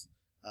Christmas.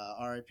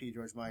 R.I.P.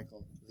 George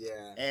Michael.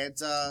 Yeah. And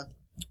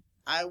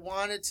I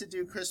wanted to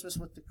do Christmas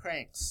with the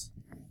Cranks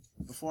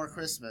before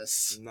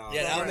Christmas. No.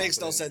 Yeah, that's that makes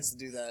not no good. sense to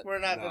do that. We're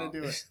not No. going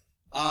to do it.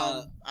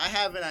 Uh, I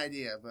have an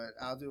idea, but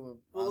I'll do it.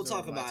 We'll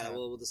talk about it.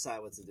 We'll decide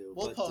what to do.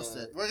 We'll But, post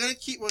it. We're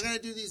gonna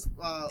do these.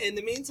 In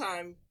the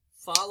meantime,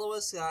 follow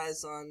us,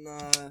 guys, on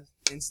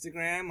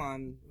Instagram.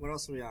 On what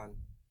else are we on?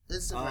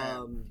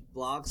 Instagram,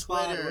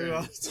 Blogspot. Twitter, What are we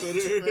on?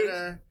 Twitter.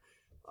 Twitter.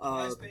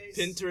 MySpace.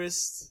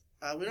 Pinterest.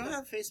 We don't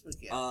have Facebook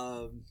yet.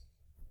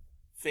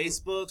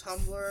 Facebook.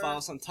 Tumblr. Follow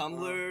us on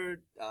Tumblr.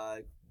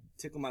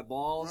 Tickle my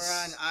balls.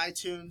 We're on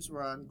iTunes.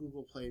 We're on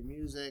Google Play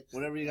Music.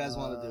 Whatever you guys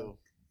want to do.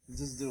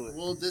 Just do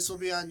it. This will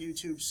be on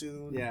YouTube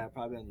soon. Yeah,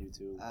 probably on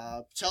YouTube.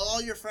 Tell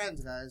all your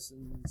friends, guys,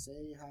 and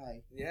say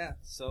hi. Yeah.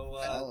 So.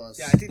 Follow us.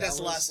 yeah, I think that's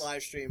That the was- last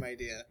live stream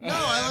idea. No,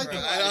 I like the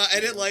live I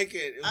didn't like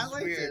it. It was I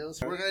liked weird.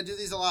 it. We're gonna do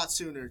these a lot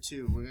sooner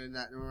too. We're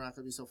not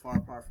gonna be so far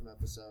apart from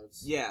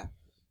episodes. Yeah.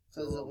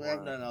 Because we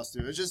have nothing else to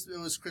do. It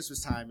was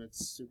Christmas time.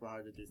 It's super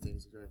hard to do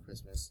things during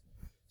Christmas.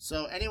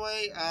 So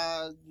anyway,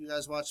 you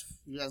guys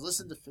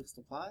listen to Fix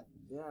the Plot.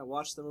 Yeah.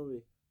 Watch the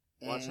movie.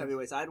 Watch And-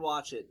 Heavyweights. I'd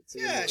watch it. It's a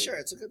good Yeah, movie. sure.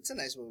 It's a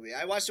nice movie.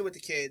 I watched it with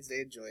the kids. They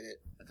enjoyed it.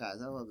 Guys,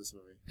 I love this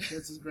movie.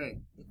 Kids is great.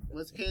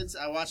 With kids,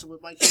 I watch it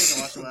with my kids. I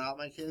watch it without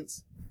my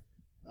kids.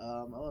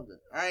 I loved it.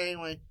 All right,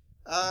 anyway.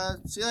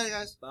 See you later,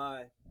 guys.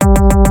 Bye.